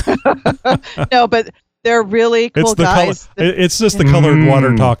 No, but they're really cool guys. It's just the colored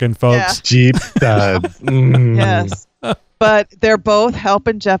water talking, folks. Jeep dads. Yes. But they're both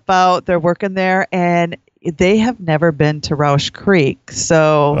helping Jeff out. They're working there, and they have never been to Roush Creek.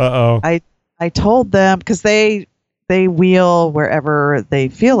 So I told them, because they wheel wherever they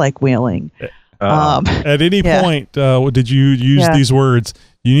feel like wheeling. At any point, did you use these words?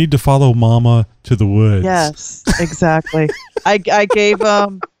 You need to follow Mama to the woods. Yes, exactly. I gave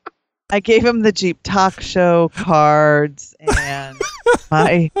him the Jeep Talk Show cards and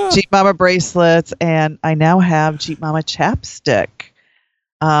my Jeep Mama bracelets, and I now have Jeep Mama chapstick,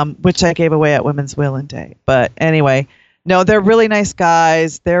 which I gave away at Women's Wheeling Day. But anyway, no, they're really nice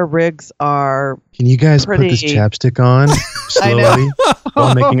guys. Their rigs are. Can you guys put this chapstick on slowly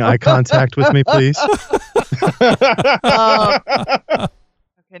while making eye contact with me, please?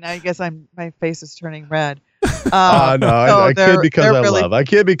 Okay, now you guess my face is turning red. No, I kid because I love. I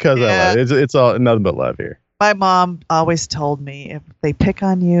kid because I love. It's all nothing but love here. My mom always told me, if they pick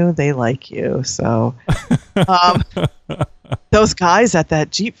on you, they like you. So those guys at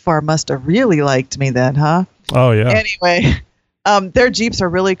that Jeep farm must have really liked me then, huh? Oh, yeah. Anyway, their Jeeps are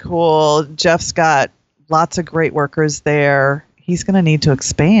really cool. Jeff's got lots of great workers there. He's going to need to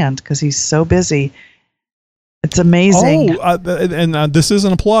expand because he's so busy. It's amazing. And this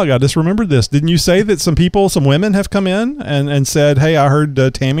isn't a plug. I just remembered this. Didn't you say that some women have come in and said, hey, I heard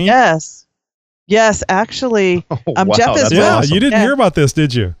Tammy? Yes, actually. Wow, Jeff is awesome. You didn't hear about this,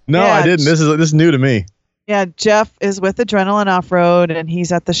 did you? No, I didn't. This is new to me. Yeah, Jeff is with Adrenaline Off-Road, and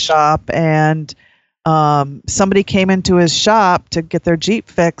he's at the shop, and somebody came into his shop to get their Jeep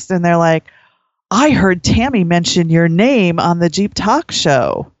fixed, and they're like, I heard Tammy mention your name on the Jeep Talk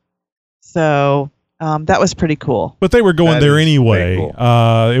Show. So that was pretty cool. But they were going there anyway. Cool.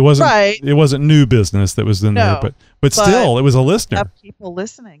 It wasn't new business that was in there, but still, it was a listener. People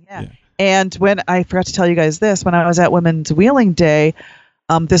listening, yeah. And when I forgot to tell you guys this, when I was at Women's Wheeling Day,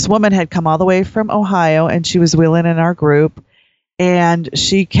 this woman had come all the way from Ohio, and she was wheeling in our group, and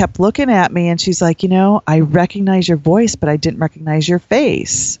she kept looking at me, and she's like, I recognize your voice, but I didn't recognize your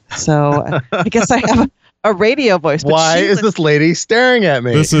face. So I guess I have a radio voice. But why is this lady staring at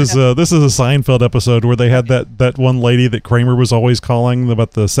me? This is a Seinfeld episode where they had that one lady that Kramer was always calling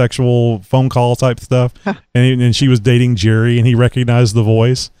about the sexual phone call type stuff, and she was dating Jerry, and he recognized the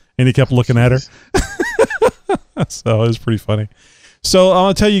voice, and he kept looking at her. So it was pretty funny. So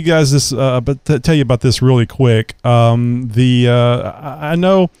I'll tell you guys this, tell you about this really quick. I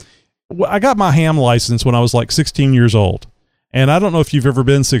know I got my ham license when I was like 16 years old, and I don't know if you've ever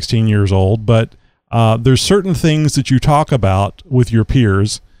been 16 years old, but there's certain things that you talk about with your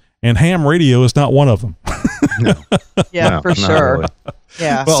peers, and ham radio is not one of them. No. Yeah, for sure. Really.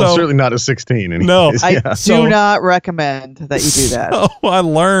 Yeah. Well, certainly not at 16. Anyways. No, I do not recommend that you do that. So I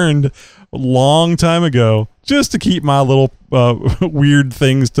learned a long time ago just to keep my little weird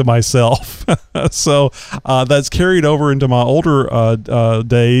things to myself. So that's carried over into my older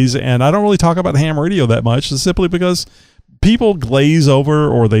days, and I don't really talk about ham radio that much, simply because people glaze over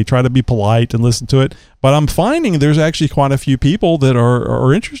or they try to be polite and listen to it. But I'm finding there's actually quite a few people that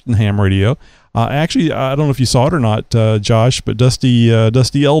are interested in ham radio. Actually, I don't know if you saw it or not, Josh, but Dusty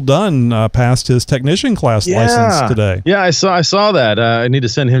L. Dunn passed his technician class license today. Yeah, I saw that. I need to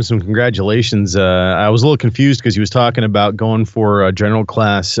send him some congratulations. I was a little confused because he was talking about going for a general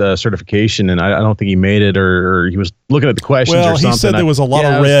class certification, and I don't think he made it, or he was looking at the questions or something. Well, he said there was a lot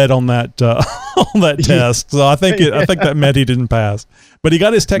of red on that on that test, so I think that meant he didn't pass. But he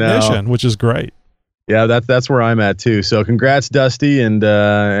got his technician, which is great. Yeah, that's where I'm at too. So congrats, Dusty, and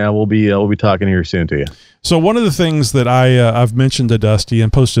we'll be talking here soon to you. So one of the things that I've mentioned to Dusty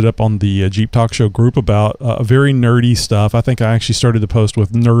and posted up on the Jeep Talk Show group about very nerdy stuff. I think I actually started the post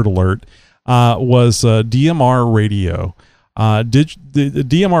with Nerd Alert. Was DMR radio. The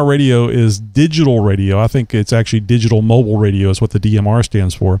DMR radio is digital radio. I think it's actually digital mobile radio is what the DMR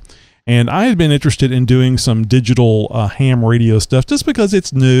stands for. And I had been interested in doing some digital ham radio stuff just because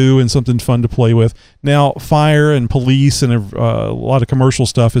it's new and something fun to play with. Now, fire and police and a lot of commercial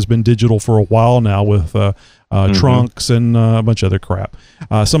stuff has been digital for a while now with trunks and a bunch of other crap.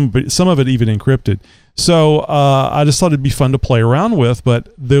 Some of it even encrypted. So I just thought it'd be fun to play around with.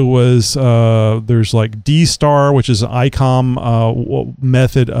 But there's like D-Star, which is an ICOM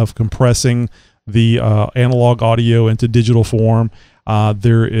method of compressing the analog audio into digital form.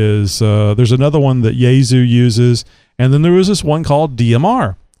 There's another one that Yaesu uses, and then there was this one called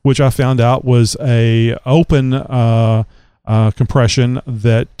DMR, which I found out was a open compression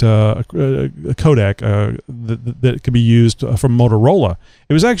that a codec that could be used from Motorola.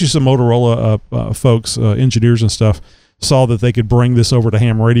 It was actually some Motorola folks, engineers and stuff, saw that they could bring this over to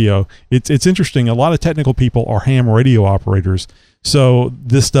ham radio. It's interesting. A lot of technical people are ham radio operators, so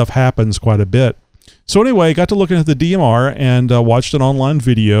this stuff happens quite a bit. So anyway, got to looking at the DMR and watched an online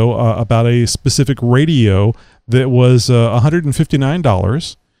video about a specific radio that was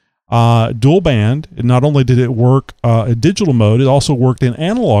 $159, dual band. And not only did it work in digital mode, it also worked in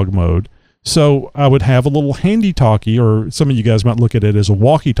analog mode. So I would have a little handy talkie, or some of you guys might look at it as a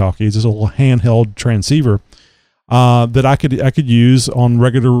walkie-talkie. It's just a little handheld transceiver that I could use on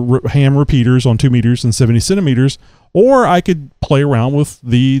regular ham repeaters on 2 meters and 70 centimeters, or I could play around with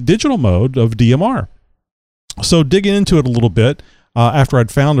the digital mode of DMR. So digging into it a little bit, after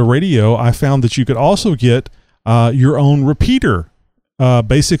I'd found a radio, I found that you could also get your own repeater.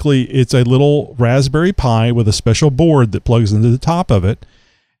 Basically, it's a little Raspberry Pi with a special board that plugs into the top of it,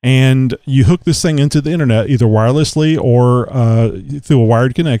 and you hook this thing into the internet either wirelessly or through a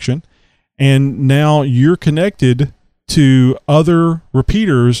wired connection, and now you're connected to other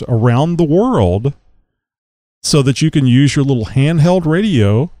repeaters around the world, so that you can use your little handheld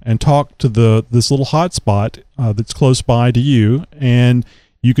radio and talk to this little hotspot that's close by to you, and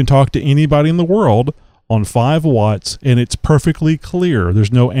you can talk to anybody in the world on 5 watts, and it's perfectly clear.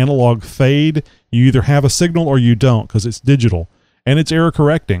 There's no analog fade. You either have a signal or you don't, because it's digital, and it's error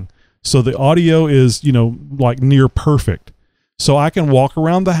correcting. So the audio is, like near perfect. So I can walk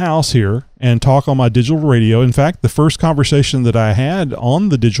around the house here and talk on my digital radio. In fact, the first conversation that I had on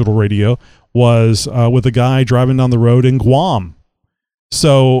the digital radio was with a guy driving down the road in Guam.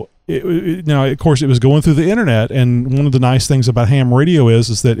 So now, of course, it was going through the internet, and one of the nice things about ham radio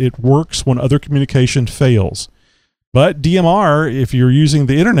is that it works when other communication fails. But DMR, if you're using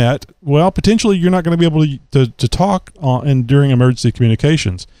the internet, well, potentially you're not going to be able to talk during emergency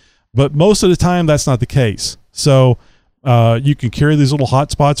communications. But most of the time, that's not the case. So you can carry these little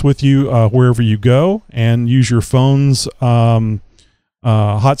hotspots with you wherever you go, and use your phone's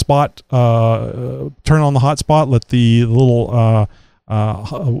hotspot. Turn on the hotspot. Let the little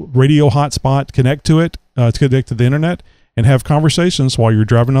radio hotspot connect to it, to connect to the internet, and have conversations while you're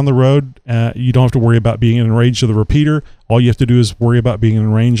driving on the road. You don't have to worry about being in range of the repeater. All you have to do is worry about being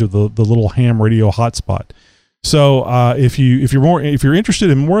in range of the little ham radio hotspot. So if you're interested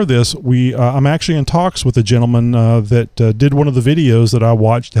in more of this, I'm actually in talks with a gentleman that did one of the videos that I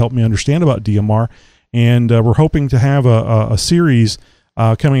watched to help me understand about DMR, and we're hoping to have a series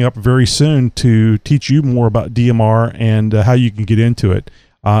coming up very soon to teach you more about DMR and how you can get into it.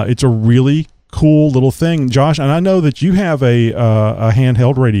 It's a really cool little thing, Josh. And I know that you have a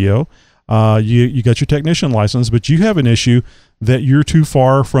handheld radio. You got your technician license, but you have an issue that you're too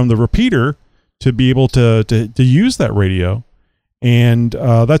far from the repeater to be able to use that radio. And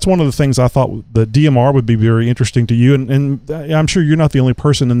that's one of the things I thought the DMR would be very interesting to you. And I'm sure you're not the only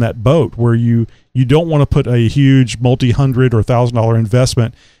person in that boat where you don't want to put a huge multi-$100 or $1,000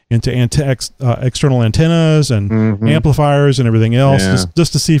 investment into external antennas and amplifiers and everything else,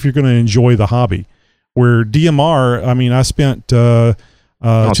 just to see if you're going to enjoy the hobby. Where DMR, I mean, I spent plug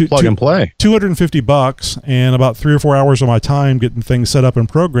and play $250 and about 3 or 4 hours of my time getting things set up and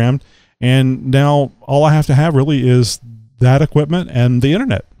programmed. And now all I have to have really is that equipment and the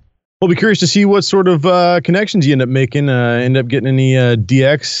internet. We'll be curious to see what sort of connections you end up making. End up getting any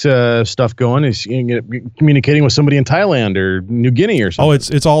DX stuff going? Is communicating with somebody in Thailand or New Guinea or something? Oh,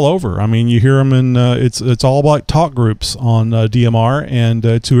 it's all over. I mean, you hear them in it's all about talk groups on DMR, and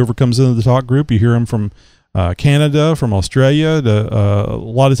to whoever comes into the talk group, you hear them from Canada, from Australia. A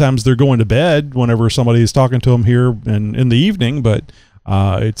lot of times they're going to bed whenever somebody is talking to them here in the evening, but.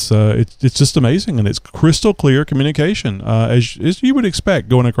 It's just amazing, and it's crystal clear communication, as you would expect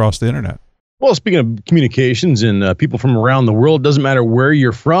going across the internet. Well, speaking of communications and people from around the world, doesn't matter where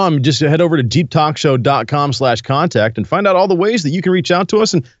you're from, just head over to jeeptalkshow.com/contact and find out all the ways that you can reach out to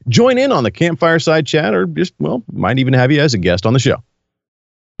us and join in on the campfireside chat, or just, well, might even have you as a guest on the show.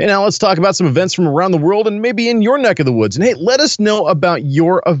 Hey, now let's talk about some events from around the world and maybe in your neck of the woods. And hey, let us know about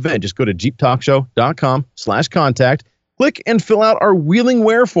your event. Just go to jeeptalkshow.com/contact. Click and fill out our Wheeling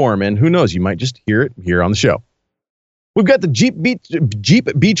Where form, and who knows, you might just hear it here on the show. We've got the Jeep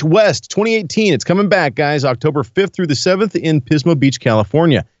Beach West 2018. It's coming back, guys, October 5th through the 7th in Pismo Beach,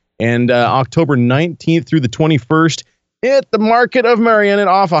 California, and October 19th through the 21st at the Market of Marion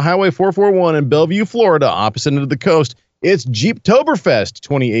off of Highway 441 in Bellevue, Florida, opposite end of the coast. It's Jeeptoberfest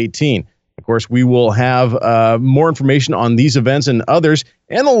 2018. Of course, we will have more information on these events and others,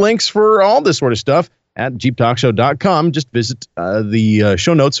 and the links for all this sort of stuff at jeeptalkshow.com. Just visit the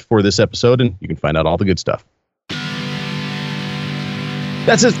show notes for this episode, and you can find out all the good stuff.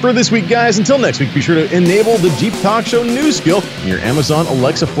 That's it for this week, guys. Until next week, be sure to enable the Jeep Talk Show news skill in your Amazon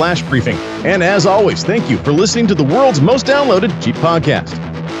Alexa flash briefing. And as always, thank you for listening to the world's most downloaded Jeep podcast.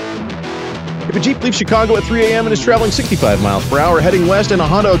 If a Jeep leaves Chicago at 3 a.m. and is traveling 65 miles per hour heading west, and a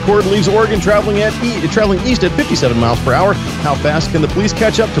Honda Accord leaves Oregon traveling east at 57 miles per hour, how fast can the police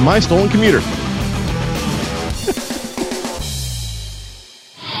catch up to my stolen commuter?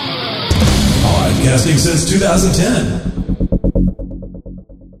 Podcasting since 2010.